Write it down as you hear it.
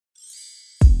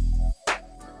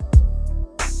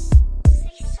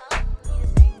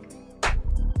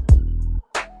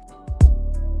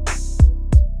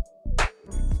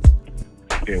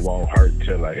It won't hurt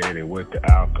till I hit it with the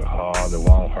alcohol. It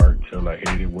won't hurt till I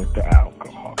hit it with the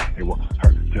alcohol. It won't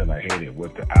hurt till I hit it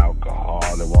with the alcohol.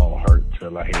 It won't hurt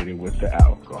till I hit it with the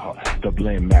alcohol. The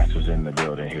blend masters in the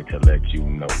building here to let you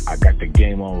know I got the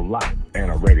game on lock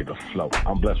and I'm ready to flow.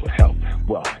 I'm blessed with health,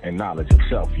 wealth, and knowledge of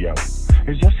self, yo.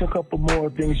 It's just a couple more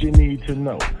things you need to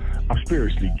know. I'm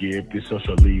spiritually gifted,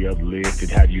 socially uplifted.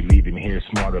 Have you leaving here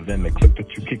smarter than the clip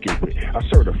that you kick it with? A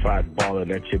certified baller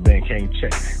that your bank can't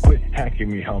check. Quit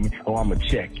hacking me, homie, or I'ma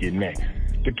check your neck.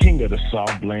 The king of the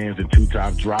soft blends and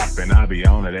two-top drop, and I be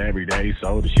on it every day,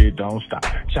 so the shit don't stop.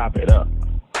 Chop it up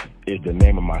is the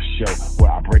name of my show,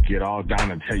 where I break it all down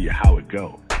and tell you how it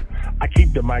goes. I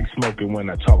keep the mic smoking when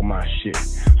I talk my shit,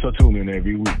 so tune in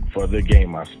every week for the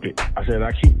game I spit. I said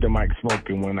I keep the mic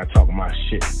smoking when I talk my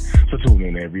shit, so tune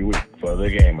in every week for the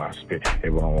game I spit.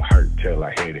 It won't hurt till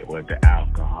I hit it with the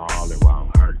alcohol. It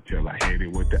won't hurt till I hit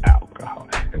it with the alcohol.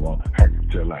 It won't hurt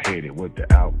till I hit it with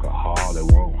the alcohol.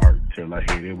 It won't hurt till I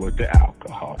hit it with the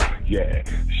alcohol. Yeah,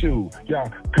 shoot,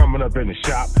 y'all coming up in the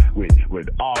shop with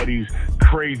all these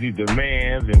crazy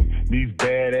demands and these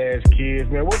badass kids.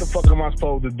 Man, what the fuck am I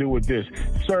supposed to do with this?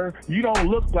 Sir, you don't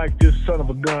look like this son of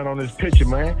a gun on this picture,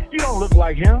 man. You don't look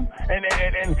like him. And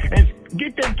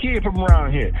get that kid from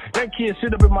around here. That kid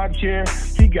sit up in my chair.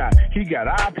 He got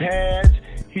iPads.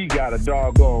 He got a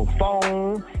doggone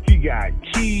phone. He got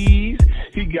keys.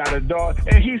 He got a dog,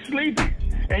 and he's sleepy.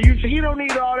 And he don't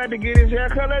need all that to get his hair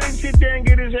cut. Let him sit there and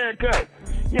get his hair cut.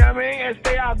 You know what I mean? And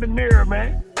stay out the mirror,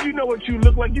 man. You know what you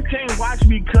look like. You can't watch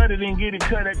me cut it and get it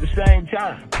cut at the same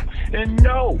time. And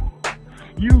no,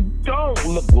 you don't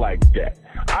look like that.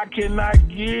 I cannot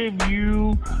give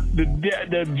you the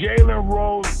Jalen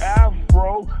Rose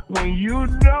afro when you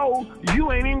know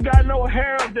you ain't even got no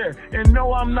hair up there. And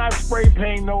no, I'm not spray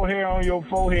painting no hair on your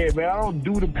forehead, man. I don't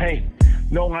do the paint.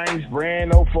 No, I ain't spraying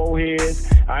no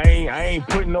foreheads. I ain't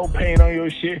putting no paint on your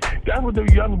shit. That's what them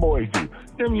young boys do.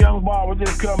 Them young boys will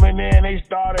just come in there and they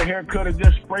start a haircut and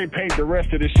just spray paint the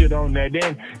rest of the shit on there.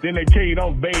 Then they tell you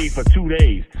don't bathe for 2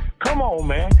 days. Come on,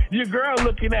 man. Your girl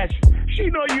looking at you. She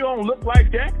know you don't look like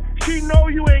that. She know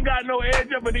you ain't got no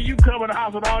edge up, and then you come in the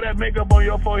house with all that makeup on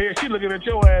your forehead. She looking at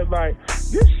your ass like,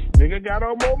 this nigga got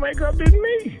on more makeup than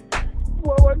me.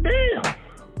 Well, damn.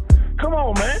 Come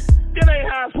on, man. That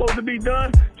ain't how it's supposed to be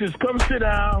done. Just come sit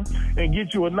down and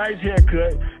get you a nice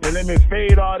haircut and let me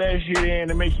fade all that shit in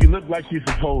and make you look like you're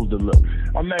supposed to look.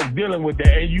 I'm not dealing with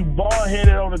that. And you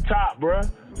bald-headed on the top, bruh.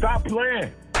 Stop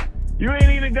playing. You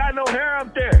ain't even got no hair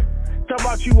up there. Talk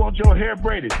about you want your hair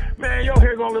braided. Man, your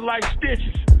hair gonna look like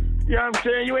stitches. You know what I'm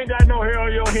saying? You ain't got no hair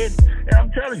on your head. And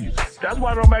I'm telling you, that's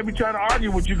why I don't might be trying to argue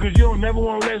with you, because you don't never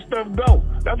want to let stuff go.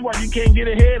 That's why you can't get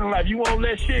ahead in life. You won't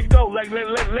let shit go. Like,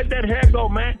 let that hair go,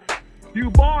 man. You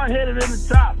bald-headed in the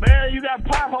top, man. You got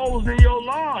potholes in your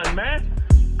lawn, man.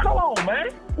 Come on, man.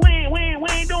 We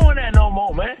ain't doing that no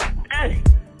more, man. Hey,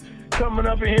 coming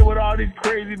up in here with all these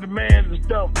crazy demands and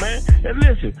stuff, man. And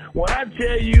listen, when I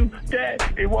tell you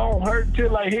that it won't hurt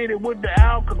till I hit it with the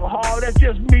alcohol, that's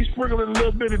just me sprinkling a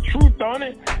little bit of truth on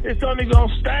it. It's only gonna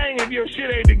sting if your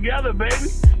shit ain't together,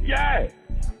 baby. Yeah.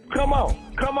 Come on.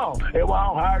 It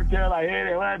won't hurt till I hit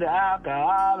it with the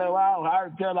alcohol. It won't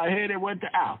hurt till I hit it with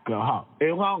the alcohol.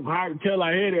 It won't hurt till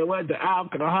I hit it with the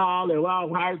alcohol. It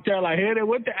won't hurt till I hit it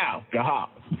with the alcohol.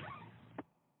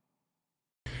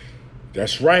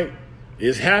 That's right.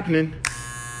 It's happening.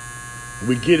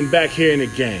 We're getting back here in the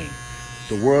game.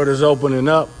 The world is opening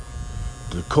up.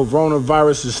 The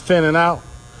coronavirus is thinning out.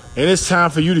 And it's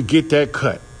time for you to get that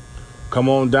cut. Come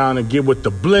on down and get with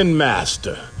the Blend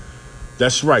Master.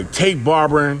 That's right. Tate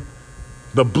Barbering,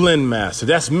 the Blend Master.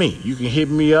 That's me. You can hit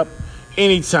me up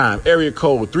anytime. Area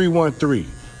code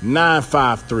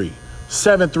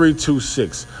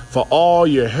 313-953-7326 for all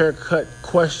your haircut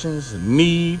questions,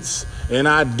 needs, and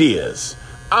ideas.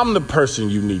 I'm the person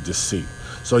you need to see.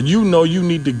 So you know you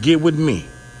need to get with me.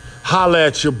 Holla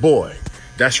at your boy.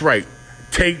 That's right.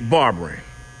 Tate Barbering.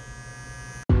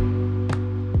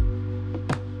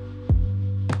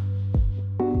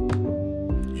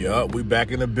 Yup, we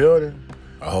back in the building.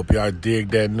 I hope y'all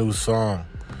dig that new song.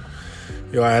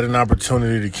 Yo, I had an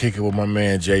opportunity to kick it with my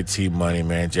man JT Money,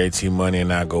 man. JT Money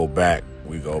and I go back.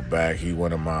 We go back. He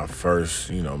one of my first,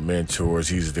 mentors.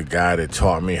 He's the guy that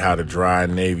taught me how to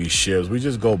drive Navy ships. We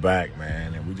just go back,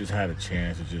 man, and we just had a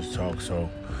chance to just talk.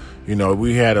 So,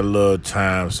 we had a little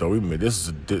time. So this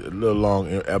is a little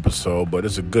long episode, but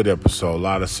it's a good episode. A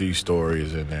lot of sea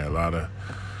stories in there. A lot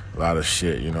of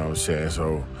shit. You know what I'm saying?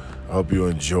 So I hope you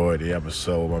enjoyed the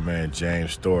episode with my man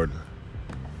James Thorton.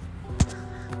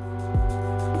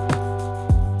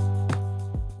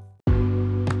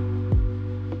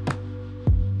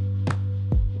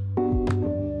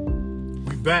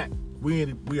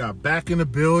 We are back in the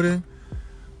building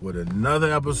with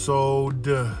another episode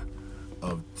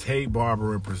of Tate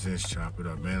Barbering Presents Chop It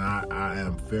Up, man. I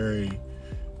am very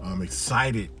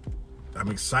excited. I'm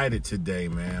excited today,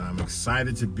 man. I'm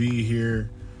excited to be here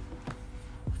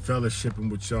fellowshipping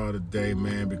with y'all today,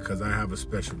 man, because I have a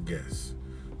special guest.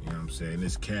 You know what I'm saying?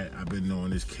 This cat, I've been knowing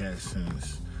this cat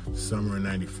since summer of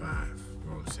 95. You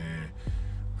know what I'm saying?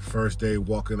 First day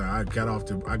walking, I got out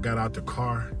the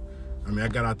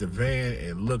van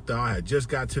and looked out. I had just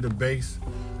got to the base.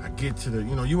 I get to the,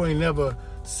 you ain't never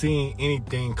seen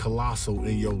anything colossal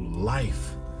in your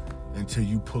life until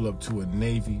you pull up to a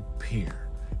Navy pier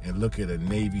and look at a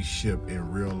Navy ship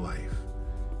in real life.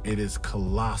 It is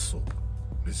colossal.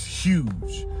 It's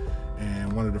huge.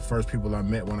 And one of the first people I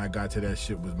met when I got to that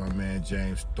ship was my man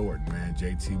James Thorton, man,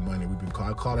 JT Money.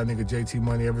 I call that nigga JT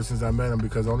Money ever since I met him,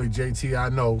 because only JT I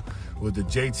know was the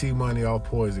JT Money off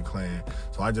Poison Clan.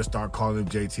 So I just started calling him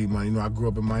JT Money. I grew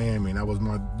up in Miami, and that was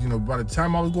my, by the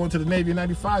time I was going to the Navy in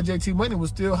 95, JT Money was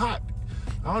still hot.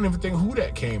 I don't even think who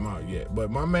that came out yet.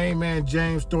 But my main man,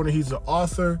 James Thornton, he's an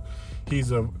author.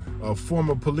 He's a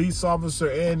former police officer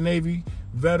and Navy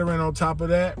veteran on top of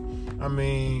that. I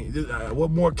mean,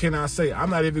 what more can I say? I'm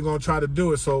not even going to try to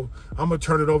do it, so I'm going to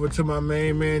turn it over to my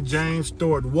main man, James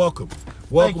Thornton. Welcome.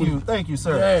 Thank you,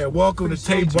 sir. Yeah, welcome to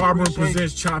Tate Barbering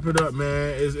Presents Chop It Up,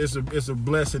 man. It's a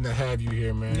blessing to have you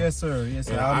here, man. Yes, sir. Yes,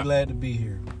 sir. I'm glad to be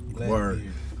here. Word.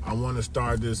 I want to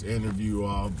start this interview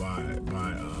off by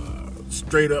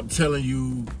straight up telling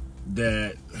you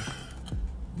that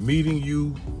meeting you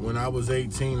when I was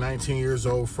 18, 19 years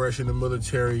old, fresh in the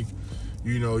military,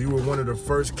 you were one of the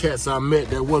first cats I met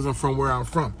that wasn't from where I'm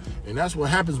from. And that's what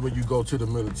happens when you go to the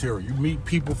military. You meet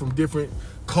people from different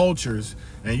cultures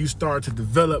and you start to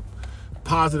develop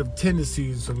positive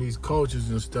tendencies from these cultures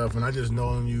and stuff. And I just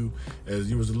known you as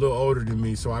you was a little older than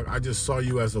me. So I just saw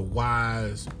you as a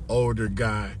wise, older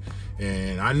guy.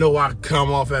 And I know I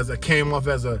came off as a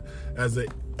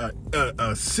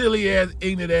silly ass,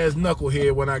 ignorant ass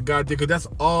knucklehead when I got there, because that's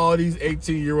all these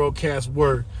 18-year-old cats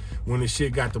were when the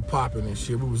shit got to popping and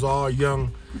shit. We was all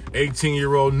young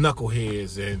 18-year-old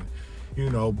knuckleheads, and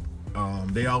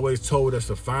they always told us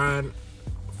to find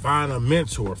a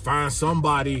mentor, find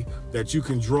somebody that you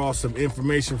can draw some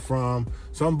information from,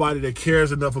 somebody that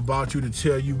cares enough about you to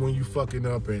tell you when you fucking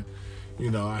up. And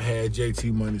I had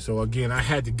JT Money. So again, I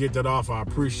had to get that off. I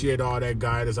appreciate all that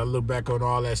guidance. I look back on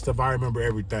all that stuff. I remember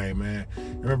everything, man. I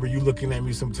remember you looking at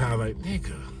me sometimes like,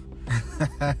 nigga,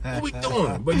 what we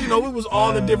doing? But it was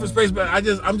all in different space. But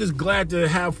I'm just glad to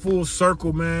have full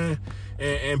circle, man,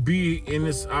 and be in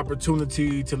this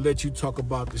opportunity to let you talk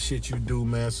about the shit you do,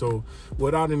 man. So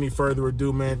without any further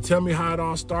ado, man, tell me how it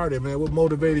all started, man. What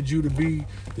motivated you to be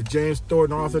the James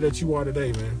Thornton author that you are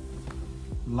today, man?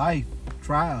 Life,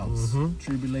 trials,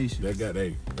 tribulations.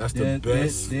 That's the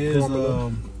best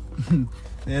formula.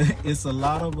 It's a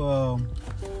lot of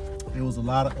there was a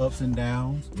lot of ups and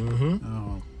downs.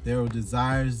 There were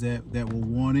desires that were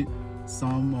wanted.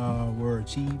 Some were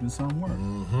achieved and some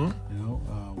weren't.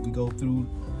 We go through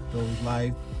those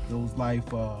life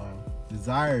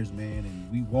desires, man,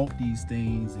 and we want these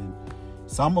things, and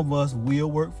some of us will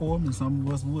work for them and some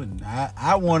of us wouldn't.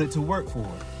 I wanted to work for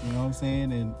it, you know what I'm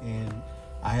saying, and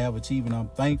I have achieved, and I'm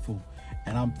thankful.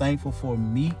 And I'm thankful for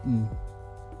meeting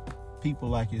people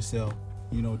like yourself,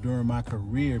 during my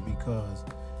career, because,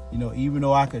 even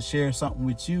though I could share something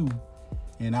with you,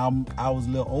 and I was a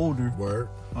little older, word,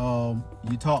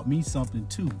 you taught me something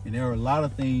too. And there are a lot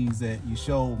of things that you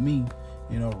showed me,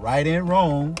 right and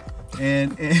wrong.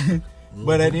 And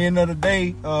but at the end of the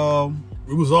day,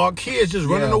 we was all kids just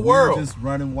running the world. Just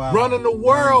running wild. Running the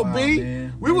world, B.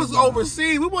 Man. We was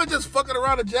overseas. We weren't just fucking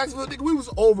around in Jacksonville, nigga. We was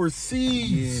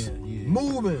overseas.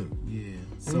 Moving. Yeah.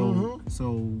 So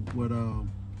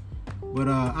what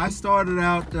I started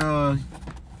out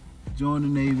joined the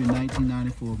Navy in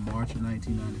 1994, March of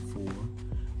 1994.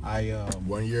 I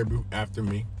 1 year after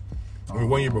me.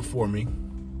 1 year before me.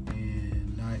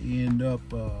 And I end up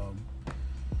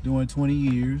doing 20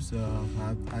 years.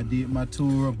 I did my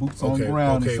tour of boots on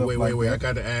ground. Okay, and stuff wait. that. I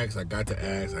got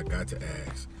to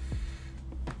ask.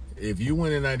 If you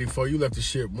went in 94, you left the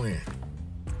ship when?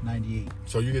 98.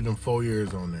 So you did them 4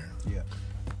 years on there. Yeah.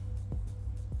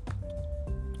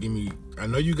 I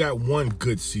know you got one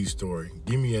good sea story.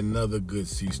 Give me another good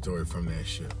sea story from that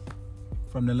ship.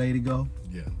 From the Lady Go?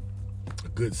 Yeah. A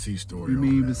good sea story. You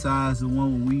mean besides the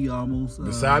one where we almost...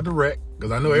 beside the wreck,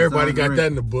 because I know everybody got that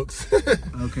in the books.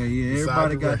 Okay, yeah,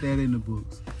 everybody got that in the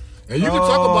books. And you can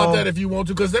talk about that if you want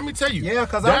to, because let me tell you,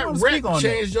 because that wreck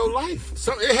changed your life.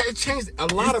 So it changed a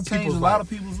lot of people's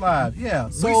lives. Yeah.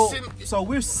 So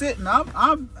we're sitting.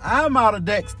 I'm out of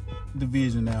decks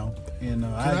division now, and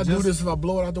Can I do this if I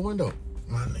blow it out the window?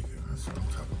 My nigga, that's what I'm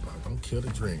talking about. Don't kill the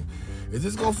dream. Is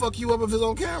this gonna fuck you up if it's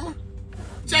on camera?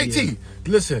 JT,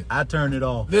 listen. I turned it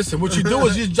off. Listen, what you do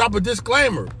is you drop a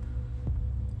disclaimer.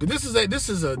 This is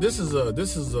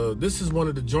one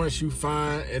of the joints you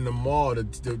find in the mall,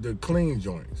 the clean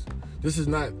joints. This is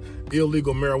not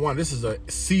illegal marijuana. This is a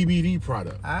CBD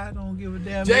product. I don't give a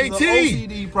damn. JT, it's an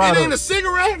OCD product. It ain't a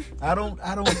cigarette. I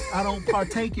don't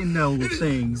partake in those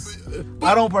things.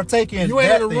 I don't partake in. You ain't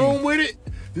that in the thing. room with it.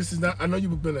 This is not. I know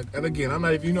you've been. And again, I'm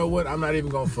not even. You know what? I'm not even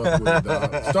gonna fuck with it,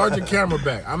 dog. Start your camera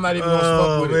back. I'm not even gonna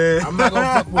fuck with it. I'm not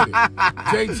gonna fuck with it.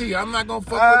 JT, I'm not gonna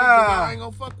fuck with it. 'Cause I ain't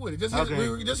gonna fuck with it.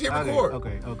 Just hit record.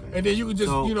 Okay. And then you can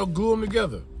just glue them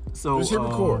together. So just hit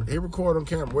record. Hit record on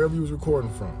camera wherever you was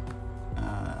recording from.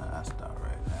 I start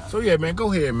right now. So yeah, man,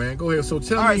 go ahead, man. Go ahead. So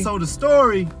tell me. All right. So the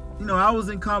story. I was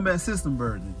in combat system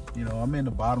birthing. I'm in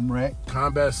the bottom rack.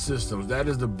 Combat Systems, that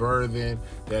is the berthing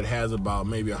that has about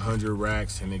maybe 100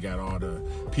 racks, and they got all the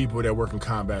people that work in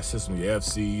combat systems, your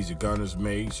FCs, your gunners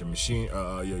mates, your machine,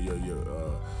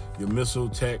 your missile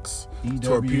techs, EWs,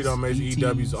 torpedo majors,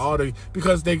 ETs. EWs,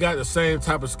 because they got the same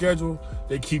type of schedule.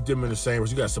 They keep them in the same.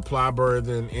 You got supply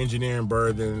berthing, engineering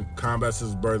berthing, combat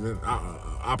systems berthing,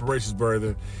 operations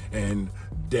berthing, and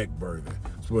deck berthing.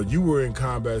 But you were in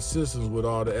combat systems with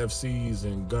all the FCs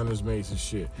and gunners mates and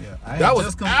shit. Yeah, that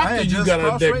was after you got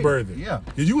out of deck berthing. Yeah,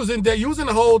 you was in deck. You was in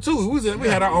the hole too. We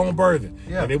had our own berthing.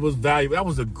 Yeah, and it was valuable. That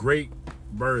was a great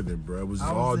berthing, bro. It was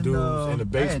all dudes in the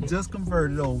basement. I had just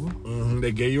converted over. Mm-hmm.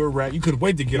 They gave you a rack. You couldn't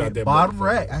wait to get out that bottom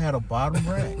rack. I had a bottom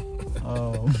rack.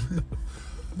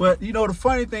 But the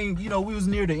funny thing, we was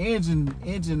near the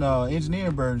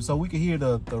engineering berthing, so we could hear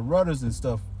the rudders and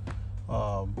stuff.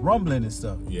 Rumbling and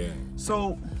stuff. Yeah.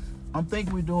 So I'm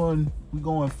thinking we're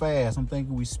going fast. I'm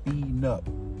thinking we speeding up.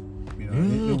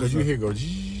 Because you hear go.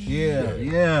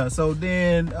 Yeah. So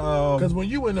then, because when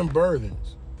you in them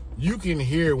berthings, you can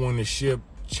hear when the ship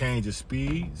changes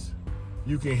speeds.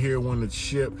 You can hear when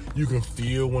you can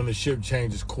feel when the ship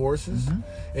changes courses.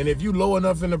 Mm-hmm. And if you low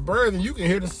enough in the berthing, you can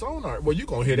hear the sonar. Well, you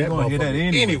gonna hear that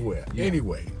motherfucker anywhere. Yeah.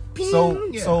 Anyway.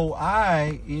 So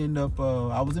I end up.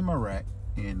 I was in my rack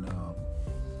and.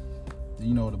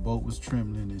 The boat was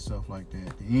trembling and stuff like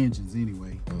that. The engines,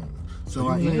 anyway. So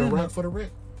I in your rack for the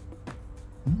wreck.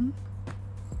 Mm-hmm.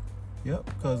 Yep,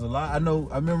 because I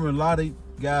remember a lot of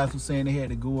guys were saying they had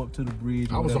to go up to the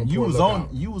bridge. I was on you port was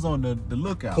lookout. You was on the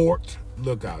lookout. Port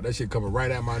lookout. That shit coming right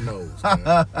at my nose.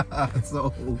 Man.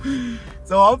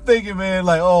 so I'm thinking, man,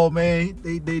 like, oh man,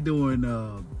 they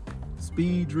doing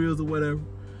speed drills or whatever,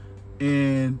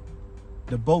 and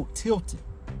the boat tilted.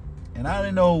 And I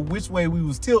didn't know which way we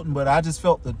was tilting, but I just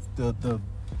felt the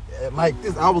like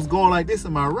this. I was going like this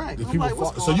in my rack.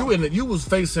 So you was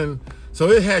facing.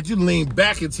 So it had you lean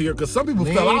back into your. Because some people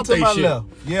fell out their shit. Left.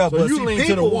 Yeah, so but you leaned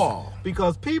to the wall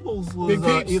because Peoples was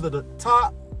either the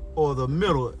top or the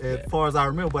middle, as far as I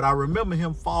remember. But I remember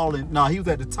him falling. No, he was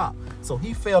at the top, so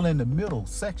he fell in the middle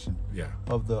section. Yeah.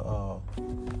 Of the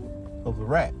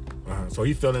rack. So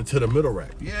he fell into the middle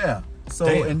rack. Yeah. So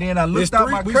and then I looked out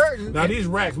my curtain. Now these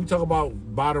racks, we talk about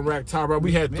bottom rack, top rack.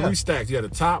 We had 3 stacks. You had a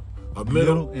top, a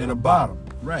middle, and a bottom.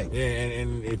 Right.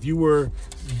 And if you were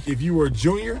a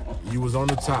junior, you was on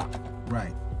the top.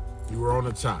 Right. You were on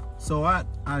the top. So I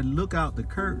look out the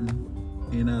curtain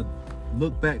and I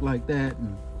look back like that,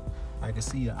 and I can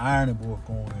see an ironing board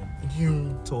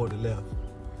going toward the left.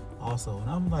 Also, and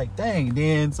I'm like, dang.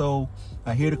 Then so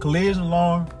I hear the collision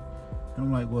alarm, and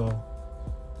I'm like, well.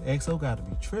 The XO got to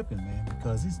be tripping, man,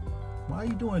 because why are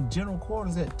you doing general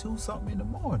quarters at 2-something in the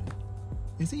morning?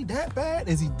 Is he that bad?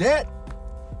 Is he that?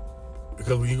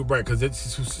 Because when you go back, because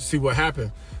see what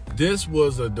happened. This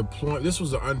was an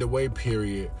underway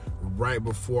period right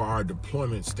before our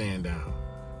deployment stand down.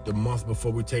 The month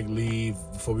before we take leave,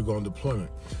 before we go on deployment.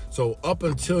 So up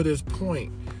until this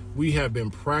point, we have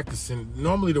been practicing.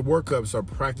 Normally the workups are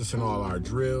practicing all our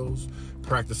drills,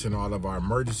 practicing all of our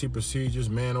emergency procedures,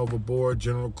 man overboard,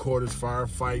 general quarters,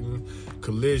 firefighting,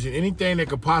 collision, anything that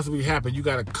could possibly happen. You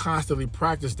got to constantly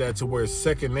practice that to where it's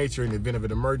second nature in the event of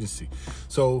an emergency.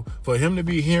 So for him to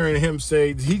be hearing him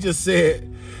say, he just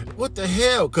said, what the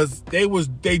hell? Because they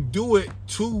do it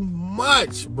too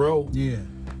much, bro. Yeah.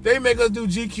 They make us do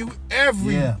GQ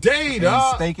every day,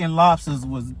 dog. Steak and lobsters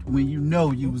was when you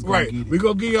was going to get it. We're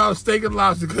going to give y'all steak and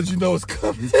lobster because you know it's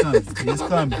coming. It's coming. It's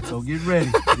coming. So get ready.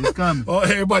 It's coming. Oh,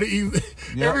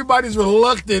 everybody's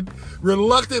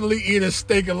reluctantly eating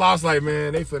steak and lobster. Like,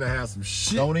 man, they finna have some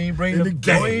shit. Don't even bring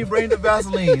the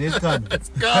Vaseline. It's coming. It's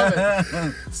coming.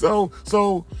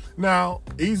 So now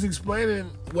he's explaining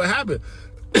what happened.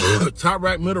 Top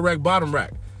rack, middle rack, bottom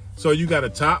rack. So you got a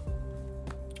top,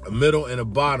 a middle, and a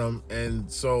bottom.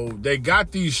 And so they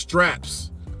got these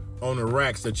straps on the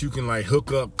racks that you can like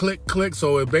hook up, click, click.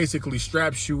 So it basically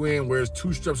straps you in where it's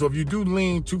two straps. So if you do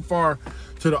lean too far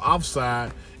to the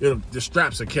offside, the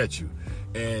straps will catch you.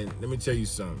 And let me tell you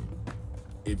something.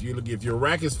 If your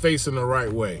rack is facing the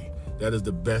right way, that is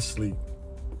the best sleep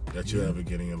that you'll ever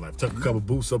get in your life. Tuck a couple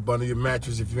boots up under your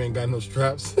mattress if you ain't got no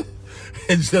straps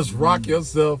and just rock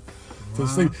yourself to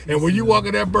sleep. And when you walk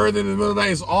in that berth in the middle of the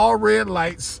night, it's all red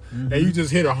lights, and you just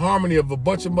hear the harmony of a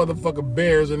bunch of motherfucking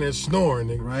bears and they're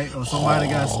snoring. Right, or somebody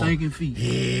got stinking feet.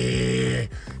 Yeah,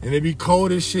 and it be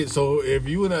cold as shit. So if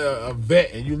you in a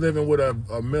vet and you living with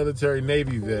a military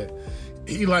Navy vet,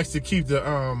 he likes to keep the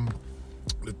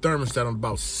thermostat on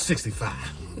about 65.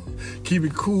 Keep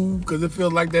it cool because it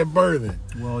feels like that birthing.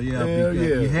 Well, yeah,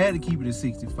 you had to keep it at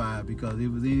 65 because if it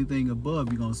was anything above,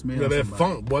 you're going to smell that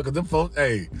funk, boy, because them folks,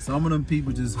 hey. Some of them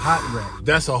people just hot rack.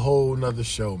 That's a whole nother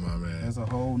show, my man. That's a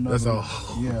whole nother.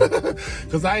 Yeah.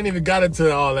 Because I ain't even got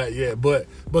into all that yet. But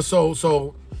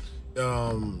so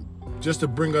just to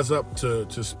bring us up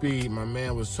to speed, my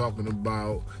man was talking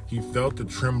about he felt the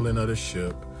trembling of the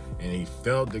ship and he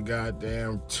felt the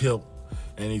goddamn tilt.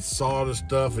 And he saw the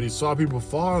stuff, and he saw people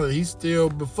falling, and he's still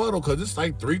befuddled because it's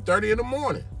like 3:30 in the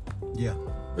morning. Yeah.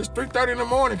 It's 3:30 in the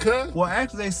morning, cuz. Well,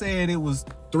 actually, they said it was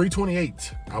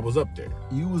 3:28. I was up there.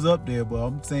 You was up there, but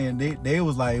I'm saying they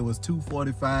was like it was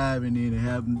 2:45, and then it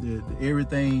happened.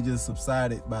 Everything just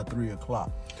subsided by 3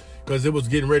 o'clock. Because it was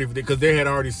getting ready because they had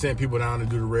already sent people down to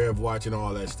do the rev watch and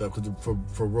all that stuff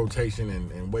for rotation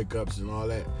and wake ups and all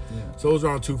that. Yeah. So it was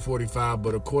around 2:45,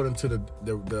 but according to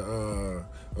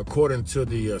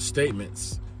the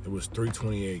statements, it was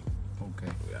 3:28.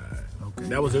 Okay. Okay.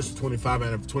 That was just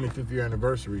 25th year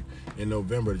anniversary in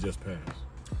November that just passed.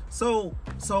 So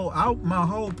my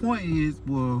whole point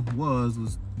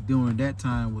was during that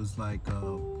time was like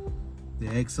the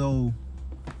XO.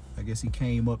 I guess he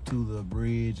came up to the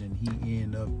bridge and he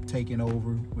ended up taking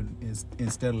over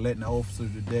instead of letting the officer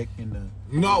of the deck and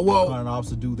the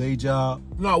officer do their job.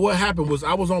 No, what happened was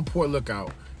I was on port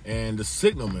lookout and the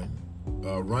signalman,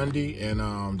 Rundy, and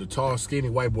the tall, skinny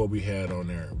white boy we had on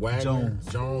there,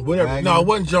 Jones, whatever. Wagner. No, it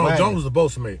wasn't Jones. Wagner. Jones was the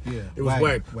boatmate. Yeah, it was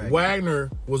Wagner. Wagner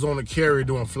was on the carrier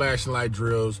doing flashing light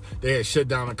drills. They had shut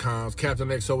down the comms. Captain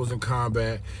XO was in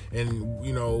combat, and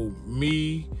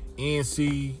me,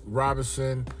 NC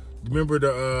Robinson. Remember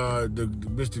the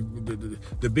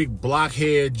big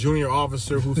blockhead junior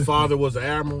officer whose father was an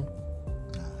admiral?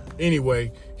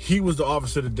 Anyway, he was the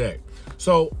officer of the deck.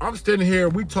 So I'm standing here,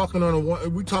 we talking on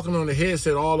the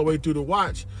headset all the way through the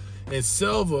watch, and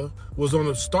Silva was on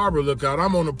the starboard lookout.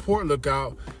 I'm on the port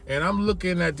lookout, and I'm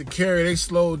looking at the carrier. They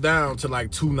slowed down to like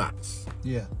 2 knots.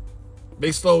 Yeah.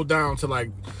 They slowed down to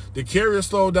the carrier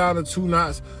slowed down to 2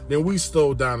 knots, then we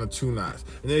slowed down to 2 knots.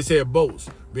 And they said boats,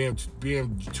 being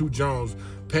 2 Jones,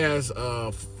 passed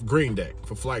green deck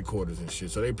for flight quarters and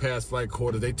shit. So they passed flight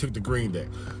quarters, they took the green deck.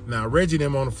 Now Reggie and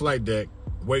them on the flight deck,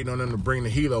 waiting on them to bring the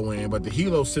helo in, but the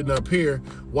helo's sitting up here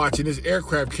watching this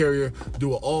aircraft carrier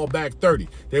do an all-back 30.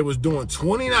 They was doing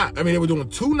 20 knots. I mean, they were doing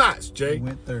 2 knots, Jay. They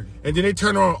went 30. And then they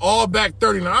turned on all-back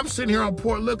 30. Now I'm sitting here on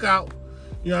port lookout,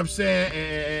 you know what I'm saying?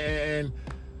 And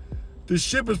the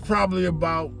ship is probably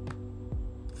about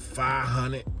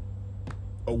 500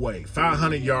 away,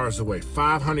 500 yards away.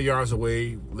 500 yards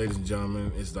away, ladies and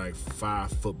gentlemen, is like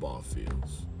 5 football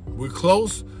fields. We're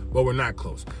close, but we're not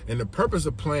close. And the purpose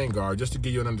of playing guard, just to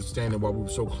give you an understanding why we were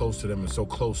so close to them and so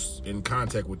close in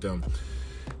contact with them,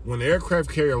 when the aircraft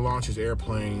carrier launches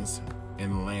airplanes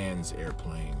and lands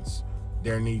airplanes,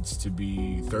 there needs to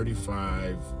be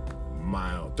 35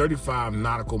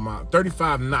 nautical mile,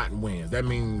 35 knot winds. That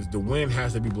means the wind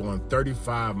has to be blowing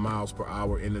 35 miles per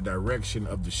hour in the direction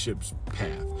of the ship's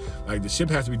path. Like the ship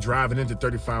has to be driving into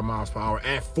 35 miles per hour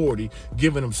at 40,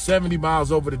 giving them 70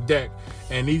 miles over the deck.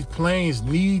 And these planes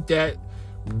need that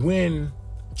wind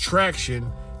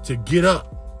traction to get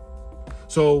up.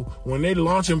 So when they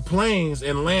launching planes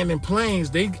and landing planes,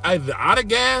 they either out of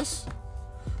gas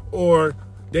or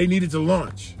they needed to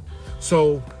launch.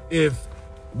 So if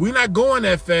we're not going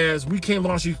that fast, we can't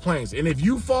launch these planes. And if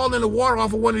you fall in the water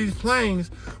off of one of these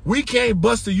planes, we can't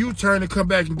bust a U-turn and come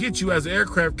back and get you as an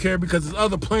aircraft carrier because there's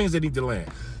other planes that need to land.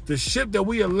 The ship that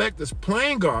we elect as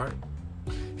plane guard,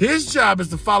 his job is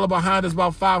to follow behind us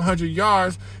about 500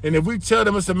 yards. And if we tell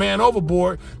them it's a man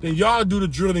overboard, then y'all do the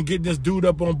drill and get this dude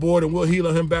up on board and we'll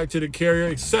helo him back to the carrier,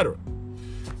 etc.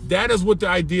 That is what the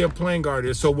idea of plane guard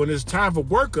is. So when it's time for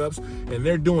workups and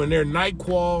they're doing their night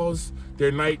quals,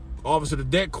 their night officer of the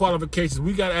deck qualifications.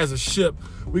 We got, as a ship,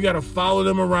 we got to follow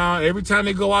them around. Every time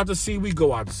they go out to sea, we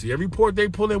go out to sea. Every port they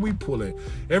pull in, we pull in.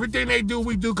 Everything they do,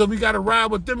 we do, because we got to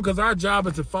ride with them, because our job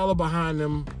is to follow behind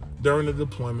them during the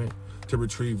deployment to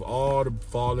retrieve all the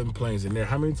fallen planes in there.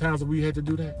 How many times have we had to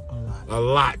do that? A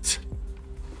lot.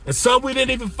 And some we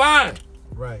didn't even find.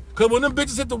 Right. Because when them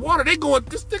bitches hit the water, they going,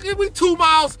 we 2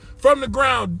 miles from the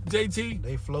ground, JT.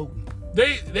 They floating.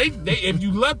 They if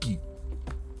you lucky.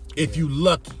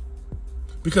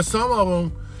 Because some of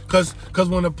them, because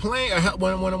when a plane,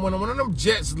 when one of them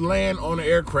jets land on an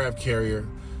aircraft carrier,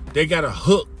 they got a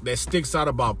hook that sticks out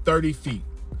about 30 feet.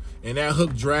 And that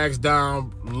hook drags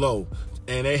down low.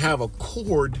 And they have a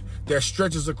cord that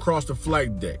stretches across the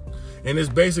flight deck. And it's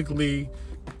basically,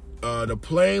 the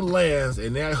plane lands,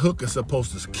 and that hook is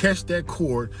supposed to catch that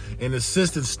cord and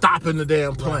assist in stopping the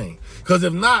damn plane. Because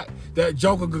if not, that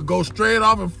joker could go straight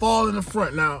off and fall in the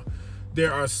front. Now,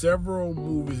 there are several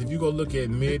movies. If you go look at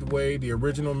Midway, the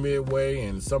original Midway,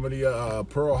 and some of the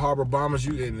Pearl Harbor bombers,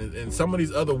 and some of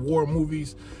these other war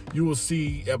movies, you will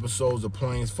see episodes of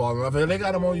planes falling off, and they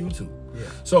got them on YouTube. Yeah.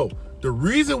 So the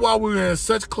reason why we were in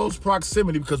such close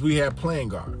proximity, because we had plane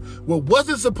guard. What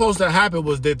wasn't supposed to happen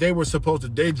was that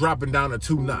they dropping down to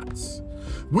 2 knots.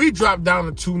 We dropped down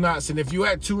to 2 knots, and if you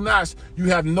at 2 knots, you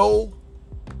have no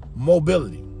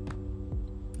mobility.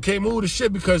 Can't move the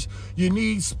ship because you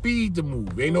need speed to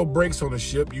move. Ain't no brakes on the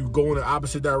ship. You go in the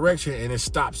opposite direction and it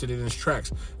stops it in its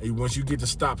tracks. And once you get to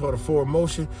stop or the forward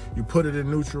motion, you put it in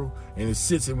neutral and it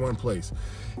sits in one place.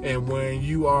 And when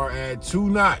you are at 2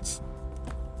 knots,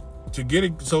 to get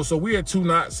it, so we at 2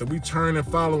 knots and we turn and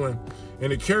following,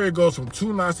 and the carrier goes from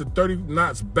 2 knots to 30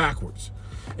 knots backwards.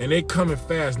 And they coming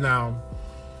fast. Now,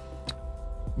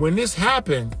 when this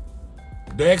happened,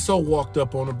 the XO walked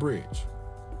up on the bridge.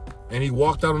 And he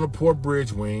walked out on the port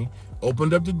bridge wing,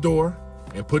 opened up the door,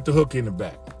 and put the hook in the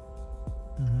back.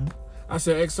 Mm-hmm. I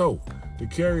said, XO, the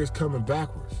carrier's coming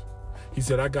backwards. He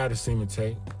said, I got a semen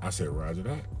tape. I said, roger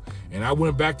that. And I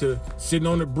went back to sitting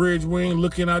on the bridge wing,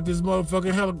 looking at this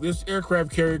motherfucking this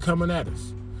aircraft carrier coming at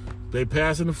us. They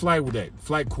passing the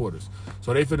flight quarters.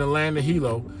 So they finna land the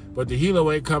helo, but the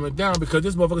helo ain't coming down because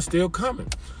this motherfucker's still coming.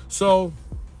 So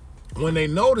when they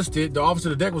noticed it, the officer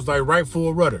of the deck was like, right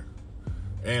full rudder.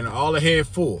 And all ahead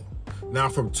full. Now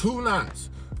from 2 knots,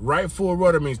 right full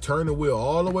rudder means turn the wheel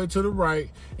all the way to the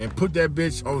right and put that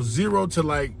bitch on 0 to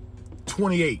like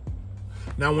 28.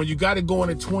 Now when you got it going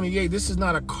at 28, this is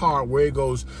not a car where it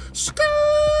goes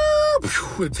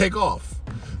and take off.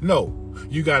 No,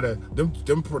 you gotta them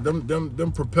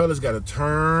propellers gotta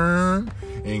turn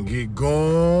and get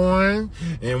going.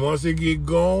 And once they get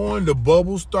going, the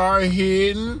bubbles start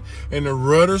hitting and the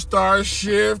rudder starts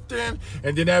shifting,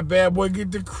 and then that bad boy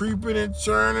get to creeping and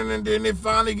turning, and then they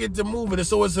finally get to moving. And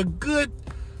so it's a good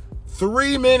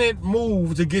 3-minute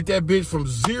move to get that bitch from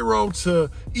 0 to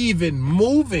even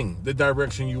moving the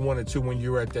direction you wanted to when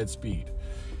you were at that speed.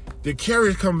 The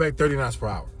carrier's coming back 30 knots per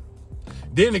hour.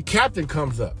 Then the captain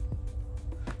comes up.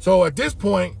 So at this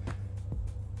point,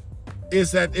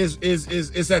 it's at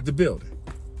the building.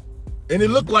 And it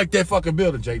looked like that fucking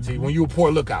building, JT, when you were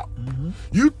Port Lookout. Mm-hmm.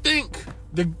 You think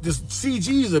the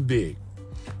CGs are big.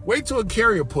 Wait till a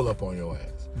carrier pull up on your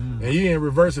ass. Mm. And you in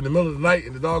reverse in the middle of the night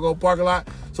in the doggone parking lot.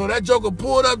 So that joker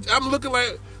pulled up. I'm looking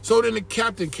like, so then the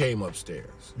captain came upstairs.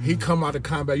 Mm-hmm. He come out of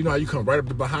combat. You know how you come right up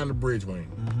to behind the bridge wing.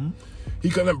 Mm-hmm.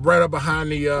 He come up right up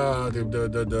behind the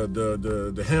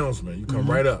helmsman. You come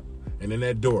right up. And in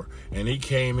that door. And he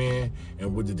came in,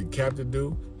 and what did the captain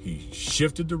do? He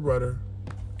shifted the rudder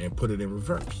and put it in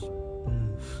reverse.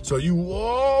 Mm. So you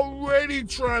already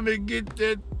trying to get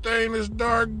that thing to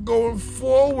start going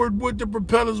forward with the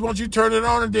propellers once you turn it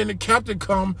on, and then the captain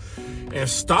come and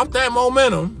stop that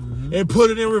momentum and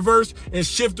put it in reverse and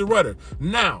shift the rudder.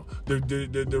 Now,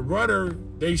 the rudder,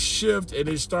 they shift and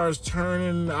it starts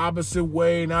turning the opposite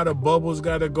way. Now the bubbles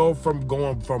got to go from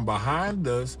going from behind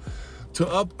us to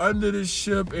up under the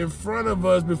ship in front of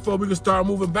us before we can start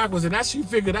moving backwards. And that's, you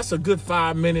figure that's a good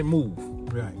 5-minute move.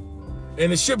 Right.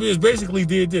 And the ship just basically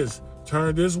did this.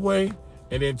 Turned this way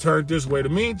and then turned this way. The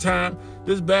meantime,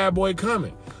 this bad boy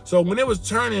coming. So when it was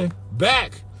turning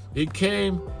back, it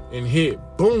came and hit.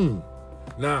 Boom.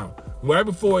 Now, right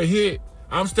before it hit,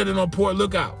 I'm standing on Port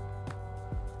Lookout.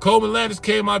 Coleman Landis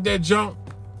came out that jump.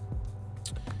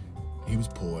 He was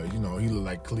poised. You know, he looked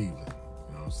like Cleveland.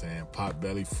 Saying pot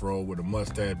belly fro with a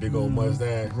mustache, big old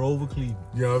mustache. Grover Cleveland.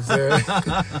 You know what I'm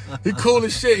saying? He cool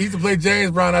as shit. He used to play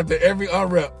James Brown after every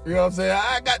unrep. You know what I'm saying?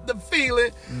 I got the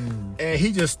feeling. And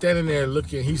he just standing there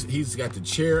looking. He's got the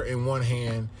chair in one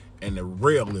hand and the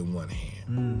rail in one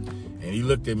hand. And he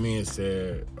looked at me and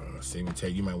said, see me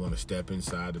take, you might want to step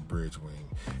inside the bridge wing.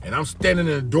 And I'm standing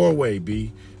in the doorway,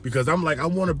 B, because I'm like, I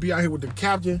want to be out here with the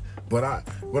captain, but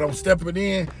I'm stepping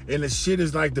in, and the shit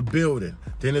is like the building.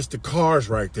 Then it's the cars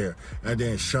right there. And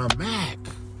then Shamak.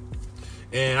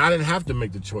 And I didn't have to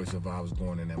make the choice if I was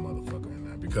going in that motherfucker or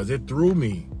not, because it threw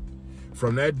me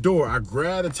from that door. I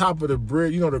grabbed the top of the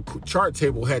bridge. You know, the chart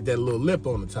table had that little lip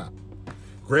on the top.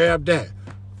 Grabbed that.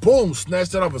 Boom,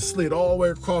 snatched it off and slid all the way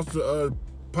across the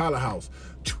pilot house.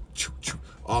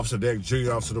 Officer deck,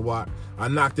 junior officer the watch. I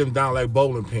knocked them down like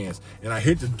bowling pins. And I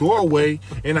hit the doorway,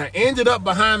 and I ended up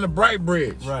behind the Bright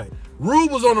Bridge. Right.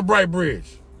 Rube was on the Bright Bridge.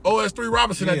 OS3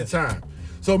 Robinson at the time.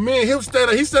 So me and him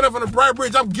he stood up on the Bright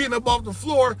Bridge. I'm getting up off the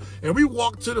floor, and we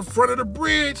walked to the front of the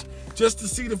bridge just to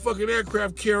see the fucking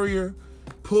aircraft carrier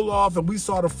pull off, and we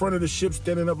saw the front of the ship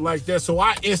standing up like that. So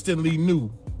I instantly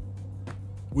knew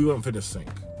we wasn't finna sink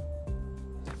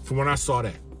from when I saw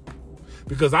that.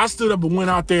 Because I stood up and went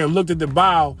out there and looked at the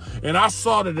bow, and I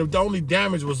saw that the only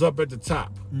damage was up at the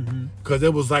top. Because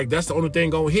it was like, that's the only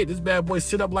thing gonna hit. This bad boy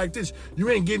sit up like this. You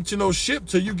ain't getting to no ship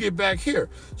till you get back here.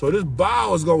 So this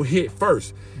bow is gonna hit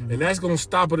first, and that's gonna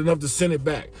stop it enough to send it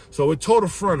back. So it tore the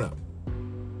front up.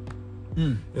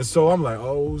 And so I'm like,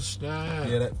 oh snap.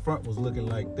 Yeah, that front was looking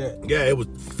like that. Yeah, it was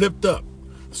flipped up.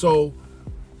 So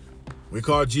we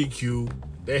called GQ.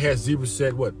 They had Zebra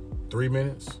set, 3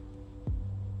 minutes?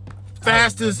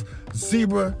 Fastest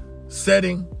Zebra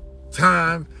setting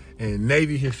time in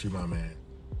Navy history, my man.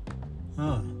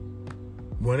 Huh.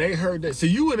 When they heard that, so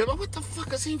you and them, what the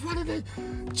fuck is he running the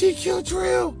GQ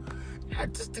drill?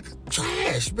 Just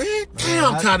trash, man.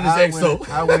 Damn, I'm tired of this XO.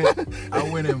 I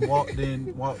went and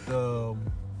walked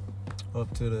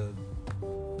up to the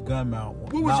gun mount.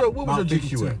 What was your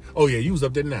GQ at? Oh yeah, you was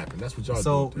up there napping. That's what y'all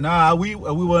So doing. nah, we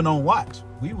wasn't on watch.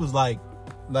 We was like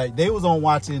they was on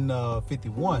watch in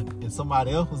 51 and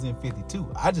somebody else was in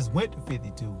 52. I just went to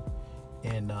 52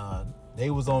 and they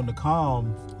was on the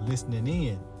comms listening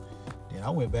in. Then I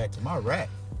went back to my rack.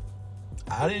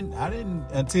 I didn't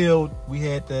until we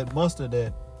had that muster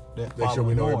that Make sure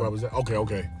we know everybody was there.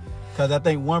 Okay. Because I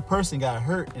think one person got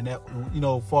hurt, and that,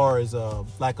 far as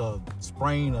like a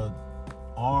sprain of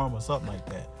arm or something like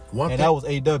that. That was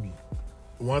AW.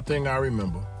 One thing I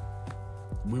remember,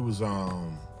 we was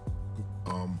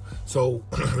so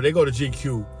they go to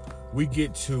GQ. We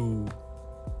get to,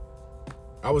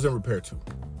 I was in repair 2,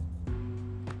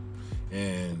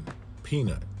 and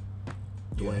Peanut,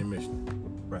 Dwayne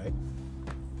Mission, right?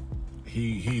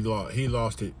 He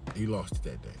lost it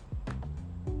that day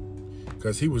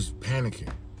because he was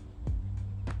panicking.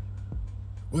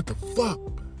 What the fuck?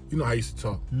 You know how I used to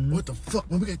talk. Mm-hmm. What the fuck?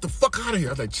 When we get the fuck out of here,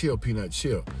 I was like, chill, Peanut,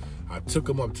 chill. I took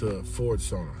him up to forward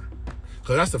sonar.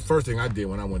 Cause that's the first thing I did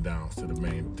when I went down to the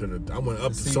main, I went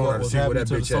up to sonar to see where that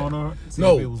bitch at.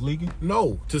 No, if it was leaking.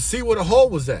 No, to see where the hole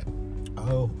was at.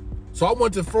 Oh. So I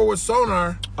went to forward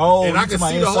sonar. Oh, and I could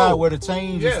see the hole where the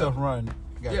chains and stuff run.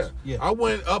 Gotcha. Yeah. I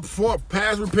went up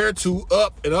past repair 2,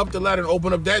 up the ladder and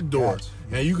opened up that door,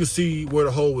 and you could see where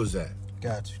the hole was at.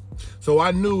 Gotcha. So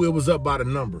I knew it was up by the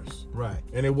numbers. Right.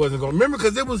 And it wasn't going to... Remember,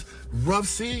 because it was rough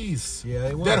seas. Yeah,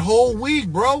 it was. That whole week,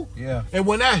 bro. Yeah. And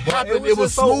when that happened, it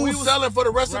was smooth sailing for the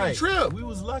rest of the trip. We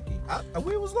was lucky.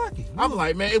 We was lucky. I'm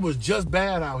like, man, it was just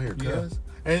bad out here, cuz.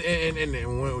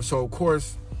 And so, of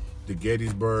course, the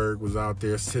Gettysburg was out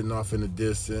there sitting off in the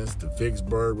distance. The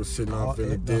Vicksburg was sitting off in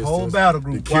the distance. The whole battle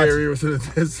group. The Carrier was in the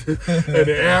distance. And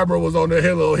the Admiral was on the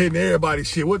hill hitting everybody.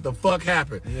 Shit, what the fuck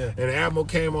happened? Yeah. And the Admiral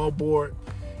came on board.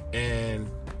 And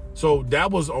so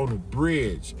that was on the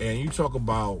bridge. And you talk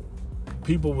about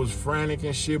people was frantic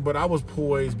and shit, but I was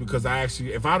poised because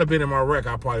if I'd have been in my wreck,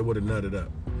 I probably would have nutted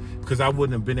up. Because I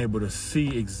wouldn't have been able to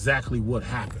see exactly what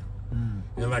happened.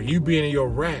 And like you being in your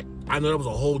rack, I know that was a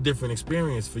whole different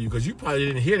experience for you because you probably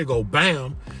didn't hear it go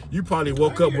bam. You probably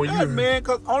woke up when you... Man,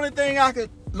 because only thing I could,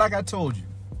 like I told you,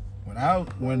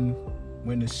 when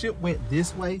the ship went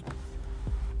this way,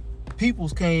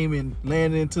 peoples came and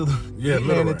landed into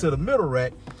the middle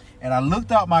rack, and I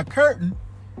looked out my curtain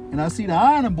and I see the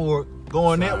ironing board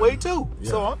going that way too.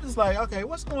 Yeah. So I'm just like, okay,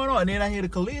 what's going on? And then I hear the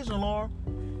collision alarm.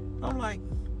 I'm like,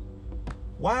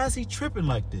 why is he tripping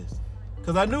like this?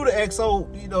 Because I knew the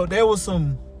XO, there was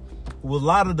a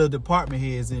lot of the department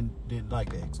heads didn't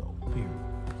like the XO, period.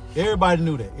 Everybody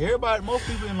knew that. Most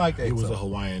people didn't like that. He was a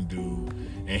Hawaiian dude,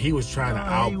 and he was trying to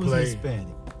outplay. He was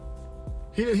Hispanic.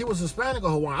 He was Hispanic or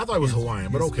Hawaiian? I thought he was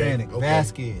Hawaiian, but okay.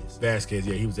 Vasquez,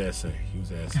 yeah, he was SA. He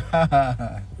was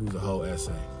a whole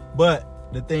SA.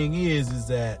 But the thing is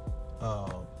that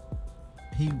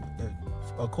he,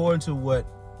 according to what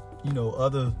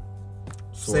other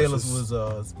sailors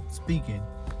was speaking,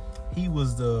 he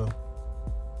was the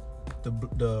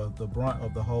the brunt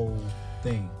of the whole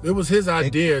thing. It was his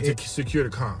idea to secure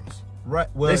the comms. Right.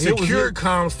 Well, they secured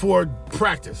comms for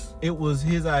practice. It was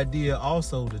his idea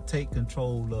also to take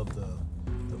control of the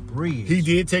bridge. He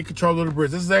did take control of the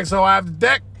bridge. This is XO out the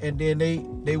deck. And then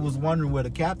they was wondering where the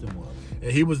captain was.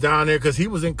 And he was down there because he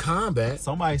was in combat.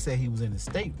 Somebody said he was in the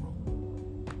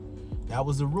stateroom. That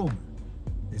was the rumor.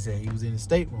 They said he was in the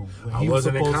stateroom. I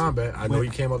wasn't in combat. I know he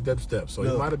came up them steps, so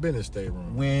he might have been in the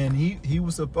stateroom. When he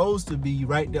was supposed to be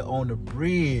right there on the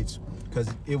bridge, because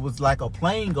it was like a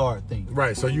plane guard thing.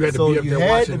 Right, so you had to be up there watching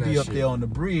that shit. So you had to be up there on the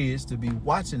bridge to be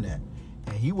watching that.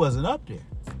 And he wasn't up there.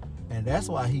 And that's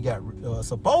why he got,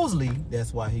 supposedly,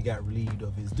 that's why he got relieved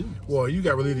of his duties. Well, you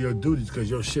got relieved of your duties because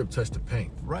your ship touched the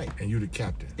paint. Right. And you the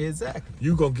captain. Exactly.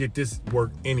 You gonna get this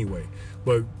work anyway.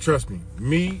 But trust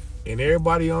me and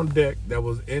everybody on deck that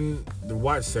was in the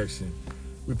watch section,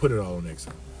 we put it all on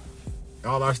XO.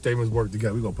 All our statements work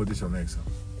together. We gonna put this on XO.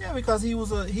 Yeah, because he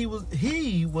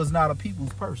was not a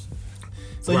people's person.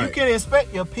 So right. You can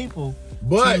expect your people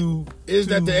but to is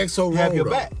that the XO role? Have your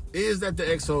back. Is that the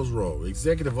XO's role?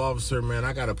 Executive officer, man,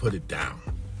 I gotta put it down.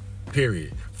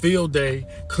 Period. Field day,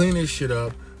 clean this shit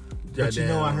up. But you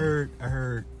know, I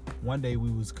heard one day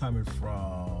we was coming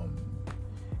from,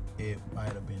 it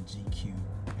might have been GQ,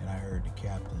 and I heard the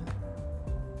captain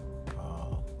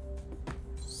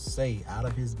say out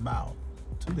of his mouth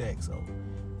to the XO,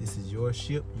 "This is your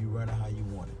ship. You run it how you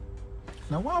want it."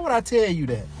 Now, why would I tell you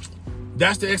that?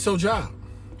 That's the XO job.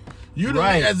 You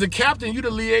right. As the captain, you the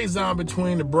liaison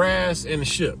between the brass and the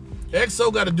ship.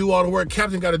 XO got to do all the work.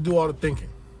 Captain got to do all the thinking.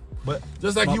 But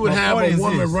just like you would have a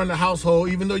woman run the household,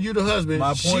 even though you're the husband,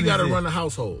 she got to run the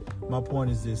household. My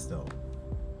point is this, though.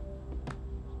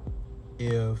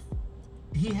 If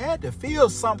he had to feel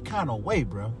some kind of way,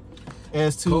 bro,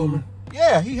 as to Coleman.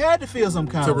 Yeah, he had to feel some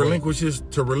kind of way.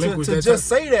 To just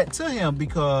say that to him,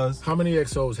 because how many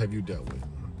XOs have you dealt with?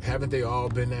 Haven't they all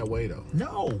been that way though?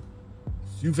 No.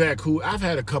 You've had cool. I've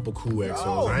had a couple cool XOs.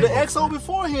 No, the XO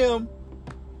before him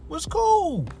was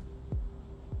cool.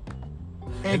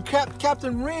 And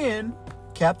Captain Wren.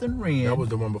 That was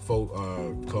the one before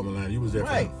Coleman Land. You was there,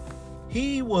 right?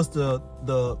 He was the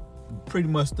pretty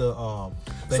much the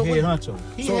head honcho.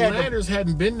 Landers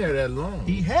hadn't been there that long.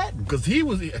 He hadn't, because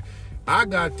I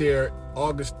got there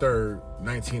August 3rd,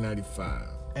 1995.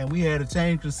 And we had a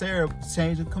change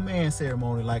of command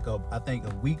ceremony, like I think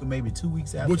a week or maybe 2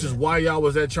 weeks after. Which is why y'all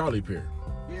was at Charlie Pier.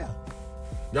 Yeah.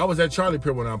 Y'all was at Charlie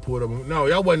Pier when I pulled up. No,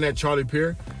 y'all wasn't at Charlie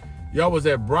Pier. Y'all was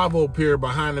at Bravo Pier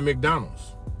behind the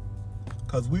McDonald's.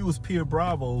 Cause we was Pier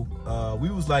Bravo. We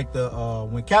was like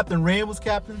when Captain Wren was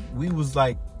captain, we was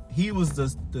like, he was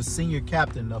the senior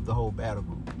captain of the whole battle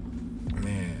group.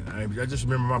 Man, I just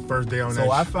remember my first day on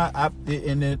that. So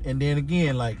and then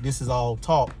again, like, this is all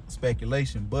talk,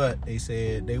 speculation, but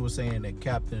they were saying that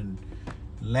Captain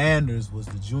Landers was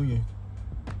the junior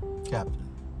captain.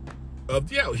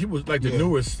 He was like the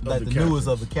newest of the captains. Newest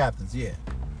of the captains, yeah.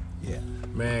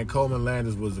 Man, Coleman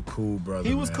Landers was a cool brother.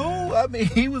 He was cool. I mean,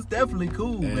 he was definitely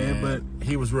cool, man. But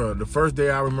he was real. The first day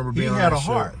I remember being on that ship. He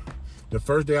had a heart. The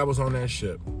first day I was on that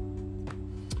ship,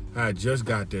 I had just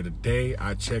got there. The day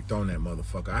I checked on that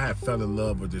motherfucker, I had fell in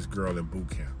love with this girl in boot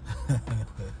camp.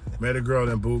 Met a girl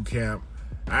in boot camp.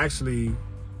 I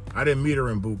didn't meet her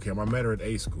in boot camp. I met her at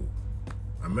A school.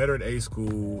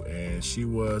 And she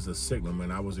was a signalman.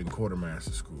 I was in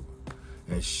quartermaster school.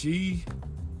 And she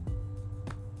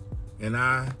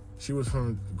was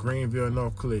from Greenville,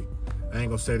 North Click. I ain't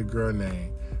gonna say the girl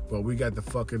name, but we got the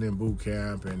fucking in boot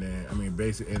camp, and then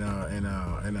basically,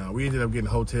 we ended up getting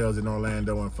hotels in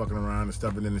Orlando and fucking around and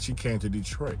stuff. And then she came to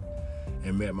Detroit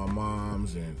and met my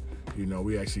moms, and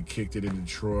we actually kicked it in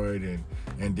Detroit,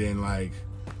 and then like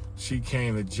she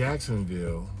came to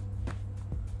Jacksonville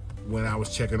when I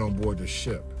was checking on board the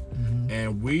ship. Mm-hmm.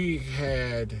 And we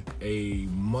had a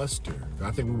muster.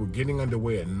 I think we were getting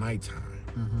underway at nighttime.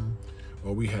 Mm-hmm.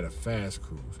 Or we had a fast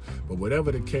cruise. But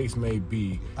whatever the case may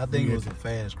be, I think it was a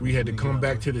fast cruise. We had to come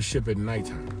back to the ship at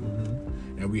nighttime.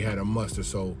 Mm-hmm. And we had a muster.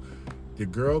 So the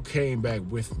girl came back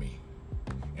with me.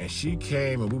 And she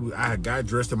came, and I got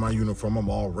dressed in my uniform. I'm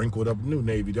all wrinkled up, new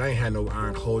Navy. I ain't had no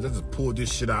iron clothes. I just pulled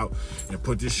this shit out and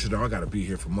put this shit on. I gotta be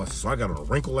here for muster. So I got on a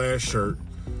wrinkled ass shirt,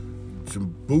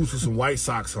 some boots with some white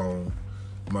socks on,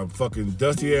 my fucking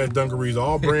dusty ass dungarees,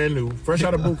 all brand new, fresh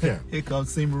out of boot camp. Here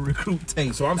comes Seaman Recruit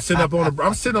tape. So I'm sitting on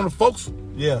the folks, on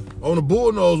the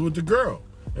bullnose with the girl,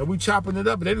 and we chopping it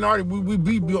up. And they didn't already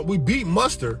we beat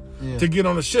muster to get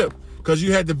on the ship, because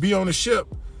you had to be on the ship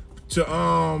to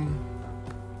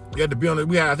you had to be on it.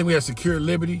 I think we had Secure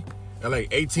Liberty at like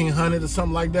 1800 or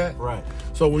something like that. Right.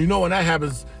 So when that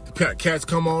happens, Cats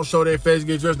come on, show their face,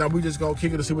 get dressed. Now we just gonna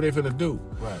kick it to see what they finna do.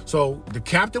 Right. So the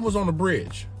captain was on the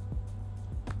bridge.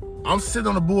 I'm sitting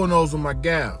on the bullnose with my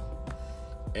gal.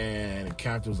 And the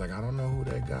captain was like, I don't know who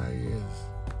that guy is.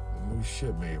 The new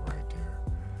shipmate right there.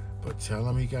 But tell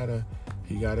him he gotta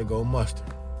go muster.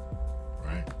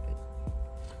 Right?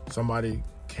 Somebody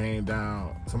came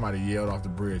down, somebody yelled off the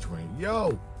bridge when,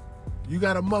 yo, you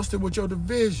gotta muster with your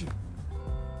division.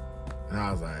 And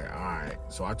I was like, all right.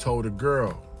 So I told the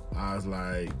girl, I was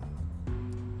like,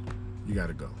 you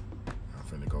gotta go.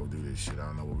 I'm finna go do this shit. I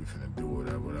don't know what we finna do,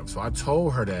 whatever. So I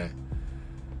told her that.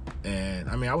 And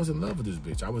I mean, I was in love with this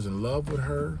bitch. I was in love with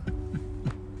her.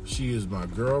 She is my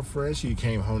girlfriend. She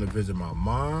came home to visit my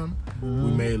mom. Mm-hmm.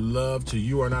 We made love to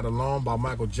You Are Not Alone by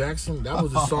Michael Jackson. That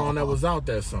was the song that was out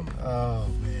that summer. Oh,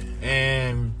 man.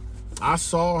 And I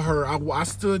saw her. I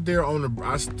stood there on the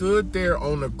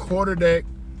quarterdeck,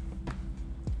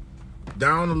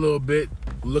 down a little bit,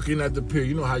 looking at the pier.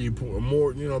 You know how you put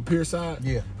more, pier side?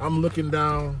 Yeah. I'm looking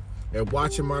down and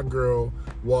watching my girl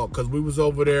walk, because we was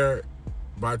over there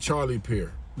by Charlie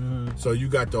Pier. Mm-hmm. So you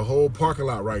got the whole parking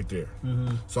lot right there.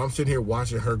 Mm-hmm. So I'm sitting here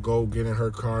watching her go, get in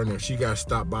her car, and then she got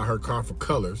stopped by her car for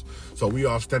colors. So we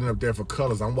all standing up there for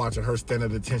colors. I'm watching her stand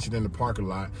at attention in the parking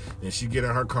lot, and she get in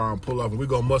her car and pull up, and we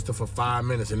go muster for 5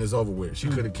 minutes, and it's over with. She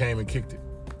could have came and kicked it.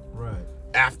 Right.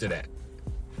 After that.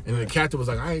 And the captain was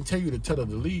like, I ain't tell you to tell her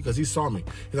to leave, because he saw me.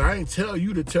 He's like, I ain't tell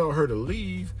you to tell her to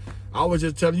leave. I was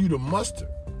just telling you to muster.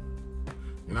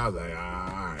 And I was like, all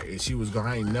right. And she was gone.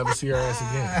 I ain't never see her ass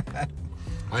again.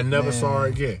 I never saw her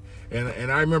again. And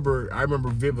I remember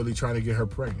vividly trying to get her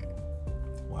pregnant.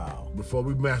 Wow. Before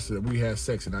we mastered, we had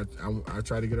sex, and I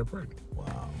tried to get her pregnant.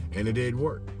 Wow. And it didn't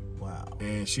work. Wow.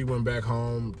 And she went back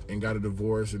home and got a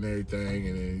divorce and everything,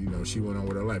 and then, she went on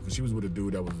with her life. But she was with a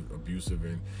dude that was abusive,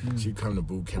 and she'd come to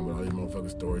boot camp with all these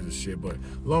motherfucking stories and shit. But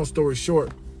long story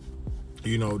short,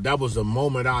 that was a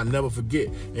moment I'll never forget.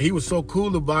 And he was so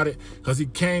cool about it, because he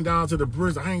came down to the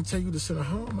bridge. I ain't tell you to send her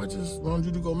home. I just wanted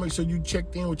you to go make sure you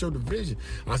checked in with your division.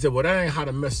 I said, well, that ain't how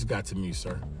the message got to me,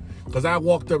 sir. Because I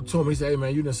walked up to him. He said, hey,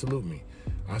 man, you didn't salute me.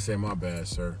 I said, my bad,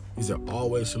 sir. He said,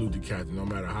 always salute the captain, no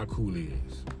matter how cool he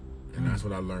is. And that's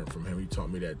what I learned from him. He taught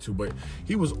me that, too. But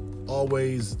he was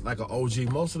always like an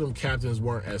OG. Most of them captains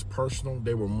weren't as personal.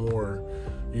 They were more,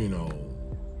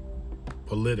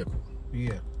 political.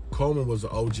 Yeah. Coleman was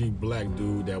an OG black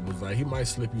dude that was like, he might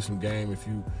slip you some game if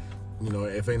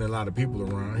if ain't a lot of people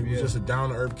around. He was just a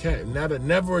down-to-earth cat.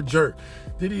 Never a jerk.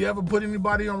 Did he ever put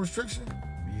anybody on restriction?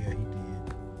 Yeah, he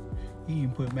did. He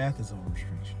even put Mathis on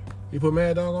restriction. He put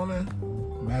Mad Dog on there?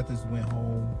 Mathis went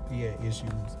home. He had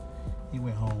issues. He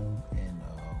went home, and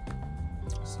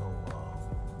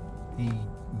he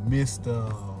missed.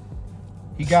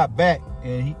 He got back,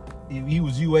 and he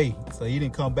was UA, so he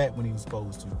didn't come back when he was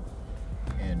supposed to.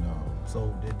 And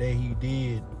so the day he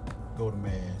did go to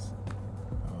Mass,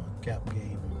 Captain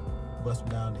gave him, busted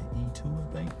him down to E2,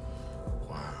 I think.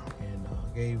 Wow. And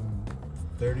gave him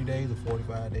 30 days or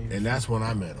 45 days. And that's when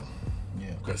I met him.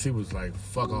 Yeah. Because he was like,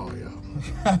 fuck all y'all.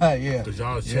 Yeah. Because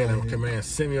y'all was chanting, man,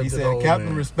 send me up to the old Captain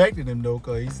man. respected him, though,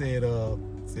 because he said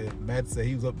Matt said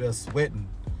he was up there sweating.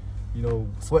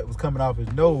 Sweat was coming off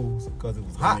his nose because it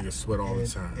was hot. Niggas sweat all the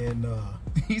time. And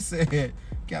he said,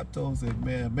 Captain said,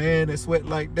 man, that sweat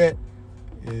like that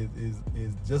is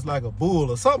just like a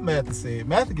bull or something. Matthew said.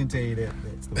 Matthew can tell you that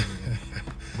story.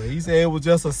 But he said it was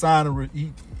just a sign of,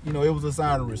 it was a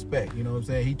sign of respect. You know what I'm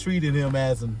saying? He treated him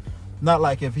as not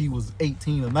like if he was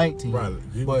 18 or 19. Right.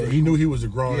 But he knew he was a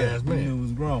grown-ass man. He knew he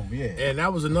was grown, yeah. And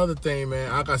that was another thing,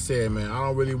 man. Like I said, man, I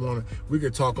don't really want to... We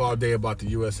could talk all day about the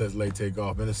USS Late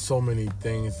Takeoff, man. There's so many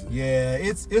things. Yeah,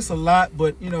 it's a lot,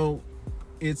 but, we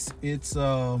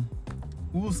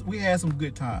had some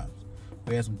good times.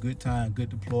 We had some good times, good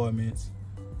deployments.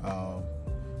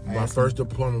 My first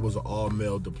deployment was an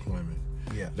all-male deployment.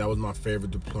 Yeah. That was my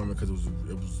favorite deployment, because it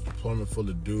was a deployment full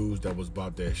of dudes that was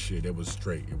about that shit. It was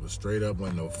straight. It was straight up.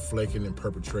 Wasn't no flaking and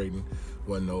perpetrating.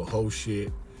 Wasn't no whole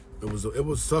shit. It was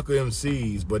sucker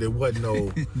MCs, but it wasn't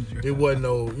no. It wasn't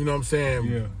no. You know what I'm saying?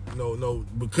 Yeah. No.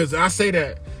 Because I say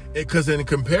that because in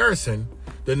comparison,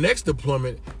 the next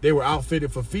deployment they were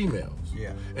outfitted for females.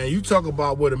 Yeah. And you talk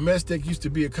about what a mess deck used to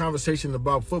be, a conversation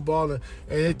about football, and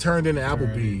it turned into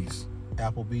Applebee's.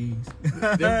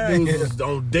 Them dudes was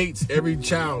on dates every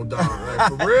child, dog. Like,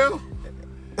 for real?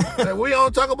 Like, we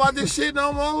don't talk about this shit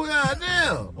no more.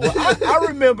 Goddamn. Well, I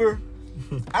remember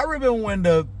when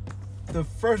the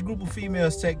first group of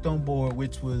females checked on board,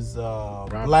 which was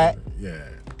Black. Yeah.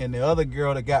 And the other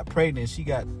girl that got pregnant, she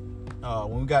got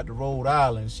when we got to Rhode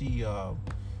Island, she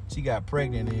got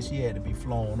pregnant and she had to be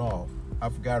flown off. I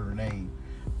forgot her name,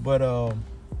 but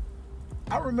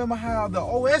I remember how the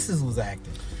OSs was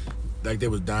acting. Like they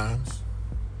was dimes.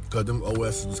 Cause them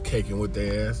OSs was caking with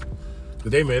their ass.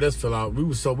 But they made us fill out, we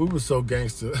was so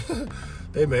gangster.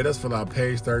 They made us fill out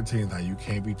page 13. Like, you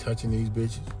can't be touching these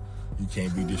bitches. You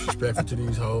can't be disrespectful to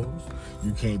these hoes.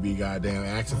 You can't be goddamn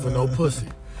asking for no pussy.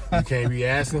 You can't be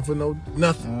asking for no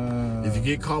nothing. If you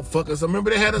get caught fucking, so remember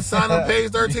they had a sign on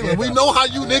page 13. Like, we know how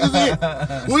you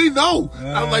niggas is. We know.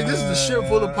 I was like, this is a ship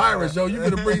full of pirates, yo. You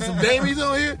gonna bring some damies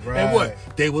on here? Right. And what?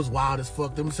 They was wild as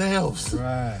fuck themselves.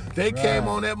 Right. They came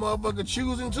on that motherfucker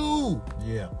choosing too.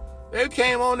 Yeah. They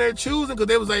came on there choosing because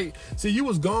they was like, see, you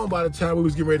was gone by the time we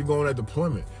was getting ready to go on that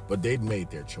deployment, but they'd made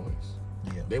their choice.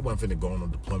 Yeah. They wasn't finna go on a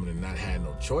deployment and not had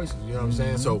no choices. You know what I'm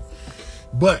saying?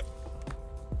 Mm-hmm.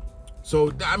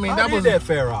 So I mean, How that did was that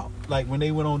fare out? Like when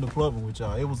they went on deployment with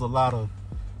y'all, it was a lot of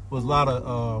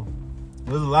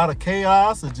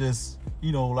chaos, or just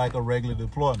like a regular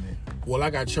deployment. Well, I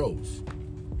got chose.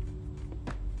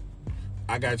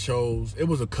 It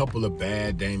was a couple of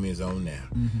bad Damians on there,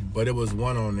 but it was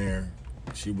one on there.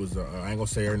 She was I ain't gonna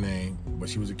say her name, but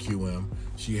she was a QM.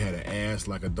 She had an ass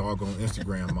like a doggone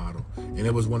Instagram model, and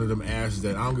it was one of them asses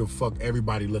that I don't give a fuck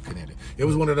everybody looking at it. It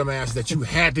was one of them asses that you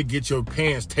had to get your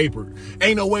pants tapered.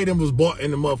 Ain't no way them was bought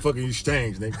in the motherfucking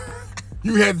exchange, nigga.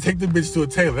 You had to take the bitch to a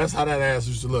tailor. That's how that ass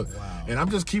used to look. Wow. And I'm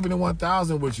just keeping it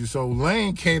 1,000 with you. So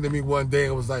Lane came to me one day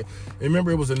and was like,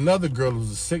 remember it was another girl who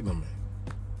was a signalman.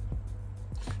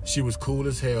 She was cool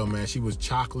as hell, man. She was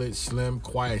chocolate, slim,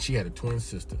 quiet. She had a twin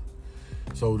sister.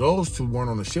 So those two weren't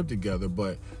on the ship together,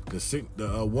 but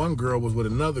the one girl was with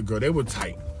another girl. They were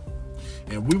tight.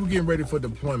 And we were getting ready for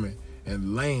deployment,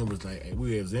 and Lane was like, hey,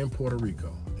 we was in Puerto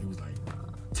Rico. He was like,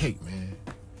 Tate, man,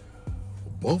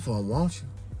 both of them want you.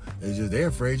 It's just they're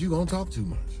afraid you gonna talk too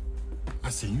much. I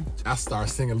said, I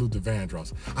started singing Luther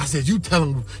Vandross. I said, you tell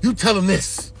him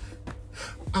this.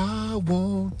 I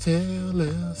won't tell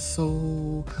a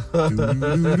soul.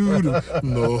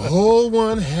 No whole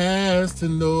one has to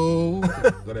know.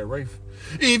 Go that Rafe.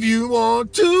 If you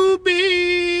want to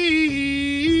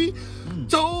be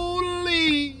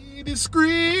totally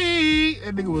discreet.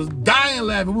 That nigga was dying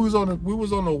laughing. We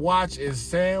was on the watch in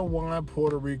San Juan,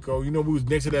 Puerto Rico. You know, we was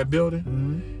next to that building.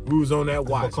 Mm-hmm. We was on that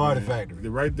watch. The Bacardi factory.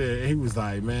 Right there. And he was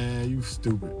like, man, you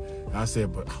stupid. And I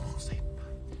said, but I won't say.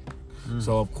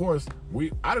 So of course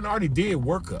I already did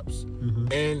workups,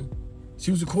 and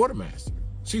she was a quartermaster.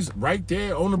 She's right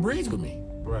there on the bridge with me.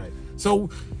 Right. So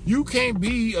you can't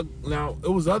be now. It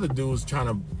was other dudes trying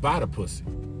to buy the pussy,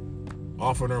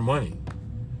 offering her money,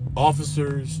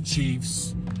 officers,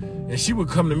 chiefs, and she would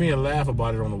come to me and laugh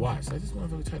about it on the watch. Like, this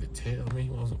motherfucker tried to tell me he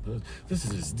wants some pussy. This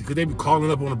is just because they be calling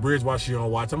up on the bridge while she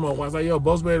on watch. I'm on watch like, yo,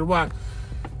 boss better to watch.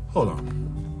 Hold on.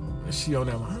 She on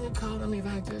that one, I'm calling me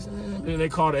like this. And then they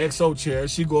call the XO chair.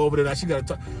 She go over there. She got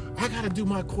to talk. I got to do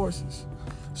my courses.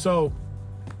 So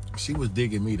she was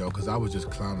digging me, though, because I was just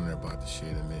clowning her about the shit.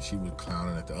 And then she was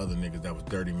clowning at the other niggas that was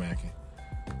dirty macking.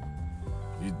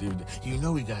 You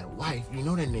know he got a wife. You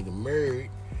know that nigga married.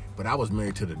 But I was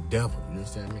married to the devil. You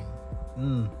understand me?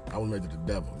 I was married to the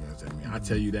devil. You understand me? I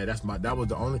tell you that. That's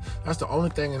the only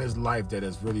thing in his life that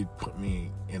has really put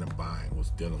me in a bind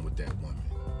was dealing with that woman.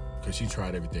 Because she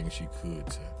tried everything she could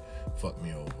to fuck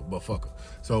me over. But fuck her.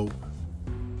 So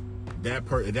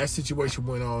that situation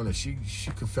went on, and she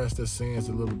confessed her sins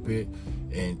a little bit.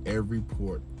 And every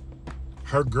port,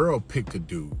 her girl picked a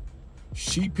dude.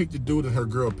 She picked a dude and her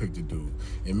girl picked a dude.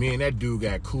 And me and that dude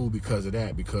got cool because of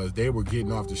that. Because they were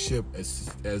getting off the ship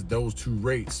as those two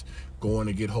rates going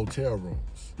to get hotel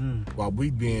rooms. While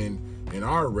we been in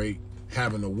our rate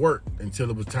having to work until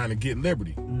it was time to get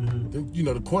liberty. You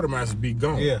know, the quartermasters be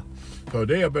gone. Yeah. So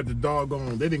they up at the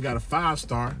doggone, they didn't got a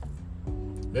 5-star.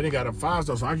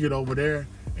 So I get over there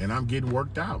and I'm getting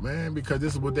worked out, man, because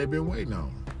this is what they've been waiting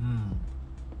on.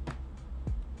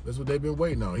 That's what they've been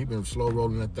waiting on. He been slow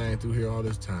rolling that thing through here all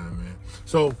this time, man.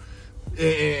 So,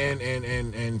 and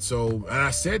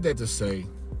I said that to say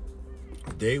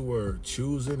they were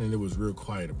choosing and it was real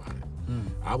quiet about it.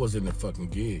 I was in the fucking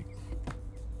gig.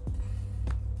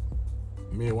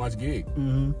 Me and watch gig.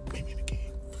 Me in the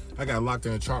gig. I got locked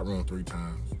in the chart room 3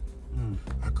 times.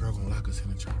 Our girl gonna lock us in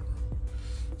the chart room.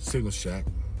 Signal shack,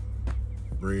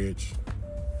 bridge,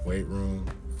 weight room,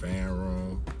 fan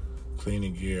room,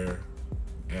 cleaning gear,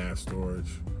 aft storage,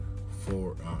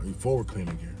 forward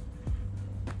cleaning gear,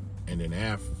 and then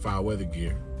aft foul weather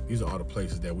gear. These are all the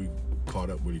places that we caught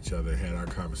up with each other and had our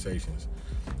conversations.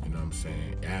 You know what I'm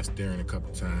saying? Aft steering a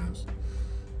couple times.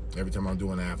 Every time I'm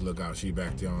doing aft lookout, she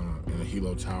back there in the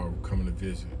helo tower coming to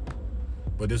visit.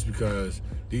 But this because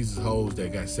these is hoes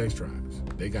that got sex drives.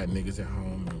 They got niggas at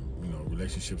home and,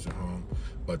 relationships at home,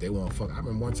 but they won't fuck. I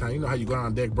remember one time, you know how you go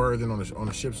on deck berthing on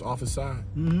the ship's office side?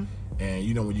 Mm-hmm. And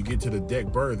you know when you get to the deck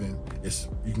berthing,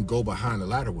 you can go behind the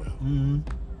ladder well. Mm-hmm.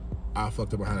 I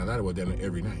fucked up behind the ladder well down there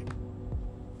every night.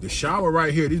 The shower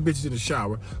right here, these bitches in the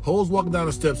shower, hoes walking down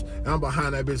the steps, and I'm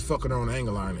behind that bitch fucking her on the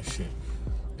angle line and shit.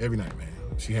 Every night, man.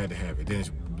 She had to have it. Then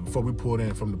before we pulled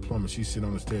in from the plumber, she's sitting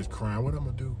on the stairs crying. What I'm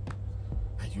gonna do?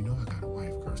 Hey, you know I got a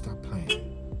wife, girl. Stop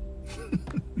playing.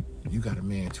 You got a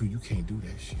man too. You can't do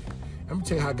that shit. Let me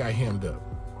tell you how I got hemmed up.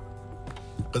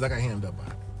 Cause I got hemmed up by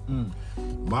it.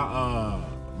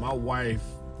 My wife,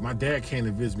 my dad came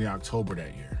to visit me October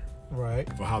that year. Right.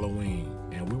 For Halloween,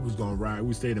 and we was gonna ride.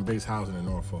 We stayed in base housing in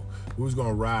Norfolk. We was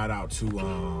gonna ride out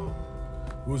to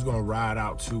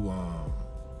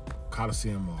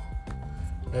Coliseum Mall.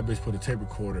 That bitch put a tape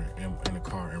recorder in the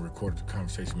car and recorded the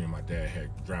conversation me and my dad had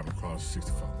driving across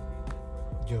 64.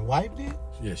 Your wife did?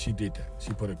 Yeah, she did that.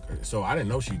 She put so I didn't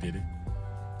know she did it.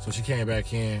 So she came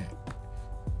back in,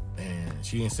 and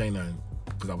she didn't say nothing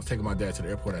because I was taking my dad to the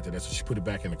airport after that. So she put it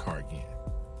back in the car again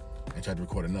and tried to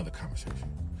record another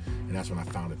conversation. And that's when I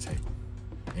found the tape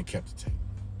and kept the tape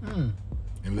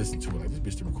and listened to it. Like, this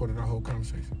bitch recorded our whole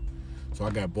conversation. So I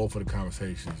got both of the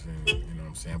conversations, and you know what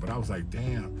I'm saying? But I was like,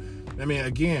 damn. I mean,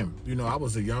 again, you know, I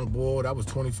was a young boy. That was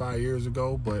 25 years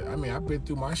ago. But, I mean, I've been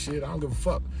through my shit. I don't give a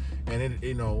fuck. And, it,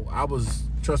 you know,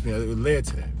 trust me, it led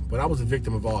to that. But I was a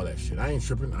victim of all that shit. I ain't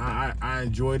tripping. I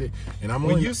enjoyed it. And I'm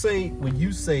when you say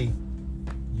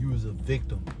you was a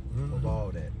victim of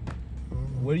all that,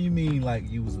 what do you mean like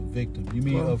you was a victim? You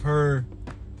mean of her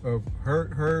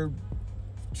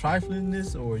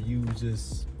triflingness, or you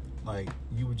just like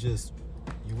you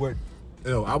weren't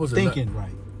I was thinking right?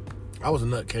 I was a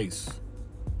nutcase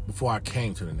before I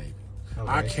came to the Navy. Okay.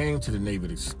 I came to the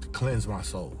Navy to cleanse my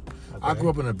soul. Okay. I grew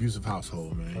up in an abusive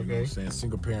household, man. You know what I'm saying?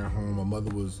 Single parent home. My mother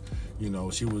was, you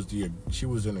know, she was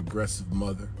an aggressive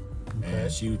mother. Okay.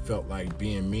 And she felt like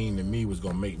being mean to me was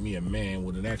gonna make me a man,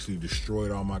 when it actually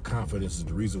destroyed all my confidence. Is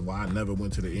the reason why I never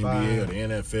went to the NBA or the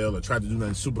NFL or tried to do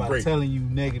nothing super great. By telling you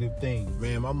negative things.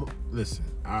 Man, listen,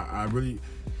 I really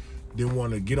didn't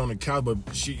want to get on the couch, but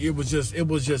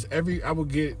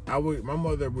my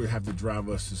mother would have to drive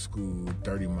us to school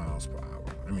 30 miles per hour.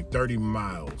 I mean, 30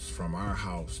 miles from our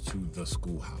house to the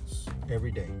schoolhouse.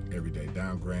 Every day,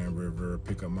 down Grand River,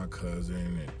 pick up my cousin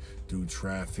and do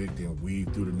traffic, then weave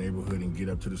through the neighborhood and get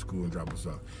up to the school and drop us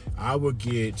off. I would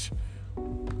get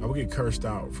cursed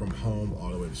out from home all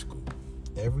the way to school.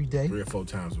 Every day? 3 or 4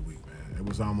 times a week, man. It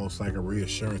was almost like a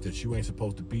reassurance that you ain't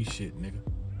supposed to be shit, nigga.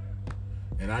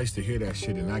 And I used to hear that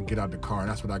shit, and I get out the car, and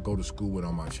that's what I go to school with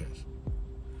on my chest.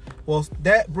 Well,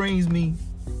 that brings me,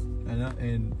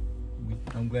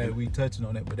 I'm glad we touching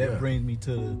on that, but that brings me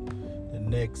to the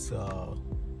next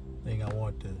thing I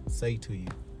want to say to you.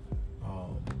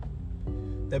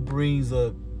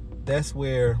 That's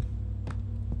where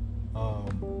the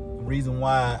reason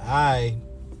why I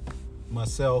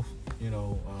myself,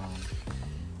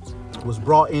 was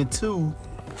brought into.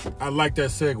 I like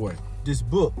that segue. This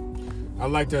book. I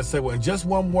like that segue. And just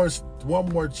one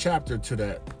more chapter to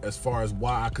that, as far as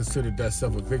why I considered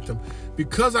myself a victim.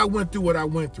 Because I went through what I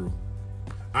went through,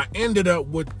 I ended up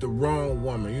with the wrong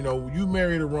woman. You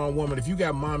marry the wrong woman. If you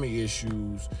got mommy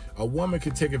issues, a woman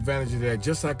can take advantage of that,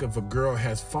 just like if a girl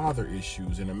has father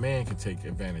issues, and a man can take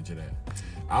advantage of that.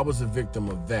 I was a victim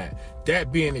of that.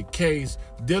 That being the case,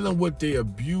 dealing with the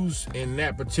abuse in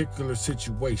that particular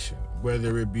situation,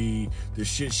 whether it be the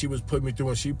shit she was putting me through,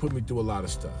 and she put me through a lot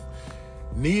of stuff.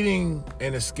 Needing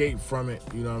an escape from it,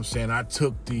 you know what I'm saying? I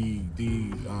took the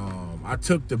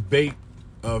bait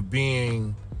of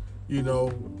being,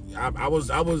 I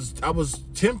was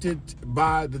tempted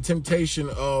by the temptation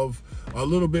of a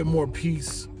little bit more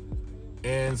peace,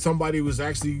 and somebody was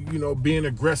actually, being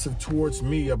aggressive towards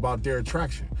me about their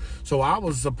attraction. So I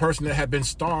was a person that had been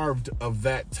starved of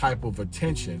that type of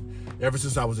attention ever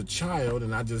since I was a child,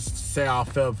 and I just say I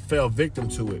fell victim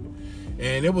to it.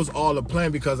 And it was all a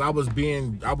plan, because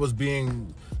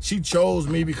she chose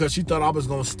me because she thought I was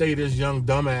going to stay this young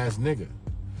dumbass nigga.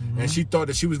 Mm-hmm. And she thought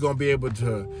that she was going to be able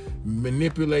to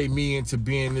manipulate me into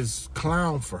being this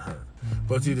clown for her. Mm-hmm.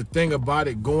 But see, the thing about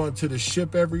it, going to the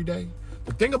ship every day,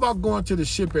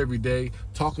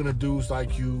 talking to dudes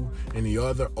like you and the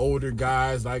other older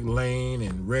guys like Lane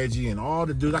and Reggie and all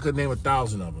the dudes, I could name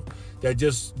 1,000 of them, that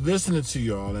just listening to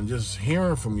y'all and just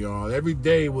hearing from y'all every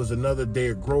day was another day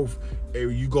of growth.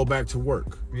 You go back to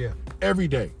work. Yeah. Every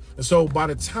day. And so by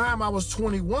the time I was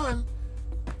 21,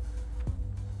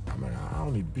 I'm like, I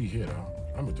don't need to be here, though.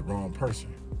 I'm with the wrong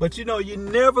person. But you're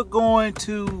never going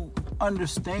to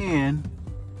understand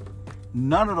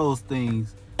none of those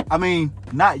things I mean,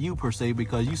 not you per se,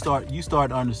 because you start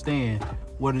to understand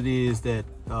what it is that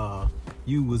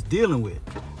you was dealing with.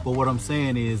 But what I'm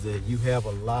saying is that you have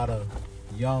a lot of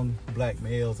young black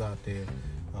males out there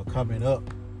coming up,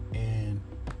 and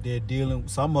they're dealing.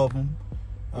 Some of them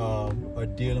are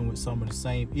dealing with some of the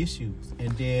same issues,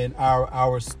 and then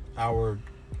our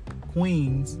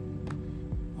queens,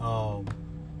 a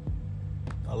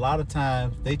lot of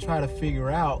times they try to figure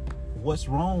out what's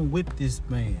wrong with this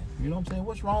man. You know what I'm saying?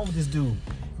 What's wrong with this dude?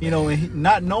 You know, and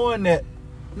not knowing that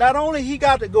not only he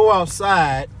got to go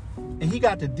outside and he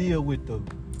got to deal with the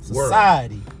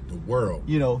society, the world.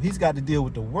 You know, he's got to deal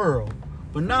with the world,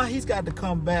 but now he's got to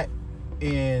come back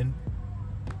and,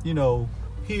 you know,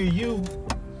 hear you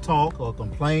talk or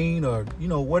complain, or, you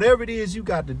know, whatever it is you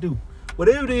got to do,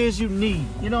 whatever it is you need.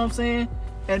 You know what I'm saying?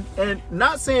 And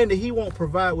not saying that he won't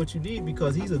provide what you need,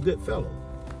 because he's a good fellow,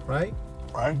 right?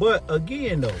 Right. But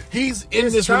again, though, he's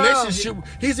in this relationship.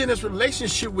 He's in this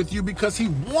relationship with you because he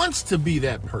wants to be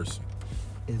that person.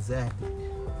 Exactly.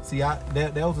 See,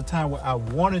 that was a time where I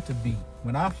wanted to be.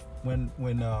 When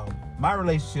my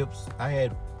relationships, I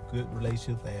had good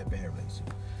relationships, I had bad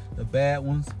relationships. The bad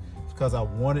ones, because I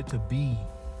wanted to be.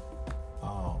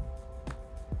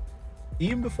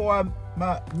 Even before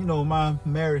my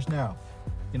marriage now,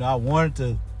 you know, I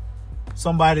wanted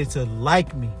somebody to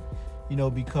like me, you know,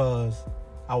 because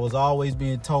I was always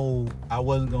being told I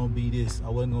wasn't going to be this, I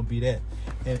wasn't going to be that.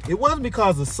 And it wasn't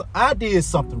because I did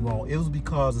something wrong. It was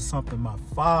because of something my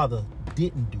father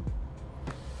didn't do.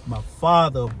 My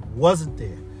father wasn't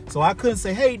there. So I couldn't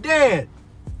say, hey, Dad,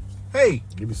 hey.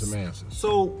 Give me some answers.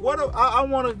 So what I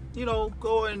want to, you know,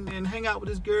 go and hang out with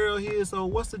this girl here. So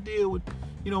what's the deal with,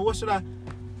 you know, what should I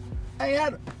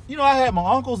had, you know, I had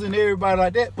my uncles and everybody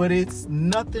like that, but it's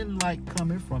nothing like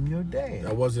coming from your dad.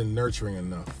 That wasn't nurturing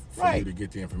enough for you to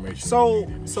get the information. So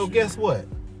guess what?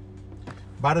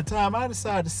 By the time I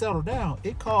decided to settle down,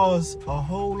 it caused there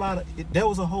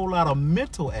was a whole lot of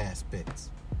mental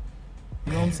aspects.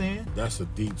 You know what I'm saying? That's a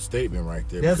deep statement right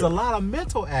there. There's a lot of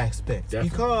mental aspects. Definitely.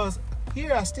 Because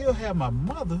here I still have my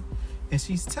mother, and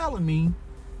she's telling me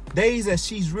days that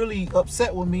she's really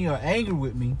upset with me or angry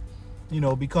with me, you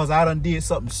know, because I done did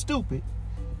something stupid.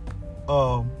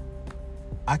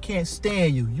 I can't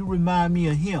stand you. You remind me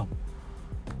of him.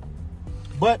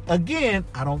 But again,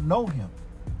 I don't know him.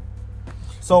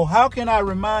 So how can I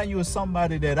remind you of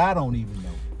somebody that I don't even know?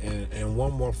 And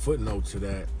one more footnote to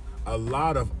that: a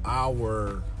lot of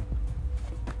our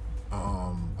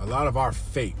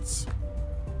fates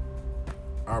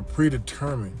are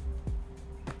predetermined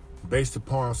based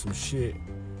upon some shit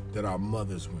that our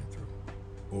mothers went through,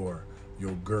 or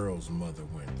your girl's mother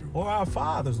went through, or our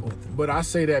fathers went through. But I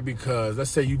say that because,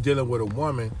 let's say you're dealing with a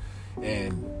woman,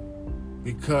 and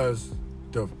because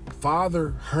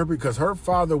because her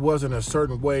father wasn't a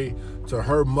certain way to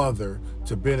her mother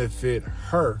to benefit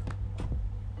her,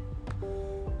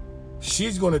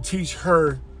 she's going to teach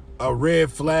her a red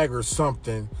flag or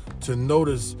something to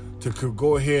notice, to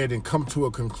go ahead and come to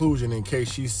a conclusion in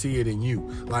case she see it in you.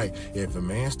 Like, if a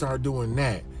man start doing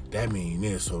that, that mean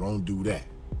this, so don't do that.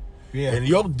 Yeah. And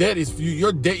your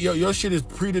shit is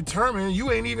predetermined. You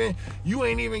ain't even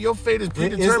your fate is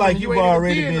predetermined. It's like you've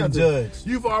already been judged.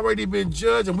 You've already been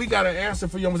judged, and we got an answer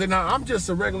for you. I'm saying, now I'm just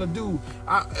a regular dude.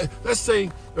 Let's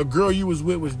say a girl you was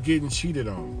with was getting cheated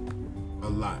on a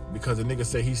lot because a nigga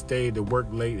said he stayed to work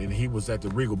late and he was at the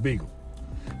Regal Beagle.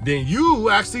 Then you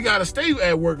actually gotta stay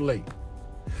at work late.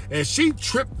 And she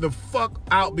tripped the fuck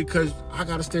out because I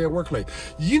gotta stay at work late.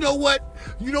 You know what?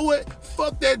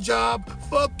 Fuck that job.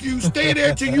 Fuck you. Stay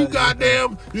there till you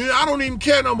goddamn. I don't even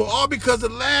care no more. All because the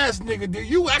last nigga did.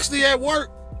 You actually at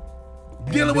work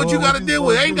dealing with what you gotta deal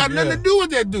with. Ain't got nothing to do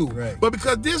with that dude. Right. But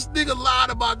because this nigga lied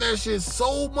about that shit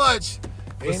so much,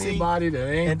 anybody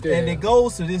that ain't there. And it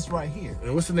goes to this right here.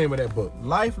 And what's the name of that book?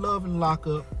 Life, Love, and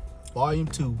Lockup, Volume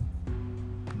 2.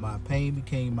 My Pain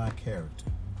Became My Character,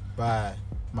 by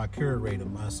my curator,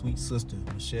 my sweet sister,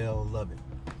 Michelle Lovett.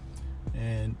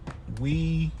 And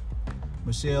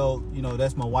Michelle, you know,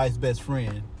 that's my wife's best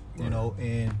friend, you know,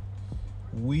 and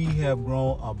we have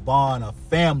grown a bond, a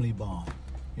family bond,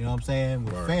 you know what I'm saying,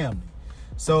 with family.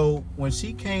 So when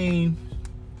she came,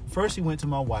 first she went to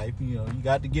my wife, you know, you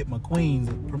got to get my queen's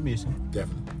permission.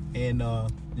 Definitely. And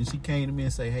then she came to me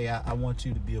and say, hey, I want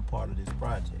you to be a part of this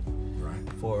project. Right.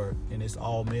 And it's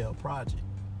all male project.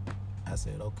 I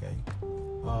said, okay.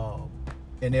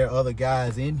 And there are other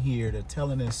guys in here that are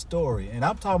telling their story. And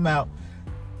I'm talking about,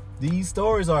 these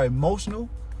stories are emotional,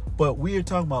 but we're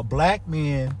talking about black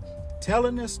men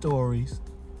telling their stories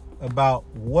about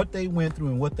what they went through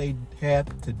and what they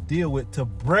had to deal with to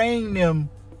bring them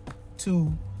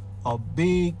to a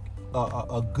big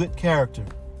a good character.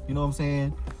 You know what I'm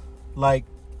saying? Like,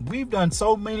 we've done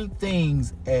so many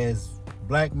things as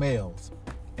black males,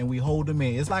 and we hold them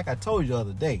in. It's like I told you the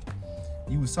other day.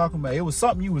 You was talking about, it was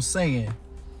something you were saying,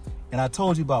 and I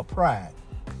told you about pride.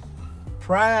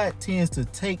 Pride tends to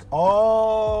take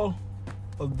all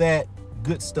of that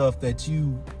good stuff that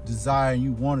you desire and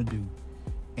you want to do,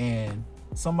 and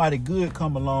somebody good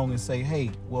come along and say,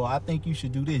 hey, well, I think you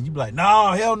should do this. You be like,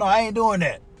 no, hell no, I ain't doing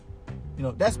that. You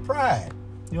know, that's pride.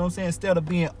 You know what I'm saying? Instead of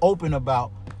being open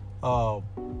about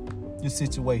your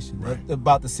situation, right,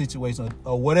 about the situation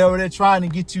or whatever they're trying to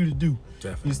get you to do.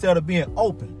 Definitely. Instead of being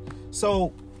open.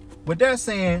 So with that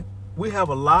saying, we have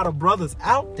a lot of brothers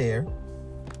out there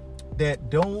that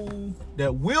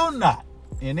will not,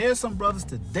 and there's some brothers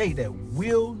today that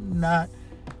will not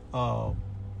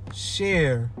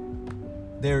share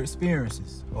their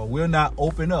experiences or will not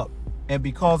open up. And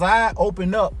because I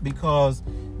open up, because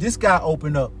this guy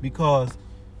opened up, because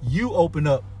you open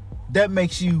up, that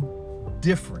makes you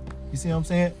different. You see what I'm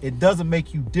saying? It doesn't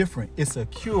make you different. It's a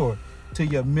cure to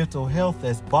your mental health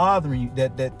that's bothering you,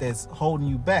 that's holding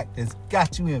you back, that's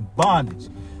got you in bondage.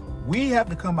 We have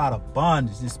to come out of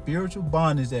bondage, this spiritual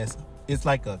bondage it's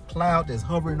like a cloud that's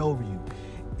hovering over you.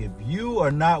 If you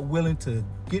are not willing to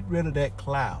get rid of that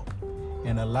cloud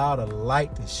and allow the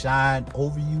light to shine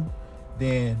over you,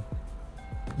 then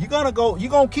you're gonna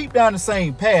keep down the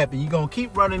same path, and you're gonna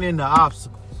keep running into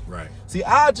obstacles. Right. See,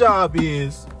 our job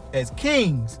is, as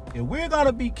kings, if we're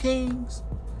gonna be kings,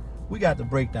 we got to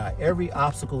break down every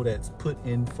obstacle that's put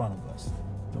in front of us,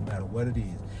 no matter what it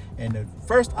is. And the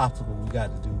first obstacle we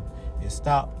got to do is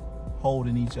stop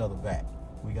holding each other back.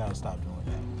 We got to stop doing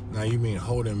that. Now, you mean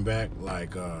holding back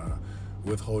like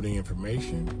withholding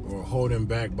information, or holding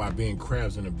back by being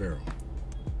crabs in a barrel?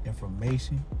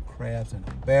 Information, crabs in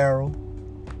a barrel.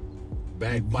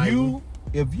 Backbiting.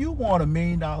 If you want $1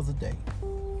 million a day,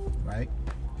 right,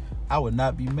 I would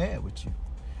not be mad with you,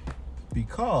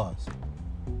 because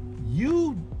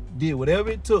you did whatever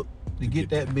it took to get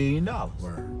that $1 million.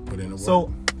 Word. Put in the work.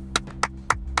 So,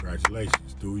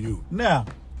 congratulations, do you. Now,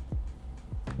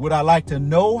 would I like to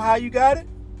know how you got it?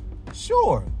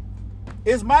 Sure.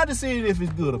 It's my decision if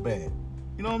it's good or bad.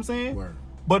 You know what I'm saying? Word.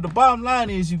 But the bottom line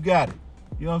is you got it.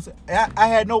 You know what I'm saying? I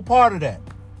had no part of that.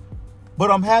 But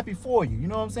I'm happy for you. You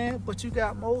know what I'm saying? But you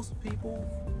got most people,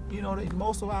 you know,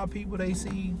 most of our people, they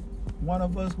see one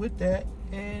of us with that,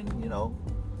 and, you know,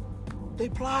 they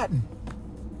plotting,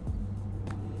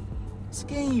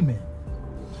 scheming,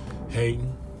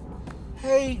 hating,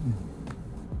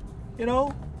 you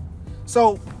know.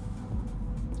 So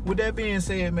with that being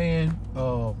said, man,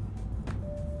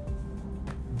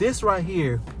 this right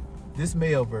here, this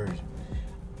male version,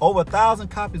 over 1,000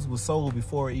 copies was sold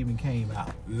before it even came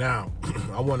out. Now,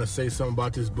 I want to say something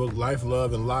about this book, Life,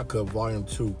 Love, and Lockup, Volume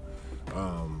 2.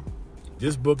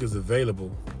 This book is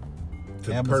available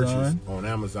to purchase on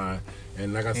Amazon.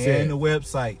 And like I said, and the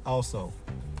website also.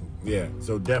 Yeah,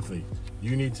 so definitely,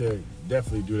 you need to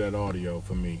definitely do that audio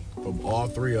for me, from all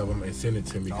three of them, and send it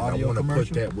to me, because I want to put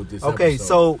that with this okay,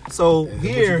 episode. so and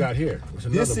here, what you got here?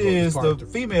 This is the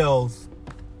females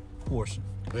portion.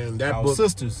 And that our book,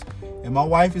 sisters, and my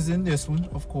wife is in this one,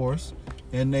 of course,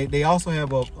 and they also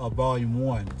have a volume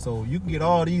 1, so you can get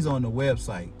all these on the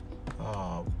website,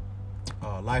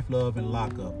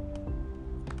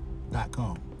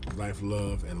 lifeloveandlockup.com.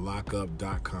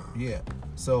 lifeloveandlockup.com. Yeah.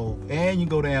 So, and you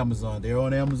go to Amazon. They're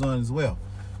on Amazon as well.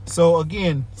 So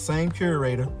again, same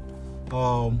curator,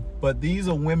 but these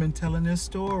are women telling their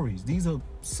stories. These are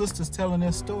sisters telling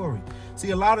their story.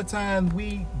 See, a lot of times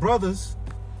we brothers,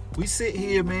 we sit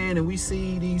here, man, and we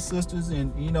see these sisters,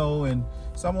 and you know, and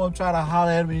some of them try to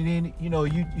holler at them, and then, you know,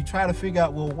 you try to figure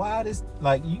out, well, why this,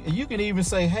 like, you can even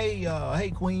say,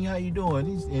 hey queen, how you doing?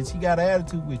 And she got an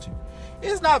attitude with you.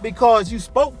 It's not because you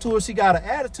spoke to her she got an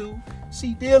attitude.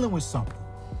 She dealing with something.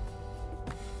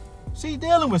 She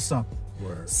dealing with something.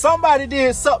 Word. Somebody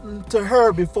did something to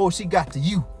her before she got to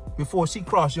you, before she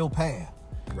crossed your path.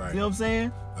 Right. You know what I'm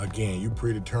saying? Again, you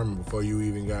predetermined before you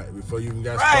even got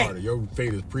right. started. Your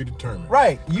fate is predetermined.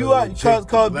 Right. You are,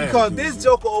 because this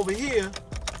joker over here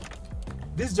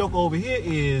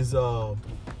is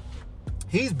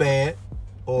he's bad,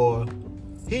 or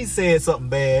he said something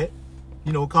bad,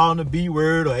 you know, calling the B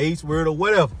word or H word or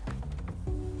whatever.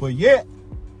 But yet,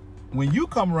 when you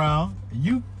come around,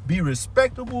 you be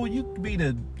respectable, you be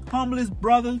the humblest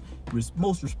brother,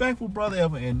 most respectful brother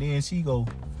ever, and then she go,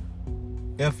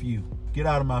 F you, get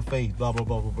out of my face, blah, blah,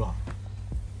 blah, blah, blah.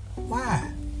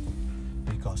 Why?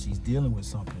 Because she's dealing with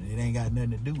something. It ain't got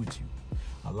nothing to do with you.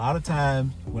 A lot of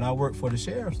times, when I work for the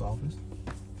sheriff's office,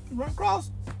 you run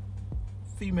across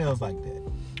females like that.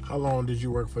 How long did you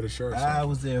work for the sheriff's I office?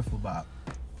 was there for about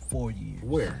 4 years.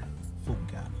 Where? Fulton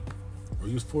County. Oh,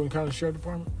 you was Fulton County Sheriff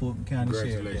Department? Fulton County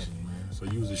Sheriff Congratulations, Deputy. man. So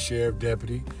you was a sheriff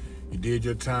deputy. You did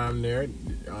your time there,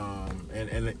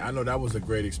 and I know that was a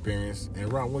great experience.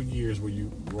 And Ron, what years were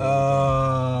you?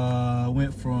 I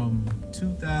went from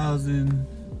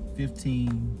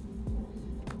 2015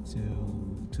 to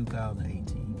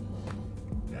 2018.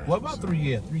 Well, about 3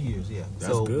 years. 3 years, yeah.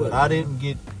 That's good, but I man. didn't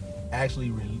get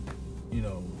actually, released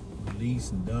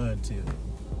and done till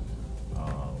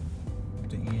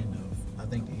the end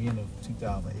of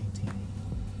 2018.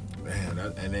 Man,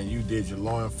 and then you did your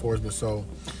law enforcement. So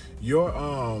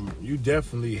you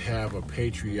definitely have a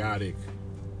patriotic,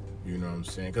 you know what I'm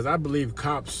saying? Because I believe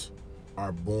cops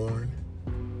are born.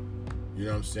 You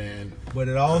know what I'm saying? But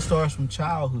it all starts from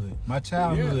childhood. My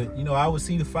childhood, I would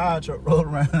see the fire truck roll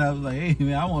around. And I was like, hey,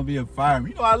 man, I want to be a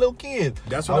fireman. Our little kids.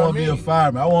 That's what I want to be a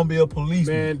fireman. I want to be a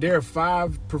policeman. Man, there are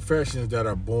 5 professions that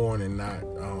are born and not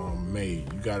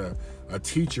made. You got a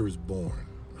teacher is born.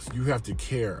 So you have to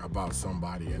care about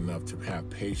somebody enough to have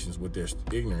patience with their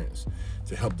ignorance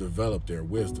to help develop their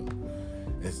wisdom.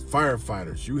 As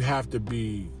firefighters, you have to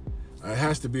be, it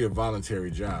has to be a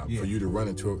voluntary job for you to run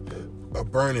into a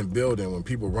burning building when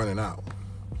people running out.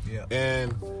 Yeah.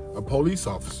 And a police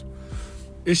officer,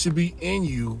 it should be in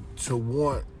you to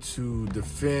want to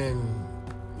defend,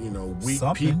 weak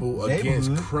people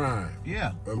against crime.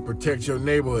 Yeah. And protect your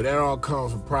neighborhood. That all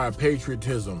comes from pride,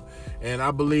 patriotism. And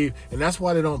I believe, and that's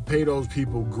why they don't pay those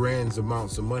people grand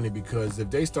amounts of money, because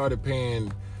if they started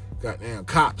paying goddamn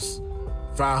cops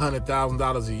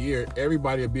 $500,000 a year,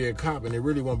 everybody would be a cop and there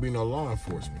really won't be no law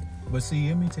enforcement. But see,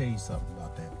 let me tell you something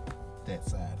about that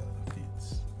side of the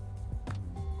fence.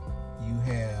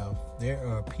 There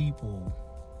are people,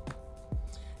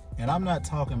 and I'm not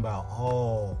talking about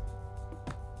all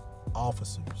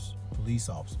officers, police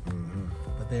officers,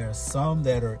 but there are some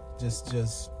that are just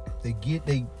they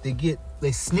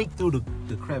sneak through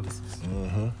the crevices,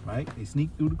 right? They sneak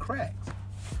through the cracks.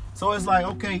 So it's like,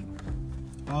 okay,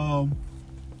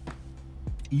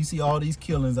 you see all these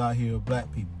killings out here of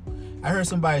black people. I heard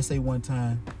somebody say one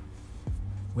time,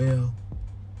 well,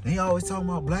 they always talking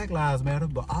about Black Lives Matter,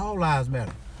 but all lives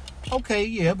matter. Okay,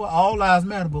 yeah, but all lives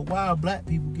matter, but why are black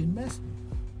people getting messed with?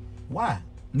 Why?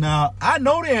 Now, I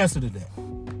know the answer to that.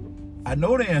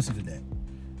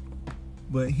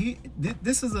 But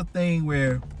this is a thing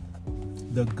where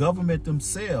the government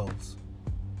themselves,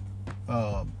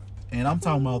 and I'm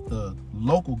talking about the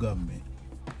local government,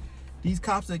 these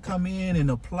cops that come in and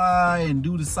apply and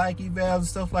do the psyche valves and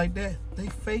stuff like that,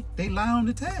 they lie on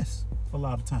the test a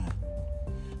lot of times.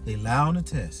 They lie on the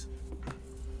test.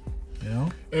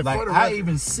 And like I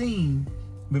even seen,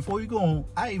 before you go on,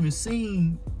 I was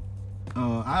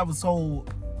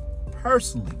told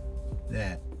personally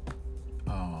that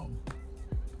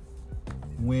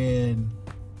when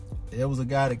there was a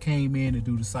guy that came in to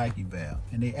do the psyche valve,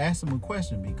 and they asked him a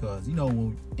question because,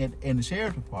 when in the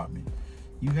sheriff department,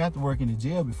 you have to work in the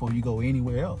jail before you go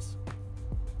anywhere else.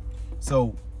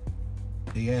 So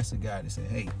they asked the guy, they said,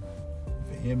 hey, if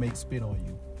an inmate spit on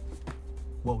you,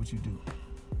 what would you do?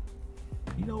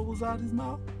 You know what was out of his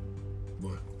mouth?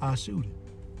 What? I'll shoot him.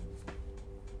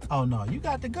 Oh no, you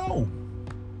got to go.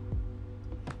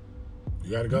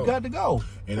 You got to go. You got to go.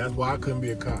 And that's why I couldn't be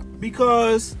a cop.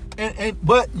 Because,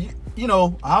 but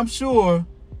I'm sure,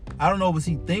 I don't know, was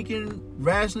he thinking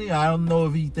rationally? I don't know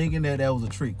if he thinking that was a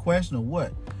trick question or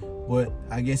what. But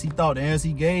I guess he thought the answer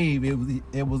he gave,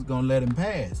 it was going to let him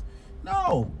pass.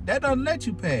 No, that doesn't let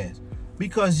you pass.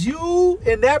 Because you,